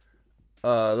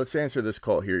 let's answer this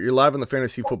call here. You're live on the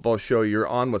Fantasy Football Show. You're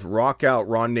on with Rock Out,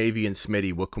 Ron Navy, and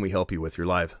Smitty. What can we help you with? You're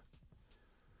live.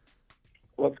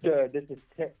 What's good? This is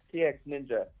TX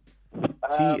Ninja.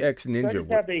 TX Ninja. So I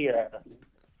just have a,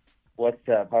 what's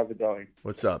up? How's it going?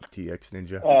 What's up, TX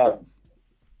Ninja?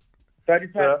 So I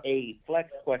just have a flex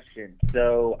question.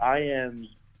 So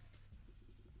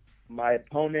my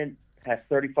opponent has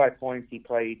 35 points. He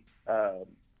played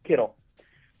Kittle.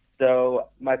 So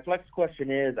my flex question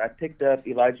is, I picked up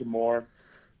Elijah Moore.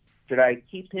 Should I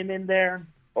keep him in there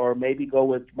or maybe go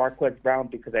with Marquez Brown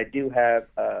because I do have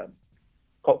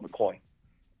Colt McCoy?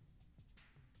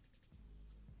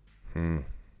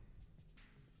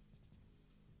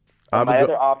 My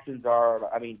other options are,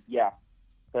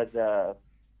 because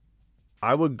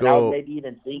I would go. Maybe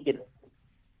even thinking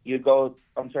you'd go.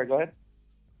 I'm sorry. Go ahead.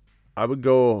 I would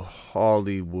go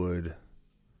Hollywood,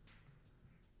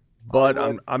 but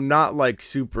I'm not like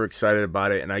super excited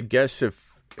about it. And I guess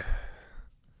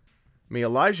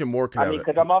Elijah Moore could have.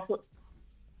 Because I'm also.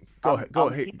 Go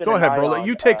ahead, bro.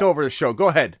 You take over the show. Go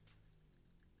ahead.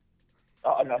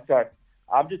 Oh no, sorry.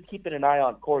 I'm just keeping an eye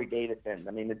on Corey Davidson.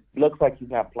 It looks like he's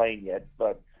not playing yet,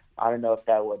 but I don't know if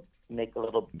that would make a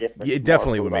little difference. Yeah, it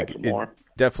definitely would make it. It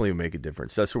definitely would make a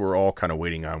difference. That's what we're all kind of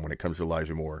waiting on when it comes to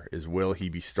Elijah Moore. Is will he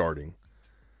be starting?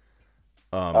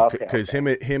 Because him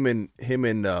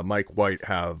and Mike White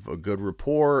have a good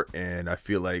rapport, and I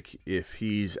feel like if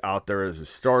he's out there as a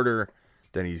starter,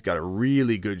 then he's got a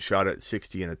really good shot at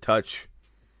 60 and a touch.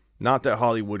 Not that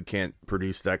Hollywood can't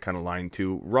produce that kind of line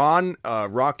too. Ron,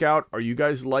 Rock Out, are you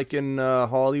guys liking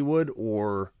Hollywood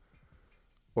or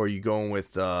are you going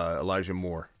with Elijah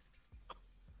Moore?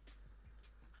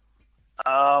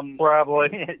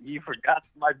 Probably. You forgot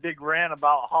my big rant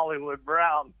about Hollywood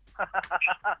Brown.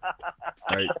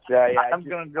 Right. I'm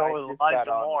going to go with Elijah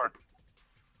Moore.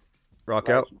 Rock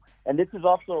Out. And this is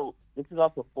also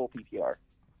full PPR.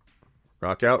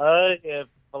 Rock Out. If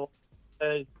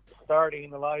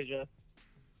starting Elijah.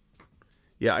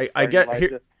 Yeah, I get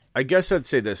here. I guess I'd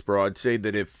say this, bro. I'd say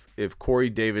that if Corey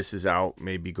Davis is out,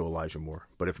 maybe go Elijah Moore.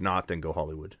 But if not, then go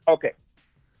Hollywood. Okay.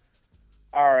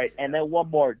 All right, and then one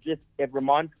more. Just if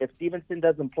Stevenson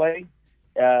doesn't play,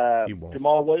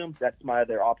 Jamal Williams, that's my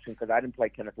other option because I didn't play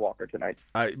Kenneth Walker tonight.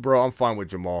 Bro, I'm fine with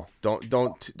Jamal.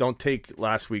 Don't take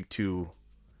last week too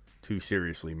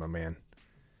seriously, my man.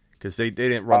 Because they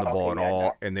didn't run the ball at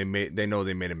all, and they know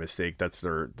they made a mistake. That's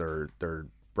their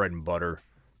bread and butter.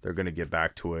 They're going to get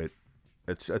back to it.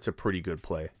 That's a pretty good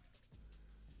play.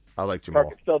 I like Jamal.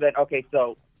 Perfect. So then,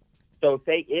 so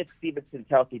say if Stevenson's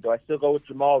healthy, do I still go with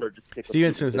Jamal or just stick with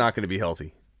Stevenson's not going to be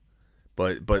healthy,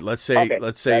 but let's say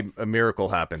a miracle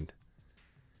happened.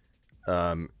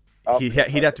 He'd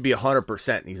have to be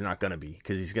 100%, and he's not going to be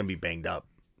because he's going to be banged up.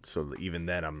 So even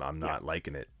then, I'm not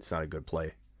liking it. It's not a good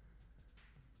play.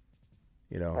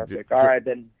 Perfect. All right,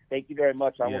 then. Thank you very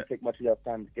much. I won't take much of your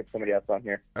time to get somebody else on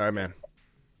here. All right, man.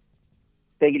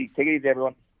 Take it easy,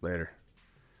 everyone. Later.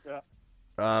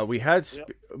 Yeah. We have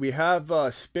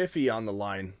Spiffy on the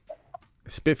line.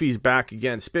 Spiffy's back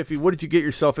again. Spiffy, what did you get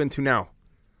yourself into now?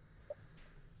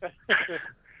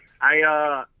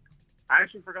 I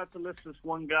actually forgot to list this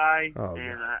one guy,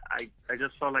 I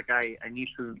just felt like I need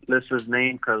to list his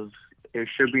name because it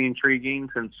should be intriguing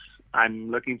since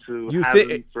I'm looking to have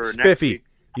him for Spiffy, next week.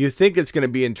 You think it's going to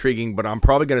be intriguing, but I'm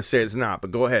probably going to say it's not.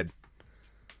 But go ahead.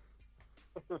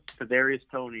 Kadarius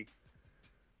Toney.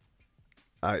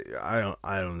 I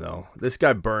don't know. This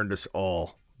guy burned us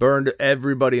all. Burned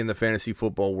everybody in the fantasy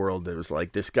football world. It was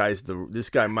like this guy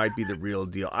might be the real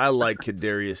deal. I like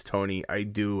Kadarius Toney. I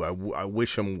do. I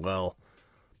wish him well.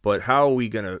 But how are we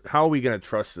gonna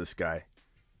trust this guy?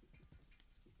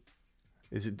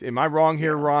 Am I wrong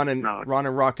here, Ron and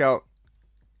Rock Out?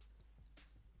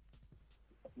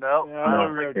 No, I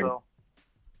don't think so.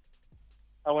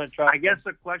 I wouldn't trust. I guess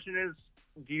the question is,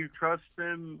 do you trust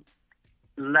him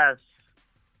less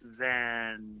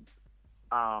than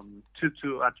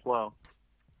Tutu at 12?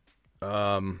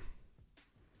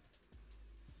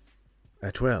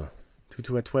 At 12.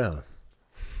 Tutu at 12.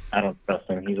 I don't trust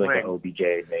him. He's like an OBJ,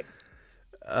 maybe.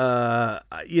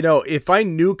 If I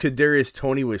knew Kadarius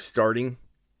Toney was starting,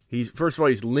 first of all,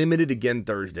 he's limited again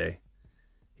Thursday.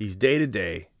 He's day to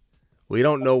day. We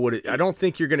don't know I don't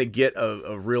think you're going to get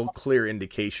a real clear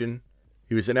indication.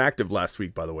 He was inactive last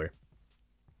week, by the way.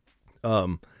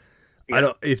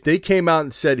 If they came out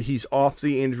and said he's off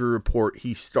the injury report,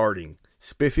 he's starting.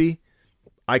 Spiffy,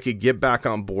 I could get back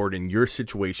on board in your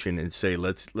situation and say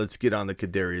let's get on the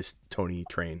Kadarius Toney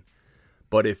train.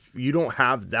 But if you don't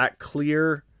have that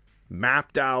clear,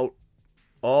 mapped out,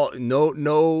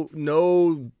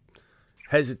 no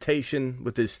hesitation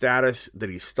with his status that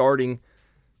he's starting,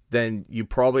 then you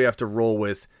probably have to roll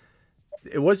with.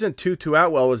 It wasn't Tutu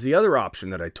Atwell. It was the other option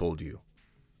that I told you.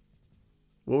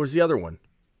 What was the other one?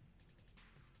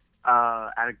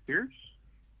 Alec Pierce.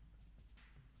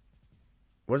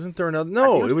 Wasn't there another?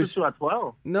 No, it was Tutu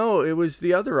Atwell. No, it was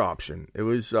the other option. It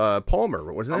was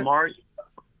Palmer, wasn't it? Amari.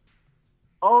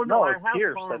 Oh no, I have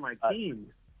Pierce. Palmer on my team.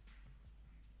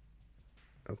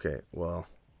 Okay, well,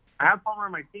 I have Palmer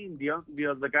on my team.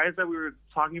 The guys that we were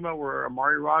talking about were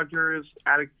Amari Rogers,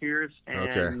 Alec Pierce,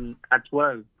 and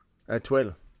Atwell.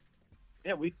 Atwell.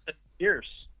 Yeah, we said Pierce.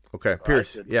 Okay,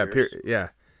 Pierce. Yeah, yeah.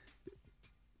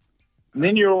 And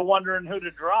then you were wondering who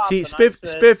to drop. See, and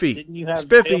Spiffy, didn't you have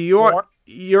Spiffy, Dale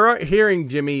you're hearing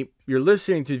Jimmy. You're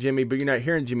listening to Jimmy, but you're not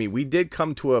hearing Jimmy. We did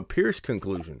come to a Pierce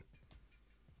conclusion.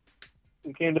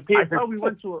 We came to Pierce. I thought we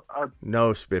went to a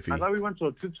No, Spiffy. I thought we went to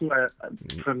a Tutu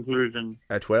conclusion.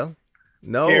 Atwell?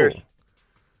 No. Pierce.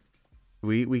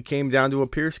 We came down to a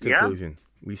Pierce conclusion.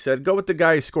 Yeah? We said go with the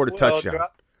guy who scored a touchdown.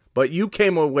 But you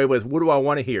came away with, what do I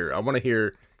want to hear? I want to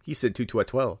hear, he said Tutu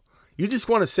Atwell. You just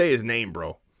want to say his name,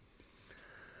 bro.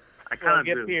 I kind of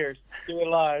get Pierce. Do it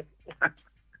live.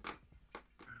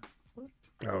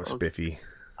 Oh, Spiffy.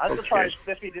 I'm surprised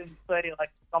Spiffy didn't say like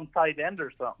some tight end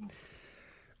or something.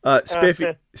 Spiffy.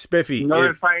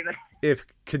 If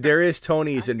Kadarius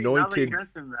Toney is anointed,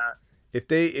 if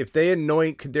they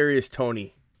anoint Kadarius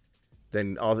Toney,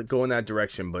 then I'll go in that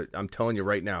direction. But I'm telling you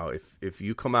right now, if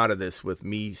you come out of this with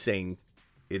me saying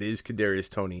it is Kadarius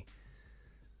Toney,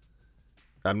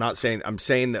 I'm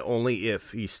saying that only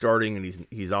if he's starting and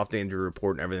he's off the injury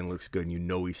report and everything looks good and you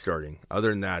know he's starting.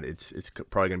 Other than that, it's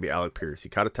probably going to be Alec Pierce. He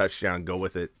caught a touchdown, go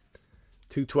with it.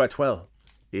 Tutu Atwell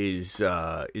is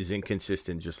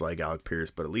inconsistent just like Alec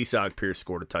Pierce, but at least Alec Pierce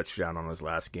scored a touchdown on his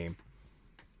last game.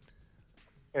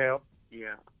 Yeah.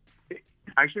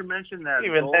 I should mention that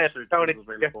even that Tony.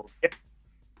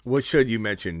 What should you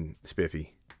mention,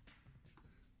 Spiffy?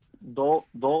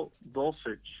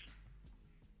 Dulcich.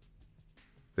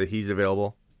 That he's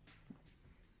available?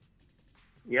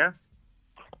 Yeah.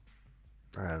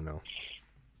 I don't know.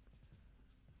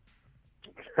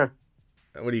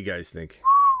 What do you guys think?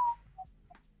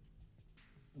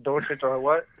 Dulcich or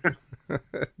what?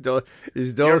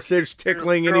 Is Dulcich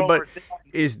tickling anybody?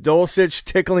 Is Dulcich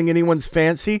tickling anyone's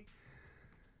fancy?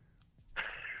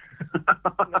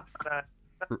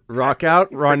 Rock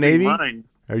out, Raw Navy.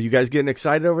 Are you guys getting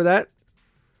excited over that?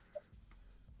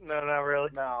 No, not really.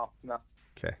 No.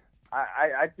 Okay.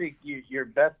 I think your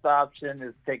best option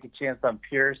is take a chance on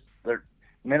Pierce.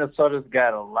 Minnesota's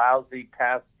got a lousy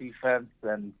pass defense,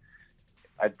 and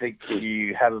I think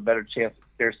you have a better chance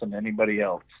of Pierce than anybody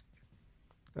else.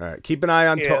 All right. Keep an eye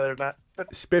on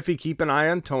Spiffy. Keep an eye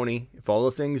on Toney. If all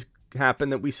the things happen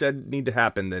that we said need to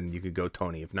happen, then you could go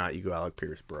Toney. If not, you go Alec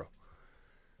Pierce, bro.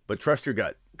 But trust your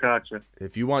gut. Gotcha.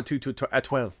 If you want Tutu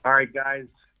Atwell, all right, guys,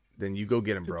 then you go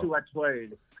get him, bro. Tutu Atwell.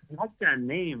 I like that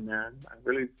name, man. I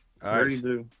really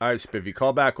do. All right, Spiffy.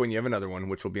 Call back when you have another one,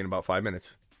 which will be in about 5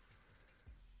 minutes.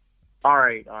 All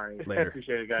right. Later.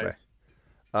 Appreciate it, guys.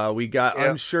 Bye. We got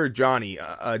unsure Johnny.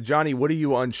 Johnny, what are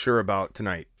you unsure about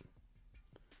tonight?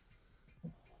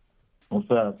 What's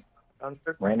up?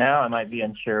 Right now, I might be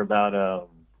unsure about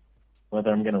whether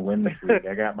I'm going to win this week.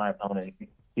 I got my opponent.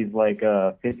 He's like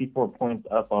 54 points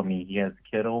up on me. He has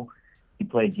Kittle. He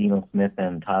played Geno Smith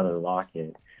and Tyler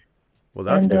Lockett. Well,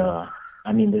 that's good.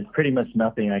 I mean, there's pretty much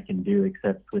nothing I can do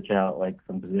except switch out like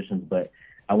some positions. But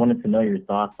I wanted to know your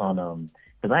thoughts on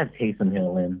because I have Taysom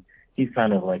Hill in. He's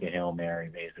kind of like a Hail Mary,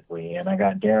 basically. And I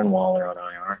got Darren Waller on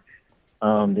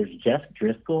IR. There's Jeff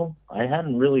Driscoll. I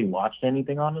hadn't really watched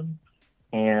anything on him.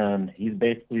 And he's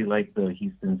basically like the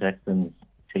Houston Texans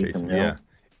Taysom Hill. Yeah.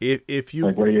 If you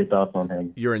what are your thoughts on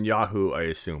him? You're in Yahoo, I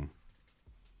assume.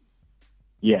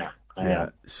 Yeah, I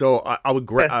am. So I would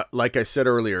like I said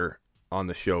earlier on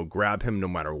the show, grab him no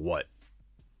matter what,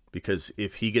 because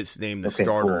if he gets named the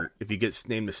starter, if he gets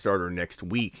named the starter next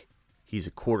week, he's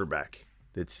a quarterback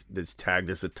that's tagged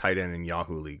as a tight end in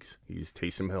Yahoo leagues. He's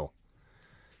Taysom Hill.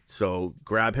 So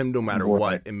grab him no matter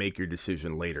what and make your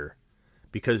decision later.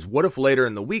 Because what if later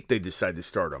in the week they decide to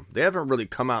start him? They haven't really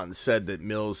come out and said that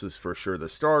Mills is for sure the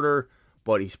starter,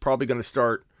 but he's probably going to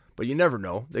start. But you never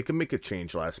know. They can make a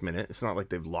change last minute. It's not like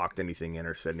they've locked anything in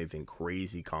or said anything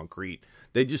crazy concrete.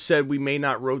 They just said we may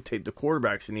not rotate the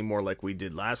quarterbacks anymore like we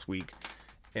did last week.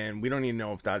 And we don't even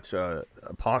know if that's a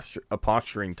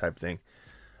posturing type thing.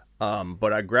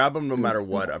 But I grab him no matter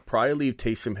what. I probably leave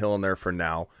Taysom Hill in there for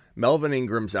now. Melvin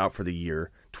Ingram's out for the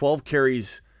year. 12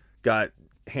 carries got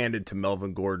handed to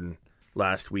Melvin Gordon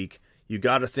last week. You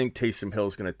got to think Taysom Hill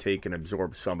is going to take and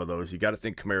absorb some of those. You got to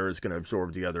think Kamara is going to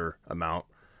absorb the other amount.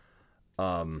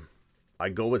 I I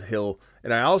go with Hill.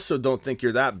 And I also don't think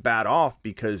you're that bad off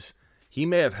because he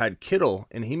may have had Kittle,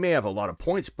 and he may have a lot of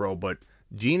points, bro, but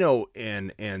Geno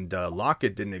and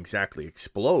Lockett didn't exactly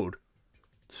explode.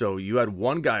 So you had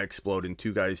one guy explode and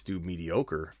two guys do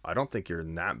mediocre. I don't think you're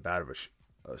in that bad of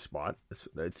a spot.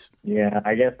 It's Yeah,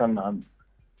 I guess I'm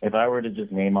if I were to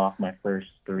just name off my first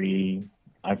three,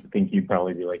 I think you'd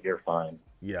probably be like, you're fine.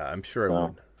 Yeah, I'm sure I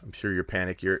would. I'm sure you're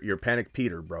panic. You're Panic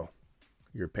Peter, bro.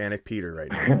 You're Panic Peter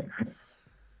right now.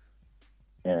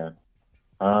 Yeah.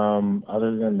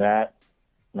 Other than that,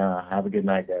 nah, have a good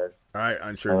night, guys. All right,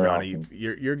 I'm sure, Johnny.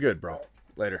 You're good, bro.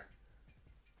 Later.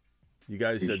 You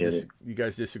guys you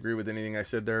guys disagree with anything I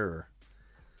said there? Or?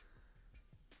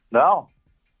 No.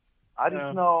 I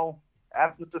just know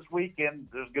after this weekend,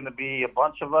 there's going to be a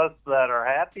bunch of us that are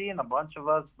happy and a bunch of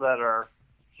us that are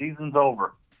season's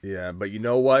over. Yeah, but you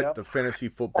know what? Yep. The fantasy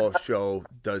football show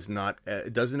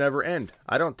it doesn't ever end.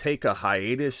 I don't take a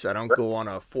hiatus. I don't go on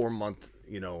a 4-month,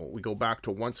 we go back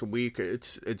to once a week.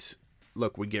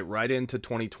 Look, we get right into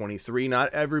 2023.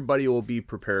 Not everybody will be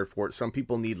prepared for it. Some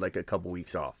people need like a couple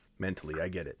weeks off mentally. I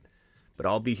get it. But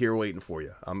I'll be here waiting for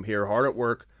you. I'm here hard at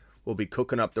work. We'll be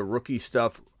cooking up the rookie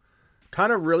stuff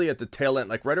kind of really at the tail end,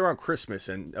 like right around Christmas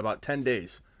in about 10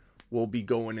 days. We'll be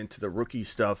going into the rookie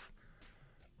stuff.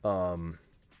 And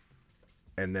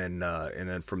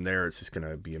then from there, it's just going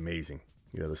to be amazing.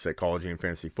 The psychology in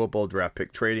fantasy football, draft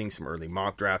pick trading, some early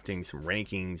mock drafting, some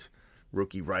rankings,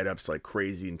 rookie write-ups like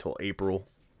crazy until April.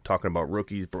 Talking about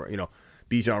rookies,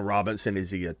 Bijan Robinson,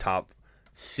 is he a top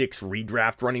 6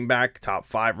 redraft running back, top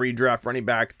 5 redraft running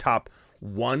back,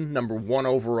 number 1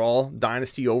 overall,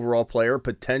 dynasty overall player?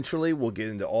 Potentially, we'll get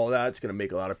into all that. It's going to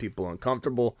make a lot of people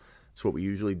uncomfortable. That's what we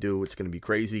usually do. It's going to be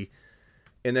crazy.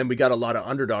 And then we got a lot of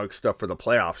underdog stuff for the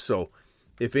playoffs. So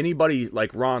if anybody,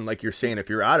 like Ron, like you're saying, if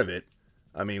you're out of it,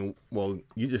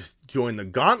 you just join the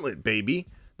Gauntlet, baby.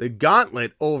 The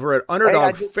Gauntlet over at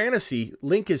Underdog Fantasy.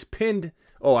 Link is pinned.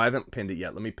 Oh, I haven't pinned it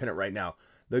yet. Let me pin it right now.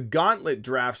 The Gauntlet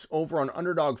drafts over on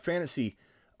Underdog Fantasy.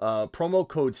 Promo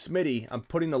code Smitty. I'm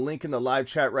putting the link in the live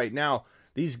chat right now.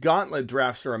 These Gauntlet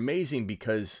drafts are amazing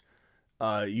because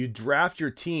you draft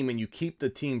your team and you keep the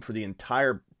team for the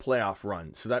entire playoff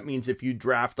run. So that means if you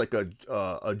draft like a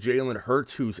Jalen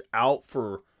Hurts who's out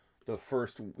for the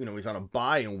first, he's on a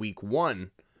bye in week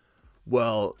 1,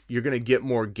 well, you're going to get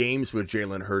more games with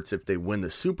Jalen Hurts if they win the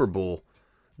Super Bowl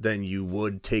than you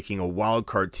would taking a wild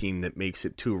card team that makes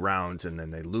it 2 rounds and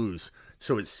then they lose.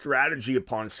 So it's strategy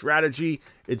upon strategy.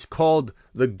 It's called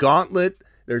the Gauntlet.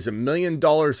 There's $1 million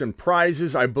in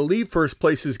prizes. I believe first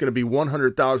place is going to be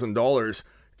 $100,000.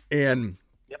 And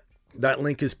that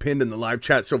link is pinned in the live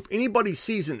chat. So if anybody's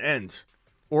season ends,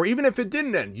 or even if it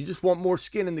didn't end, you just want more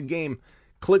skin in the game,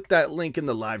 click that link in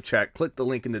the live chat. Click the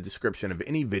link in the description of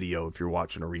any video if you're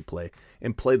watching a replay.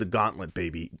 And play the Gauntlet,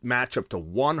 baby. Match up to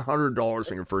 $100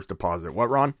 on your first deposit. What,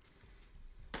 Ron?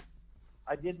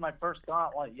 I did my first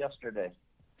Gauntlet yesterday.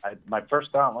 My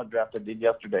first Gauntlet draft I did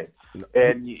yesterday.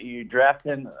 And you draft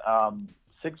in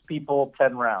 6 people,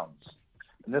 10 rounds.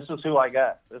 And this is who I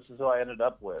got. This is who I ended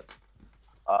up with.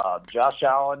 Josh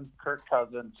Allen, Kirk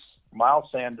Cousins, Miles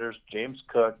Sanders, James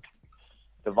Cook,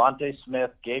 Devontae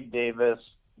Smith, Gabe Davis,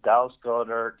 Dallas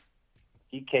Goedert,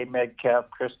 DK Metcalf,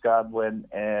 Chris Godwin,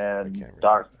 and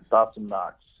Dawson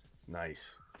Knox.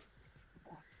 Nice.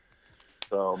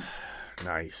 So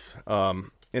nice.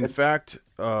 In fact,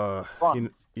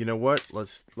 you know what?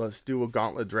 Let's do a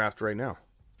Gauntlet draft right now.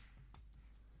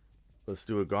 Let's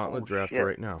do a Gauntlet draft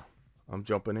right now. I'm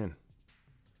jumping in.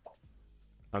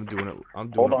 I'm doing it.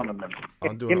 Hold on a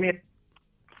minute.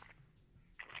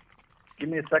 Give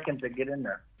me a second to get in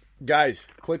there. Guys,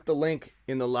 click the link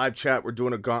in the live chat. We're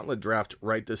doing a Gauntlet draft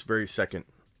right this very second.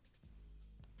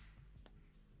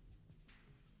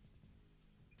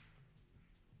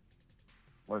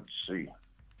 Let's see.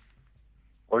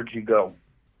 Where'd you go?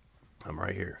 I'm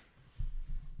right here.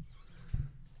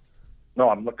 No,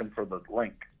 I'm looking for the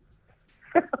link.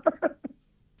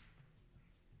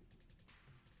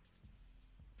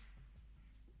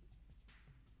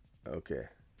 Okay.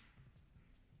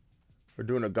 We're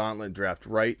doing a Gauntlet draft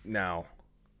right now.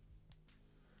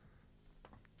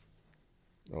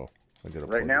 Oh, I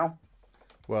got right now?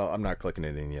 Well, I'm not clicking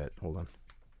it in yet. Hold on.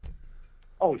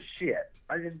 Oh, shit.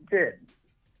 I just did.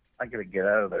 I got to get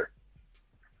out of there.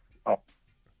 Oh,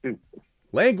 dude.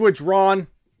 Language, Ron.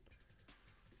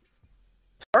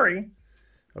 Sorry.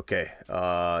 Okay.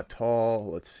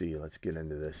 Tall. Let's see. Let's get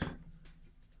into this.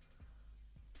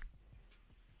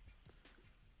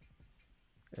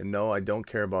 And no, I don't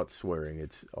care about swearing.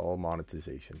 It's all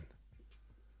monetization.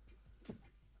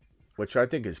 Which I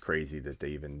think is crazy that they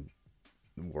even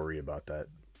worry about that.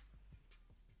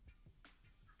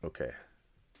 Okay.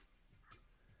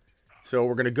 So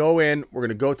we're going to go in. We're going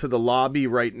to go to the lobby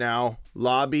right now.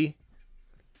 Lobby.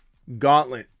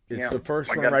 Gauntlet. It's the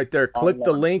first one right there. Click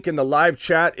the link in the live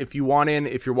chat if you want in.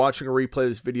 If you're watching a replay of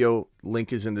this video,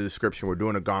 link is in the description. We're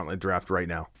doing a gauntlet draft right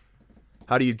now.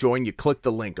 How do you join? You click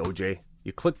the link, OJ.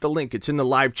 You click the link. It's in the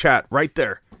live chat right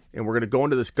there. And we're going to go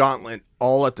into this gauntlet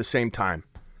all at the same time.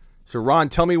 So, Ron,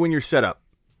 tell me when you're set up.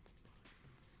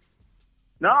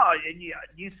 No,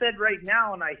 you said right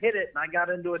now, and I hit it, and I got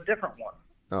into a different one.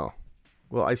 Oh.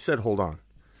 Well, I said hold on.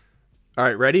 All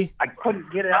right, ready? I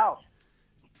couldn't get it out.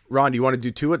 Ron, do you want to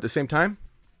do two at the same time?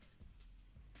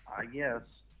 I guess.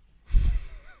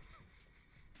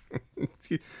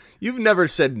 You've never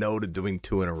said no to doing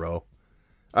two in a row.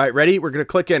 All right, ready? We're going to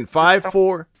click in. 5,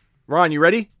 4. Ron, you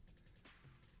ready?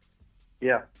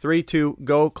 Yeah. 3, 2,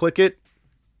 go. Click it.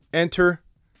 Enter.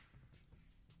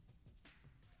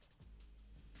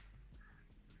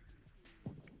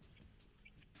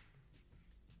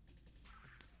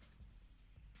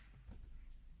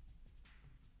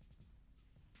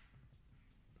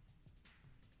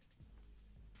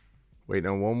 Wait,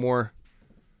 no, one more.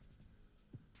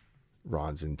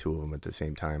 Ron's in two of them at the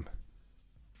same time.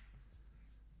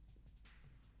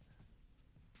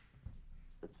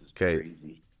 Okay.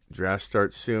 Crazy. Draft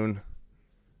starts soon.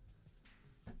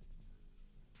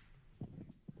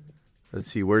 Let's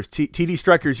see. Where's TD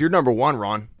Strikers? You're number one,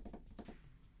 Ron.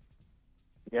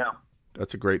 Yeah.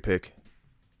 That's a great pick.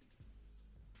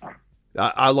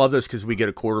 I love this because we get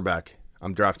a quarterback.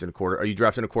 I'm drafting a quarter. Are you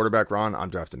drafting a quarterback, Ron? I'm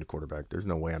drafting a quarterback. There's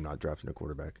no way I'm not drafting a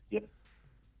quarterback. Yep.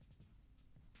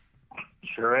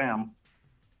 Sure am.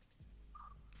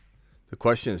 The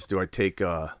question is, do I take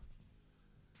well,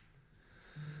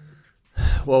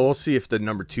 we'll see if the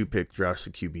number 2 pick drafts a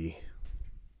QB.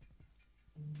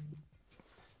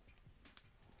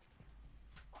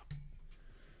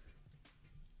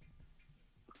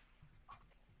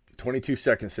 $22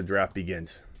 seconds to draft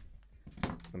begins.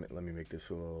 Let me make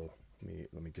this a little.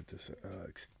 Let me get this.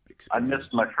 I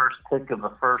missed my first pick of the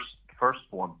first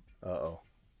one. Uh-oh.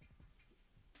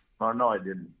 Oh, no, I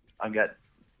didn't. I didn't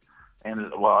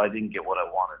get what I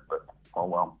wanted, but oh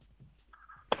well.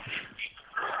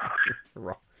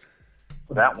 Wrong.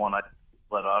 That one I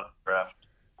let out draft.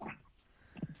 All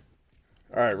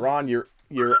right, Ron, you're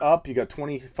up. You got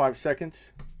 25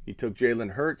 seconds. You took Jalen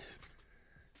Hurts.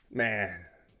 Man,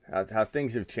 how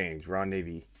things have changed. Ron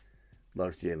Navy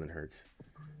loves Jalen Hurts.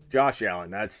 Josh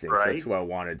Allen, that stinks. Right. That's what I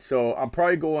wanted. So I'm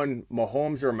probably going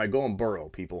Mahomes, or am I going Burrow,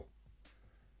 people?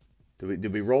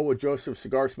 Did we roll with Joseph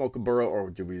Cigar Smoking Burrow, or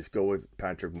did we just go with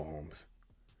Patrick Mahomes?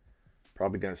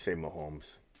 Probably going to say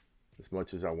Mahomes, as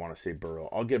much as I want to say Burrow.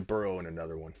 I'll get Burrow in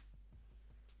another one.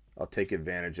 I'll take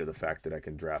advantage of the fact that I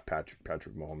can draft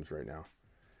Patrick Mahomes right now.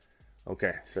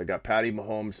 Okay, so I got Patty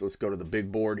Mahomes. Let's go to the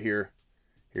big board here.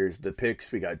 Here's the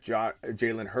picks. We got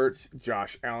Jalen Hurts,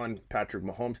 Josh Allen, Patrick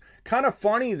Mahomes. Kind of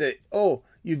funny that,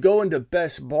 you go into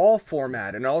best ball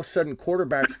format and all of a sudden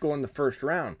quarterbacks go in the first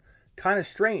round. Kind of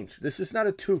strange. This is not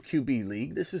a 2 QB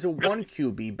league. This is a 1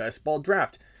 QB best ball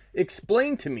draft.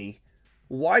 Explain to me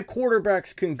why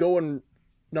quarterbacks can go in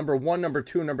number 1, number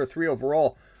 2, number 3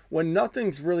 overall when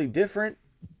nothing's really different.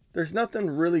 There's nothing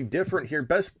really different here.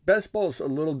 Best ball is a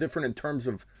little different in terms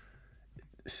of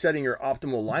setting your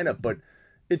optimal lineup, but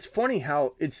it's funny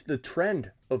how it's the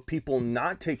trend of people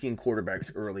not taking quarterbacks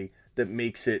early that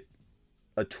makes it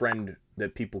a trend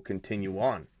that people continue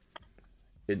on.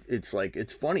 It's like,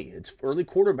 it's funny. It's early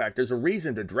quarterback. There's a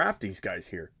reason to draft these guys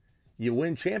here. You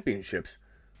win championships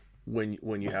when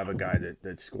you have a guy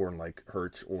that's scoring like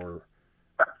Hurts or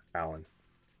Allen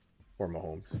or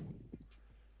Mahomes.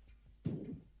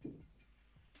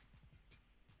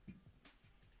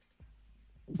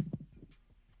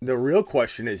 The real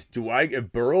question is,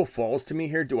 if Burrow falls to me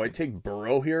here, do I take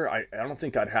Burrow here? I don't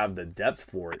think I'd have the depth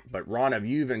for it. But, Ron, have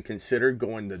you even considered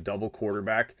going the double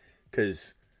quarterback?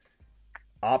 Because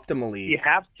optimally... You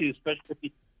have to,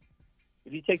 especially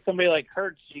if you take somebody like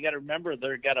Hurts, you got to remember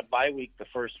they've got a bye week the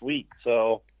first week.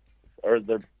 So, or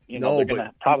they're going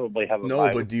to probably have a bye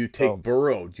week. No, but do you take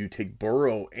Burrow? Do you take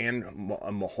Burrow and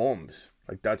Mahomes?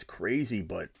 Like, that's crazy,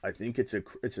 but I think it's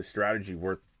a strategy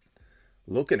worth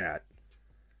looking at.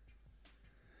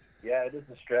 Yeah, it is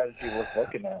a strategy worth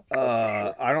looking at.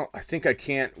 I think I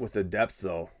can't with the depth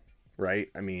though, right?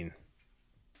 I mean,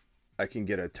 I can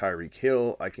get a Tyreek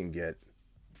Hill,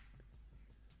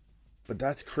 but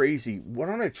that's crazy. Why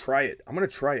don't I try it? I'm gonna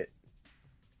try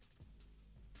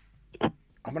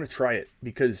it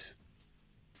because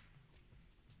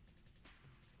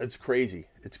it's crazy.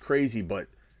 It's crazy, but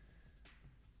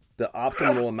the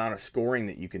optimal amount of scoring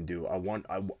that you can do, I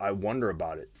wonder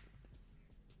about it.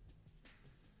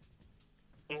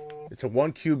 It's a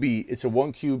one QB. It's a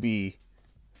one QB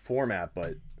format,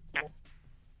 but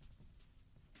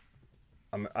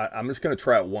I'm just gonna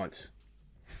try it once.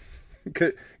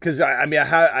 Because I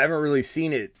haven't really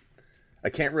seen it. I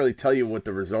can't really tell you what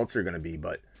the results are going to be,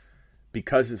 but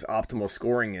because it's optimal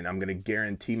scoring, and I'm going to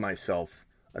guarantee myself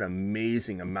an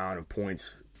amazing amount of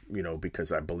points,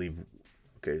 because I believe.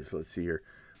 Okay, so let's see here.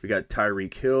 We got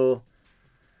Tyreek Hill.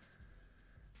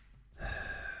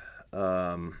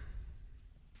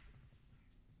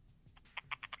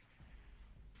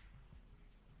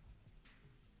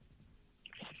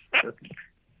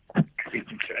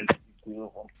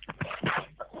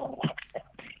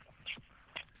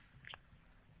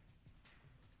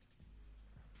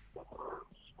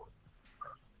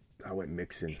 I went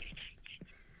Mixon.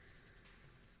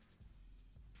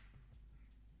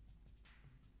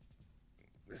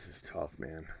 This is tough,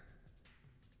 man.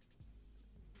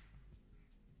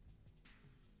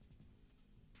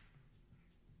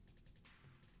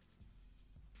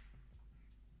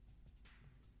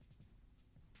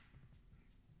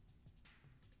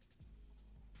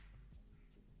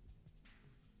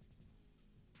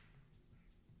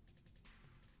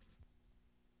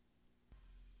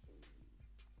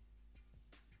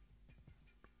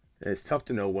 And it's tough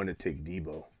to know when to take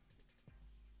Debo.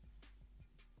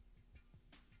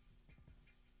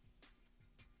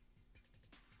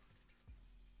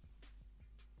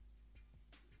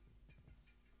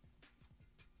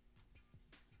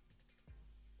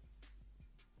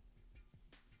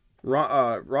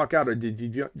 Rock out, did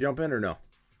you jump in or no?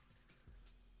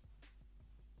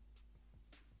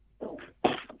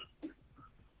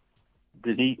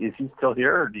 Is he still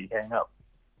here or did he hang up?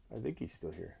 I think he's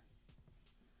still here.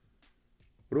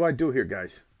 What do I do here,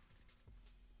 guys?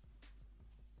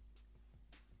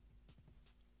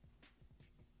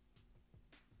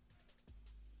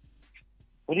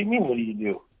 What do you mean, what do you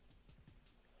do?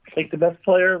 Take the best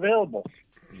player available.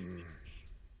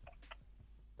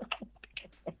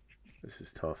 This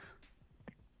is tough.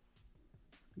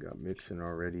 Got Mixon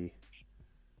already.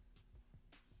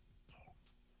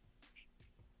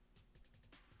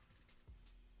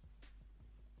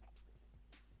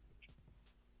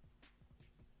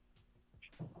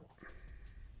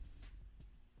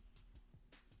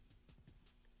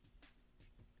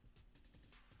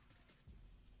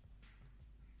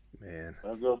 Man.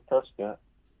 I'll go with Prescott.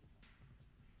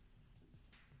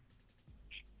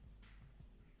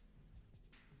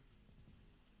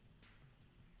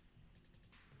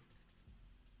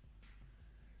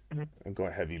 I'm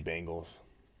going heavy Bengals.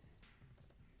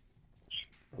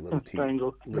 A little T.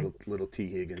 Bengals. Little T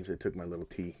Higgins. I took my little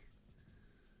T.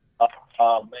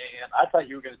 Oh man, I thought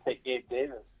you were going to take Gabe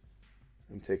Davis.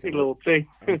 I'm taking little T.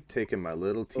 I'm taking my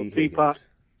little T Little Higgins. teapot.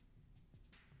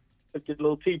 Look at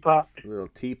little teapot. Little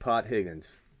teapot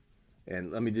Higgins.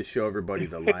 And let me just show everybody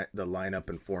the lineup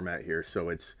and format here. So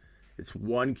it's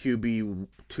one QB,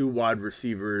 2 wide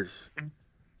receivers,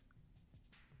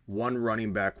 1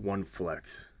 running back, 1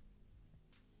 flex.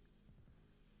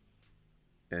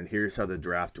 And here's how the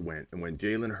draft went. And when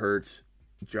Jalen Hurts,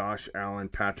 Josh Allen,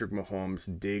 Patrick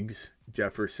Mahomes, Diggs,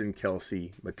 Jefferson,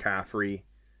 Kelsey, McCaffrey,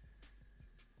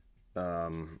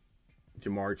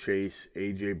 Jamar Chase,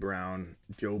 A.J. Brown,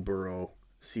 Joe Burrow,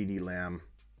 CeeDee Lamb,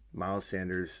 Miles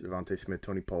Sanders, Devontae Smith,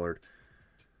 Tony Pollard.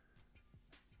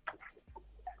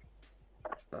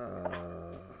 I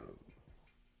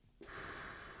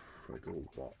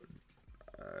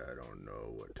don't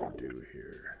know what to do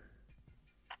here.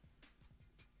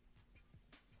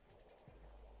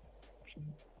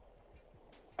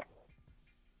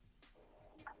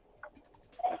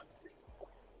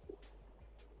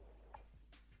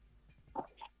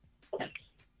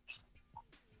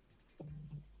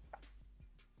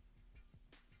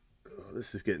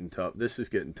 This is getting tough. This is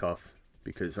getting tough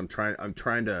because I'm trying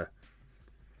to.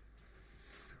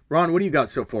 Ron, what do you got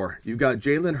so far? You've got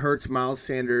Jalen Hurts, Miles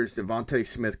Sanders, Devontae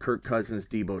Smith, Kirk Cousins,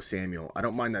 Deebo Samuel. I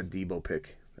don't mind that Deebo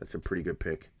pick. That's a pretty good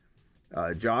pick.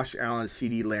 Josh Allen,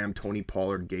 CeeDee Lamb, Tony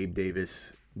Pollard, Gabe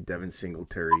Davis, Devin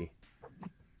Singletary.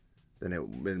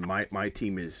 Then my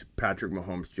team is Patrick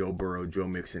Mahomes, Joe Burrow, Joe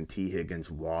Mixon, T. Higgins,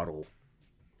 Waddle.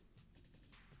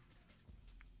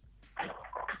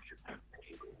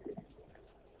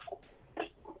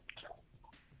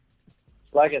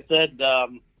 Like I said,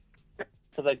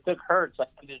 because I took Hurts, I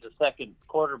needed a second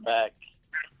quarterback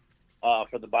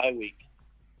for the bye week.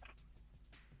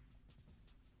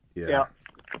 Yeah.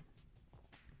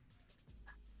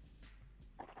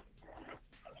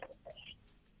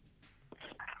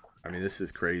 I mean, this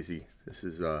is crazy. This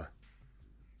is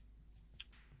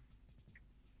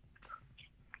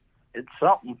It's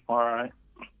something, all right.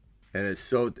 And it's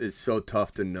so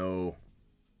tough to know.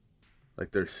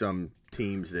 Like there's some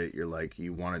teams that you're like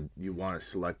you want to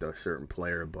select a certain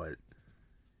player, but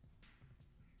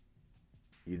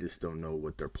you just don't know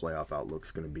what their playoff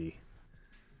outlook's going to be.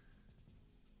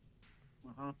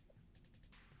 Uh-huh.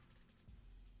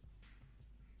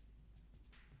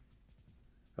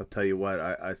 I'll tell you what,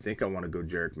 I think I want to go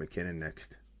Jerick McKinnon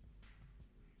next.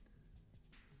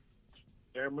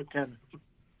 Jerick McKinnon.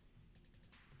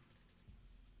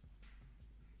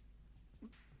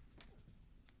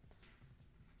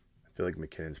 I feel like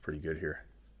McKinnon's pretty good here.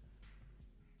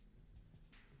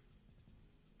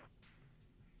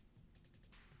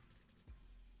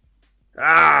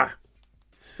 Ah!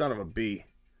 Son of a B.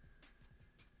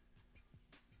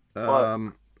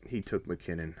 He took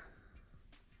McKinnon.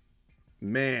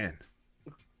 Man.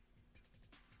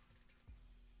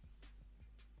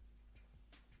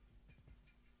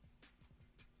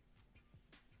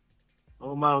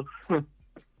 Almost.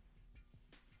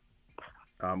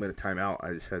 I'm going to time out. I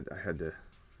had to.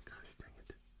 Gosh, dang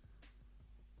it.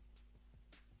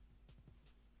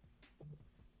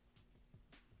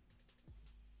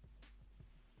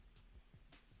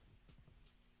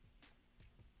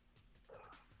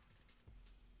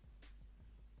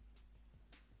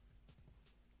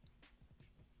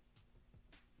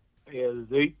 Yeah,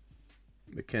 Zeke.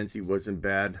 McKenzie wasn't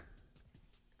bad.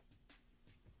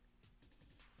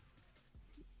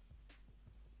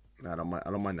 I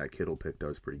don't mind that Kittle pick. That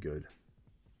was pretty good.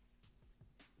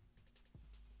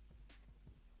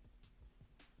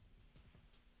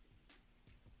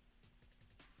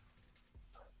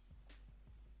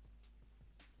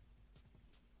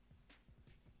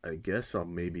 I guess I'll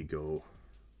maybe go.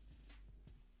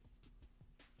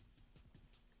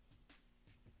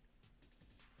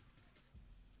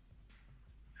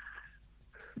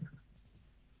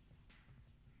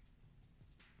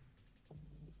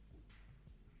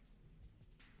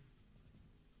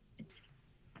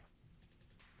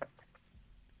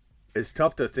 It's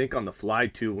tough to think on the fly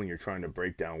too when you're trying to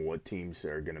break down what teams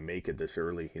are going to make it this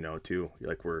early, too.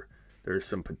 Like there's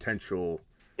some potential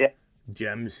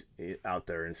gems out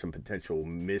there and some potential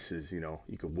misses, you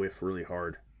could whiff really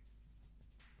hard.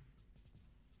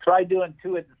 Try doing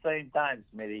two at the same time,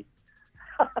 Smitty.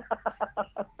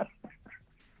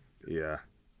 Yeah.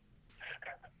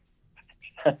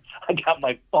 I got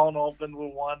my phone open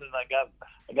with one, and I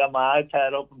got my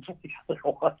iPad open for the other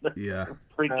one. Yeah.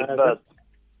 Freaking nuts.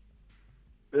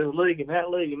 This league and that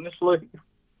league and this league.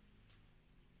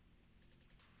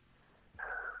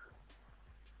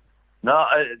 No,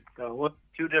 it's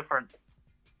two different.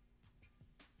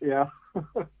 Yeah.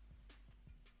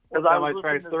 Because I was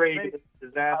try three.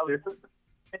 Disaster.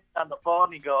 On the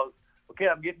phone, he goes, "Okay,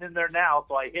 I'm getting in there now."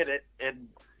 So I hit it, and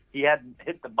he hadn't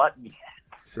hit the button yet.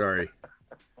 Sorry.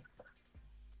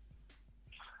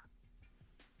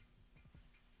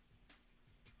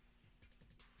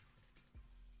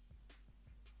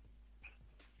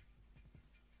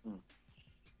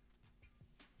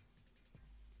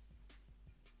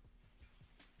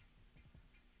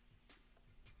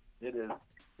 It is.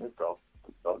 It's all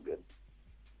good.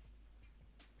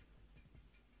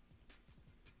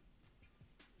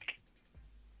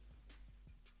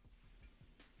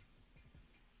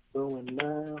 Going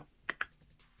now.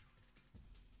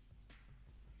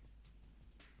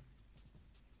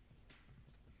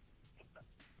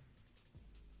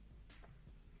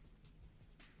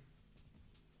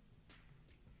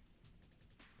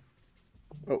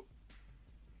 Oh.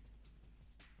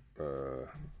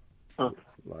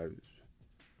 Live.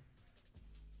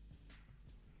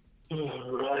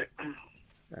 Right.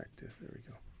 Active. There we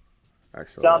go.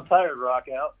 Actually, Sound tired, Rock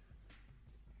out.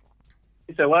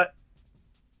 You said what?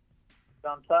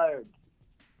 Sound tired.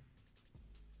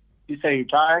 You say you're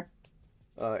tired?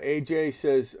 AJ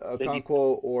says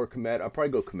Okonkwo or Komet. I'll probably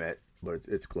go Komet, but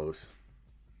it's close.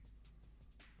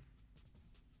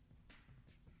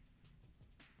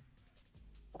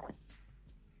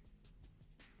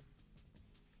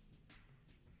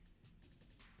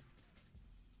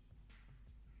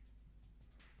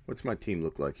 What's my team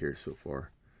look like here so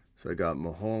far? So I got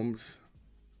Mahomes.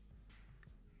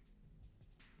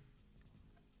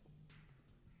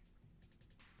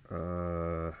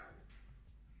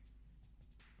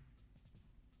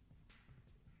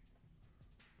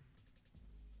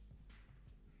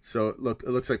 So it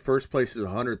looks like first place is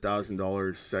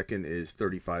 $100,000, second is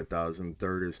 $35,000,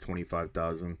 third is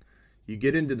 $25,000. You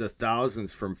get into the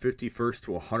thousands from 51st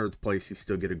to 100th place, you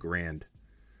still get $1,000.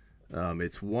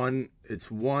 It's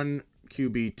one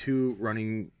QB, two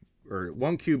running, or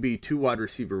one QB, two wide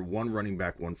receiver, one running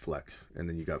back, one flex, and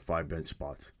then you got 5 bench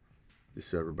spots.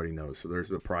 Just so everybody knows. So there's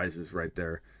the prizes right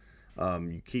there.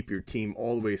 You keep your team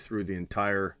all the way through the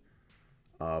entire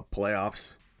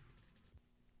playoffs.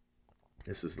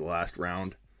 This is the last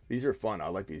round. These are fun. I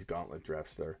like these gauntlet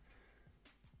drafts there.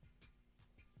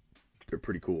 They're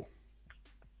pretty cool.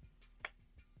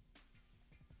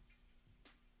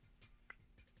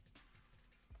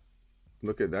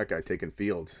 Look at that guy taking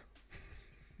Fields.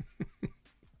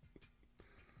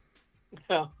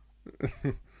 Yeah.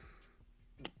 A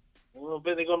little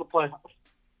bit they go to playoffs.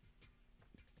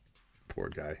 Poor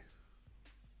guy.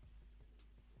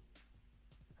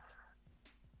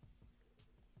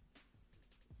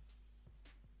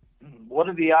 What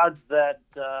are the odds that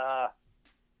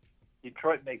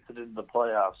Detroit makes it into the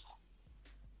playoffs?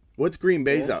 What's Green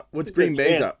Bay's out? What's Green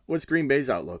Bay's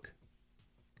outlook?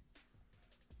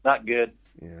 Not good.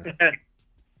 Yeah.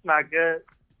 Not good.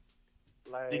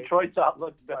 Detroit's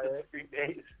outlook better than Green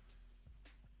Bay's.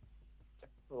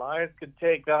 Lions could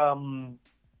take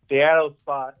Seattle's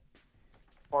spot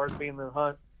as far as being in the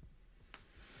hunt.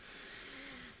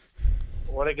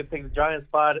 Or they could take the Giants'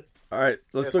 spot. All right,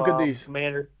 let's look at these.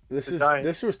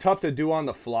 This was tough to do on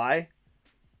the fly.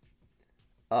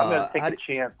 I'm going to take a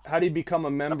chance. How do you become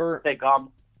a member? Take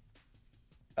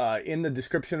in the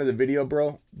description of the video,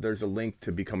 bro, there's a link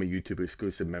to become a YouTube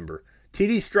exclusive member.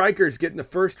 TD Striker's getting the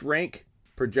first rank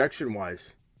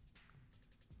projection-wise.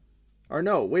 Or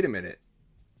no, wait a minute.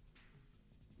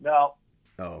 No.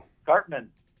 Oh. Gartman.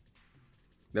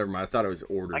 Never mind. I thought it was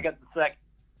ordered. I got the second.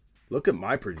 Look at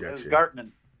my projection. It was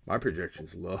Gartman. My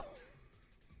projection's low.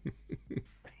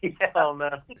 Hell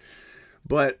no.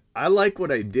 But I like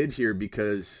what I did here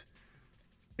because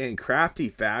in crafty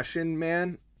fashion,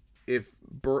 man, if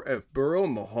Burrow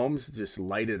and Mahomes just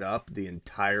light it up the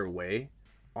entire way,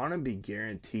 I'm going to be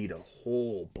guaranteed a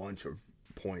whole bunch of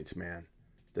points, man,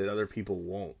 that other people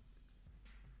won't.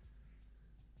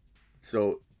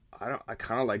 So I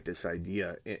kind of like this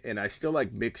idea, and I still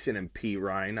like Mixon and P.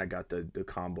 Ryan. I got the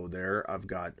combo there. I've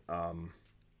got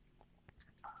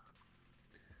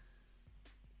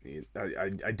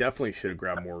I definitely should have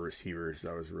grabbed more receivers.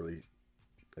 I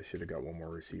should have got one more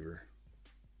receiver.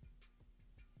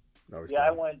 That was dumb.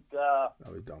 I went.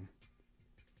 That was dumb.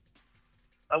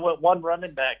 I went one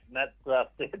running back, and that's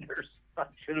Sanders. I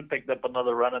should have picked up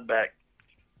another running back.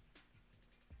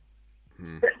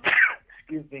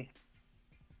 Excuse me.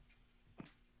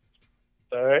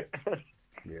 All right.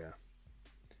 Yeah.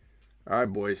 All right,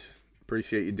 boys.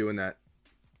 Appreciate you doing that.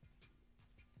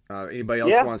 Anybody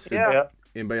else wants to? Yeah.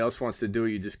 Anybody else wants to do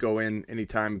it? You just go in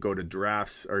anytime. Go to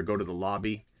drafts or go to the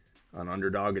lobby on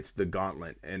Underdog. It's the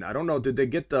Gauntlet, and I don't know. Did they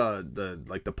get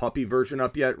the puppy version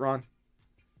up yet, Ron?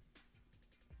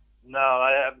 No,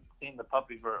 I haven't seen the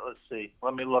puppy version. Let's see.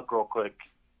 Let me look real quick.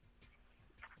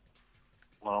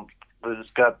 Well, I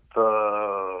just got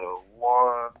the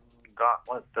one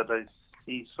Gauntlet that I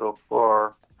see so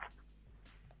far.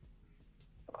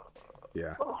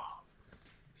 Yeah.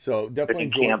 So definitely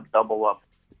camp double up.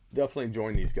 Definitely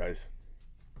join these guys.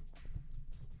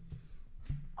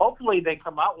 Hopefully they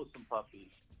come out with some puppies.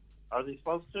 Are they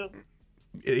supposed to?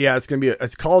 Yeah, it's gonna be.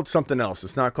 It's called something else.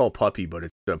 It's not called puppy, but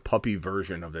it's a puppy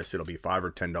version of this. It'll be $5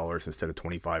 or $10 instead of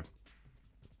 $25.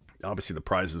 Obviously, the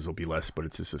prizes will be less, but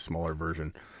it's just a smaller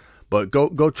version. But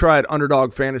go try it.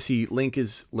 Underdog Fantasy link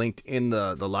is linked in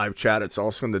the live chat. It's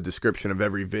also in the description of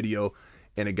every video.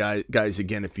 And guys,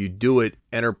 again, if you do it,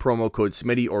 enter promo code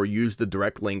Smitty or use the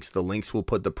direct links. The links will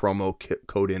put the promo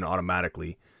code in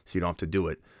automatically, so you don't have to do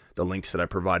it. The links that I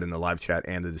provide in the live chat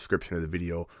and the description of the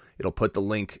video, it'll put the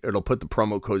link. It'll put the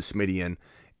promo code Smitty in,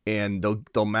 and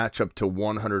they'll match up to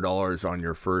 $100 on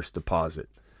your first deposit.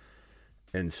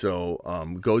 And so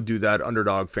go do that.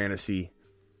 Underdog Fantasy.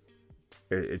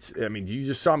 I mean, you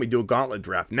just saw me do a gauntlet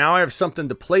draft. Now I have something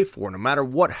to play for. No matter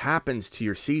what happens to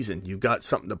your season, you've got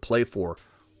something to play for.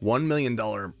 $1 million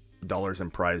in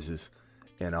prizes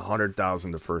and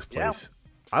 $100,000 to first place. Yeah.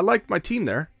 I like my team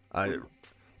there.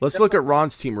 Let's look at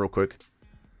Ron's team real quick.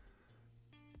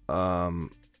 Let's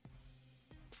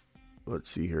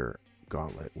see here.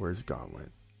 Gauntlet. Where's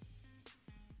Gauntlet?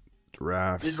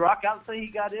 Drafts. Did Rock out say he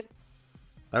got it?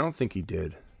 I don't think he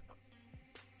did.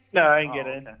 No, I didn't get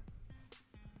it.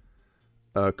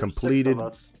 Completed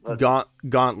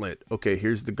gauntlet. Okay,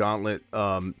 here's the gauntlet.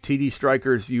 TD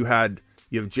Strikers, you have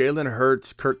Jalen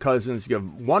Hurts, Kirk Cousins. You have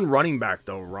one running back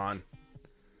though, Ron.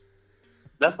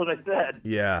 That's what I said.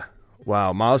 Yeah.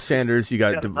 Wow. Miles Sanders. You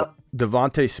got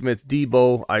Devontae Smith,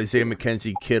 Debo, Isaiah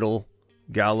McKenzie, Kittle,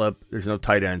 Gallup. There's no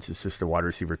tight ends. It's just a wide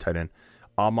receiver tight end.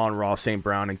 Amon-Ra, St.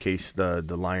 Brown in case the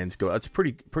Lions go. That's a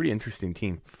pretty interesting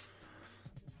team.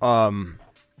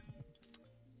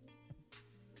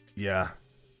 Yeah.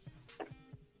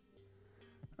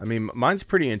 I mean, mine's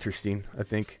pretty interesting, I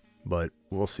think. but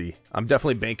we'll see. I'm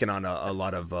definitely banking on a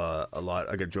lot.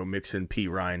 I got Joe Mixon, P.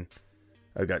 Ryan.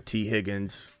 I got T.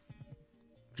 Higgins,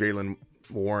 Jalen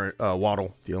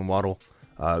Waddle,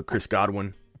 Chris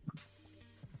Godwin,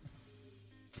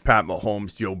 Pat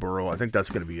Mahomes, Joe Burrow. I think that's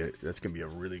gonna be a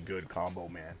really good combo,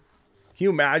 man. Can you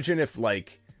imagine if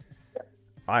like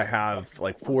I have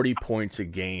like 40 points a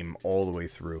game all the way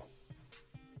through?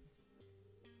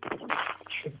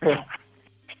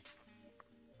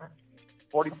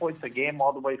 40 points a game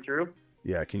all the way through?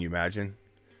 Yeah, can you imagine?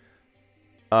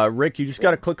 Rick, you just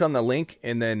got to click on the link,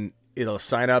 and then it'll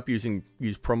sign up use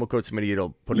promo code Smitty.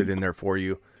 It'll put it in there for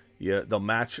you. Yeah, they'll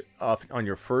match up on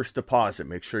your first deposit.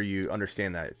 Make sure you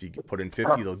understand that. If you put in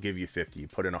 50, they'll give you 50. You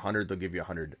put in 100, they'll give you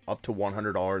 100. Up to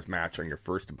 $100 match on your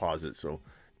first deposit. So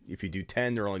if you do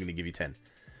 10, they're only going to give you 10.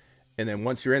 And then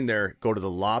once you're in there, go to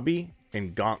the lobby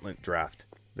and gauntlet draft.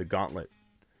 The gauntlet.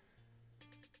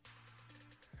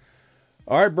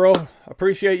 All right, bro.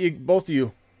 Appreciate you, both of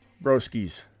you,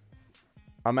 broskies.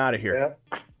 I'm out of here.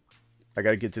 Yeah. I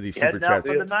got to get to these super chats.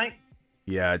 For the night?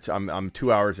 Yeah, I'm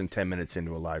 2 hours and 10 minutes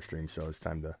into a live stream, so it's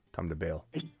time to bail.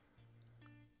 Yep,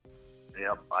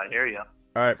 I hear you. All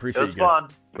right, appreciate you guys. Fun.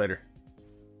 Later.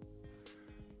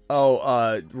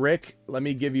 Oh, Rick, let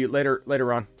me give you later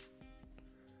on.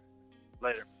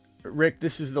 Later. Rick,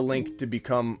 this is the link to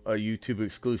become a YouTube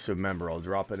exclusive member. I'll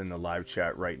drop it in the live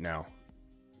chat right now.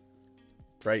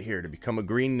 Right here, to become a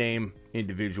green name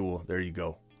individual. There you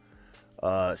go.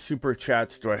 Super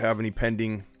chats. Do I have any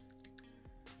pending?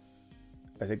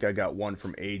 I think I got one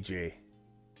from AJ.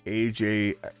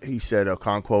 AJ, he said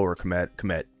Okonkwo or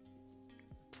Komet.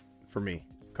 For me.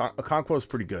 Okonkwo is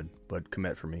pretty good, but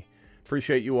Komet for me.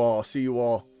 Appreciate you all. I'll see you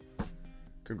all.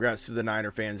 Congrats to the Niner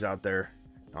fans out there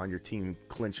on your team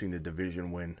clinching the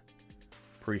division win.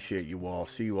 Appreciate you all.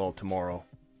 See you all tomorrow.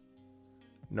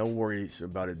 No worries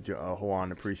about it,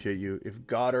 Juan. Appreciate you. If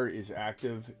Goddard is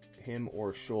active, him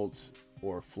or Schultz,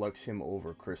 or flex him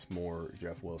over Chris Moore,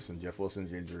 Jeff Wilson. Jeff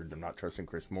Wilson's injured. I'm not trusting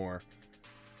Chris Moore.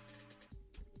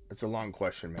 It's a long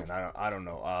question, man. I don't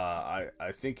know.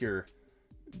 I think you're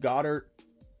Goddard.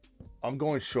 I'm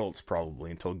going Schultz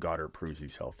probably until Goddard proves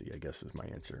he's healthy, I guess is my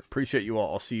answer. Appreciate you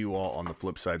all. I'll see you all on the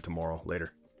flip side tomorrow.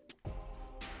 Later.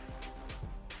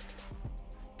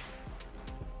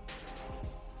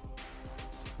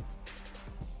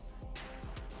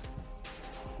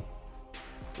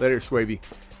 Later, Swaby.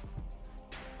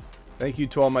 Thank you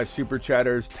to all my super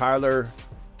chatters. Tyler,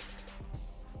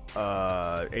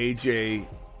 AJ,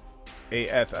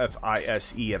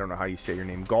 AFFISE. I don't know how you say your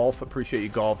name. Golf. Appreciate you,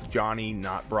 Golf. Johnny,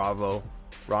 not Bravo.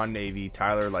 Ron Navy.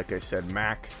 Tyler, like I said.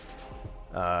 Mac.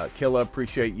 Killa,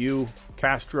 appreciate you.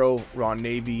 Castro, Ron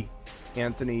Navy.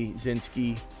 Anthony,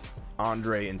 Zinsky,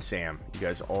 Andre, and Sam. You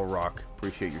guys all rock.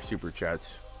 Appreciate your super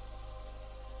chats.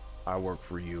 I work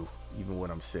for you, even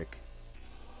when I'm sick.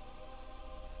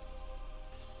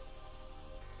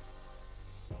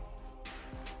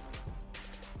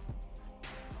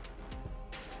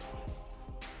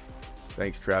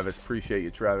 Thanks, Travis. Appreciate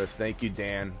you, Travis. Thank you,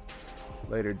 Dan.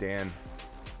 Later, Dan.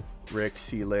 Rick,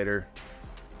 see you later.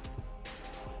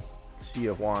 See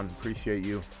you, Juan. Appreciate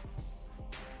you.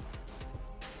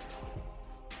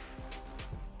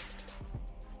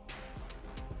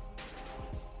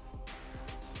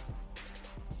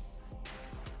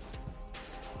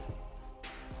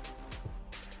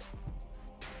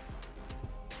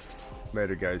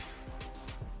 Later, guys.